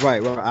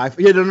 Right. No. I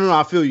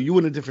feel you. You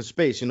in a different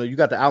space. You know, you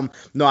got the album.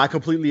 No, I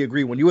completely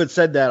agree. When you had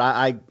said that,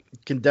 I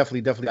can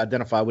definitely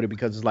identify with it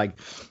because it's like,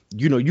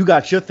 you know, you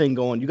got your thing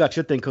going, you got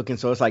your thing cooking.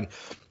 So it's like,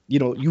 you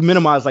know, you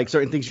minimize like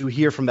certain things you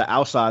hear from the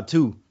outside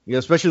too. You know,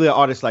 especially an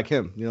artist like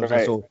him. You know, what I'm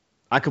saying? So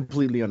I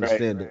completely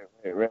understand it.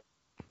 Right.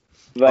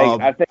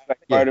 Like I think like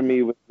part of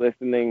me was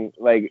listening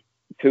like.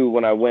 Too,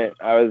 when I went,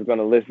 I was going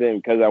to listen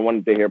because I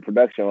wanted to hear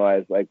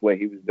production-wise, like what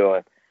he was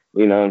doing,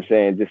 you know what I'm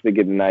saying, just to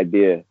get an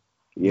idea,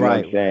 you know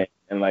what I'm saying,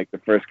 and like the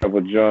first couple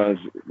of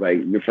joints,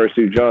 like the first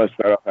two joints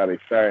start off how they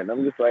start, and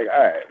I'm just like,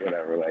 all right,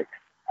 whatever, like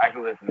I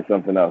can listen to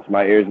something else.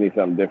 My ears need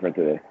something different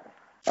today.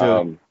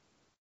 Sure.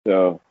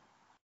 So.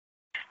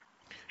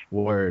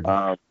 Word.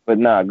 But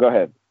nah, go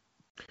ahead.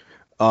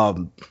 I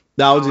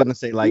was gonna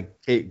say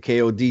like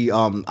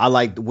KOD. I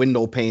like the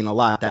window pane a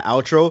lot. That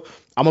outro.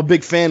 I'm a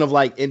big fan of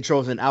like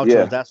intros and outros.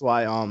 Yeah. That's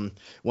why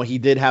when he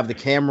did have the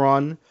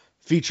Cameron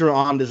feature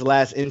on this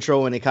last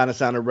intro, and it kind of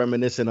sounded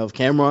reminiscent of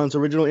Cameron's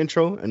original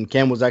intro, and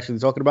Cam was actually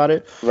talking about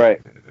it.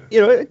 Right.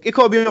 You know, it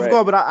caught me off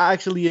guard, but I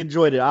actually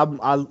enjoyed it. I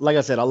like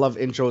I said, I love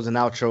intros and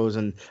outros,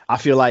 and I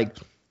feel like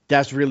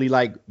that's really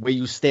like where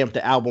you stamp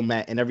the album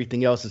at, and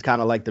everything else is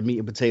kind of like the meat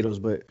and potatoes.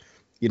 But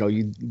you know,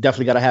 you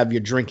definitely got to have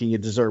your drink and your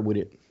dessert with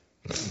it.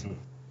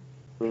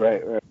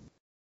 Right.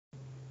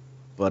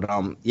 But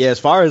yeah, as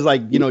far as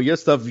like, you know, your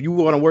stuff, you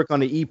want to work on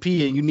the EP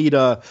and you need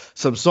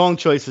some song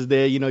choices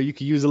there, you know, you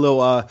can use a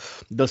little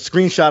the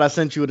screenshot I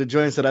sent you of the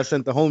joints that I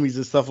sent the homies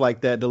and stuff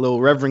like that, the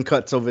little Reverend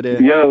cuts over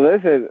there. Yo,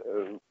 listen,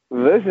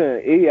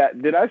 E,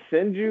 did I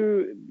send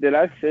you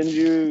the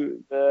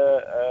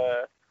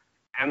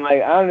and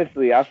like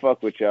honestly, I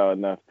fuck with y'all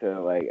enough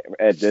to like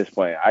at this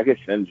point I could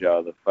send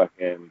y'all the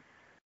fucking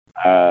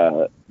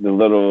the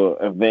little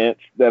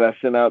events that I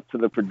sent out to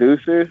the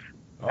producers.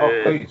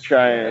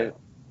 Try and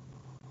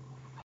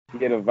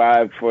get a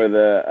vibe for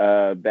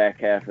the back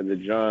half of the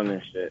drum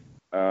and shit.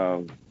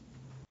 'Cause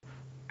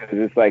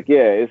it's like,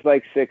 yeah, it's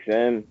like 6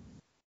 in,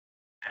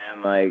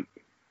 and like,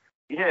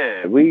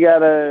 yeah,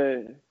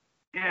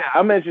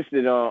 I'm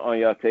interested on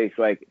y'all takes,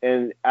 like,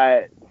 and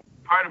part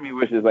of me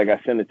wishes like I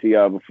sent it to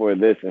y'all before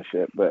this and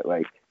shit, but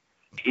like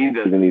he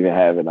doesn't even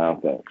have it, I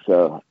don't think.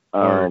 So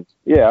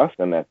yeah, I'll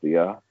send that to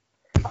y'all.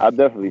 I'll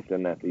definitely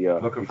send that to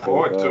y'all. Looking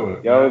forward to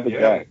it. Y'all are the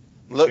guy.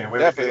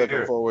 Definitely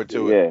looking forward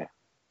to it. Yeah.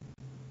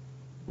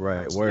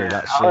 Right, word.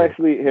 That I'll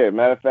actually, here,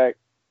 matter of fact,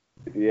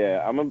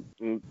 yeah, I'm going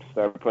to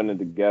start putting it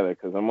together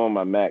because I'm on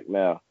my Mac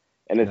now.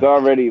 And it's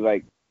already,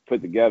 like,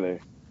 put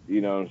together.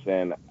 You know what I'm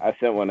saying? I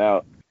sent one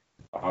out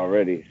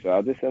already. So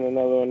I'll just send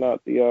another one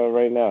out to y'all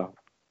right now.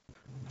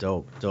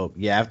 Dope.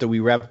 Yeah, after we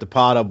wrap the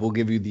pod up, we'll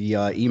give you the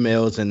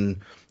emails,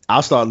 and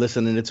I'll start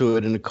listening to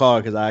it in the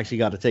car because I actually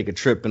got to take a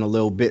trip in a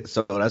little bit.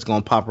 So that's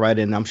going to pop right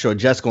in. I'm sure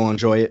Jess going to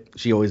enjoy it.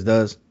 She always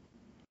does.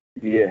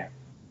 Yeah.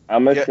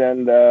 I'm going to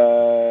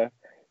send...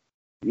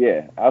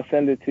 Yeah, I'll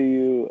send it to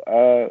you.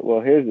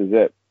 Well, here's the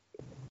zip.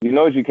 You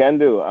know what you can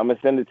do? I'm gonna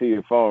send it to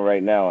your phone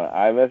right now on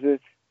iMessage.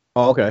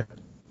 Oh, okay.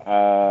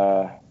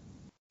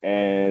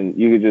 And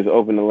you could just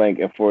open the link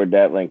and forward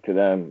that link to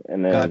them,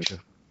 and then Gotcha.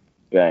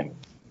 bang,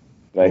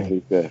 life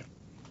is good.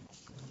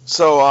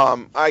 So,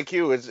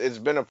 IQ, it's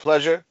been a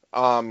pleasure.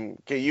 Can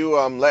you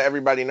let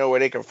everybody know where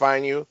they can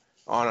find you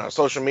on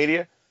social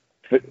media?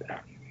 For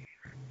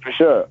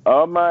sure.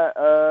 All my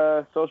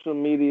social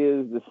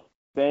media is the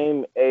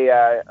same,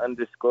 AI_QUE.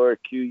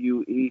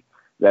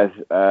 That's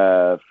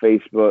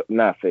Facebook,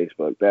 not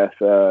Facebook. That's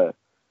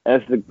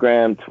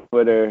Instagram,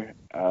 Twitter,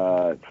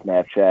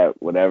 Snapchat,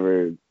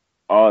 whatever,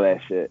 all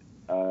that shit.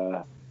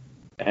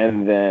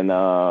 And then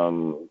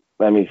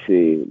let me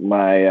see,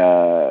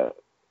 my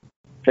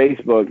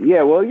Facebook.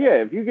 Yeah, well,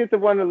 yeah. If you get to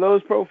one of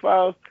those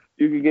profiles,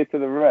 you can get to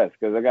the rest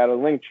because I got a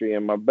link tree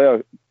in my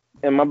bio.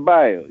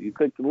 You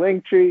click the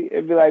link tree,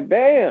 it'd be like,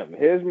 bam,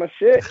 here's my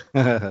shit.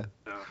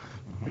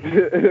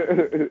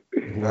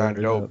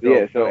 Dope,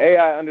 Yeah, so dope.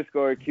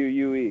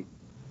 AI_QUE.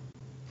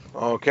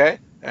 Okay.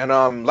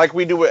 And like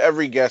we do with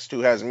every guest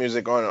who has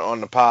music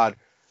on the pod,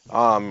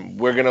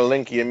 we're gonna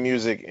link your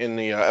music in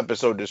the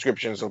episode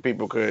description so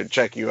people could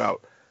check you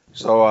out.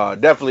 So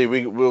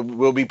definitely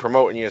we'll be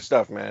promoting your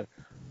stuff, man.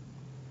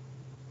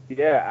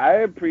 Yeah, I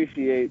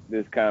appreciate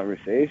this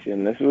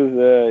conversation. This was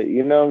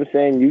you know what I'm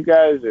saying? You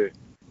guys are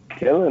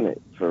killing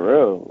it for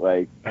real.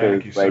 Like,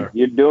 Thank you, like sir.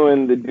 you're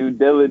doing the due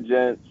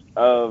diligence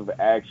of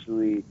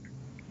actually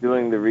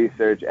doing the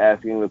research,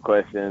 asking the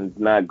questions,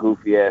 not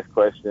goofy ass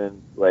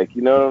questions. Like,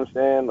 you know what I'm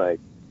saying?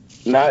 Like,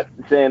 not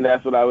saying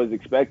that's what I was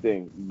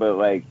expecting, but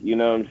like, you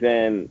know what I'm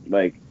saying?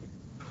 Like,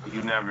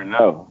 you never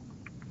know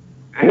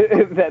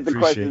that the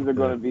questions are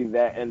going to be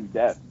that in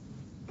depth.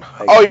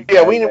 Like, Oh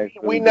yeah, we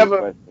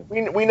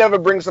we never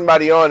bring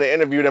somebody on to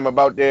interview them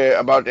about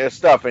their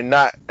stuff and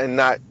not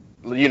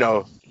you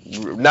know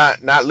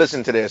not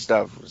listen to their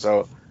stuff.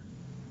 So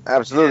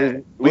absolutely,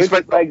 yeah. Which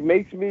like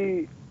makes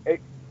me.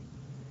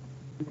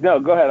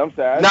 No, go ahead. I'm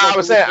sorry. No, I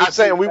was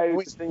saying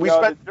we spent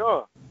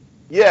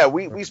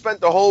we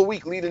spent the whole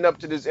week leading up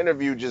to this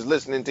interview just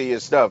listening to your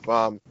stuff.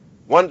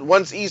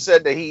 Once he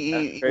said that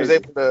he was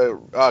able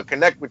to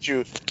connect with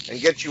you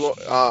and get you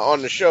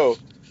on the show.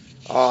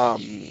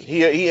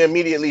 He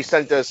immediately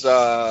sent us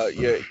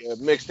your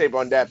mixtape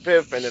on Dat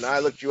Piff, and then I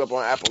looked you up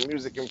on Apple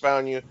Music and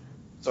found you.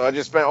 So I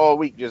just spent all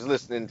week just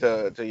listening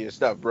to your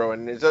stuff, bro,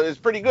 and it's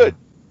pretty good.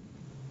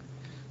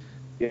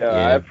 Yeah,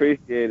 I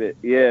appreciate it.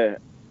 Yeah,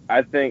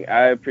 I think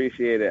I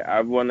appreciate it.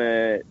 I just want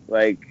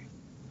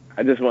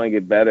to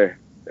get better.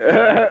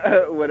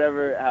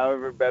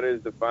 However better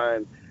is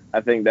defined. I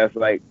think that's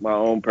like my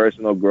own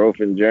personal growth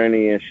and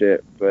journey and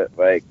shit. But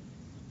like,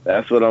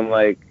 that's what I'm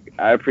like.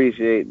 I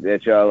appreciate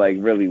that y'all like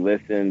really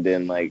listened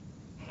and like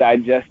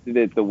digested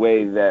it the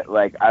way that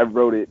like I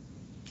wrote it.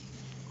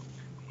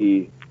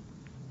 He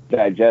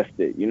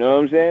digested. You know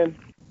what I'm saying?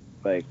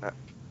 Like,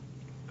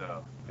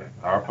 So,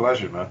 our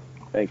pleasure, man.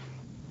 Thank you.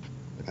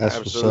 That's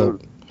Absolutely.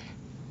 what's up.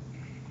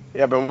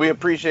 Yeah, but we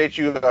appreciate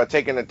you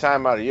taking the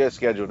time out of your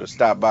schedule to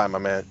stop by, my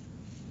man.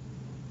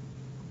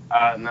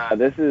 Nah,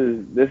 this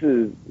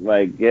is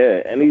like,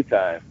 yeah,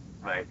 anytime.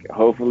 Like,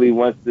 hopefully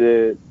once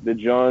the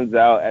Jones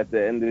out at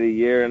the end of the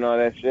year and all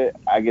that shit,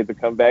 I get to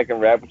come back and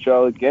rap with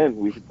y'all again.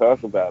 We can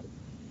talk about it.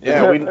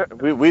 Yeah,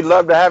 we'd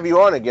love to have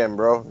you on again,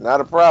 bro.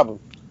 Not a problem.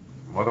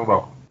 More than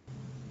welcome.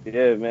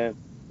 Yeah, man.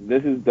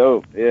 This is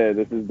dope. Yeah,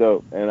 this is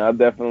dope. And I'll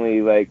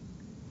definitely like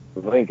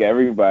link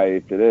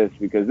everybody to this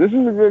because this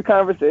is a good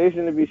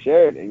conversation to be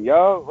shared. And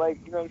y'all, like,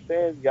 you know what I'm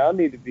saying? Y'all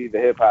need to be the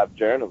hip hop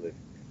journalists.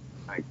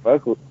 Like,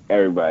 fuck with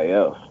everybody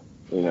else.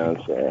 You know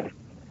what I'm saying?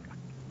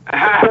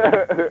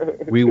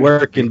 We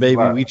working,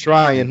 baby. We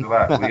trying.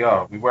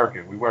 We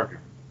working.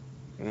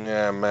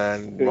 Yeah,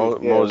 man. Yeah,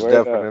 Most word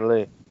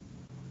definitely.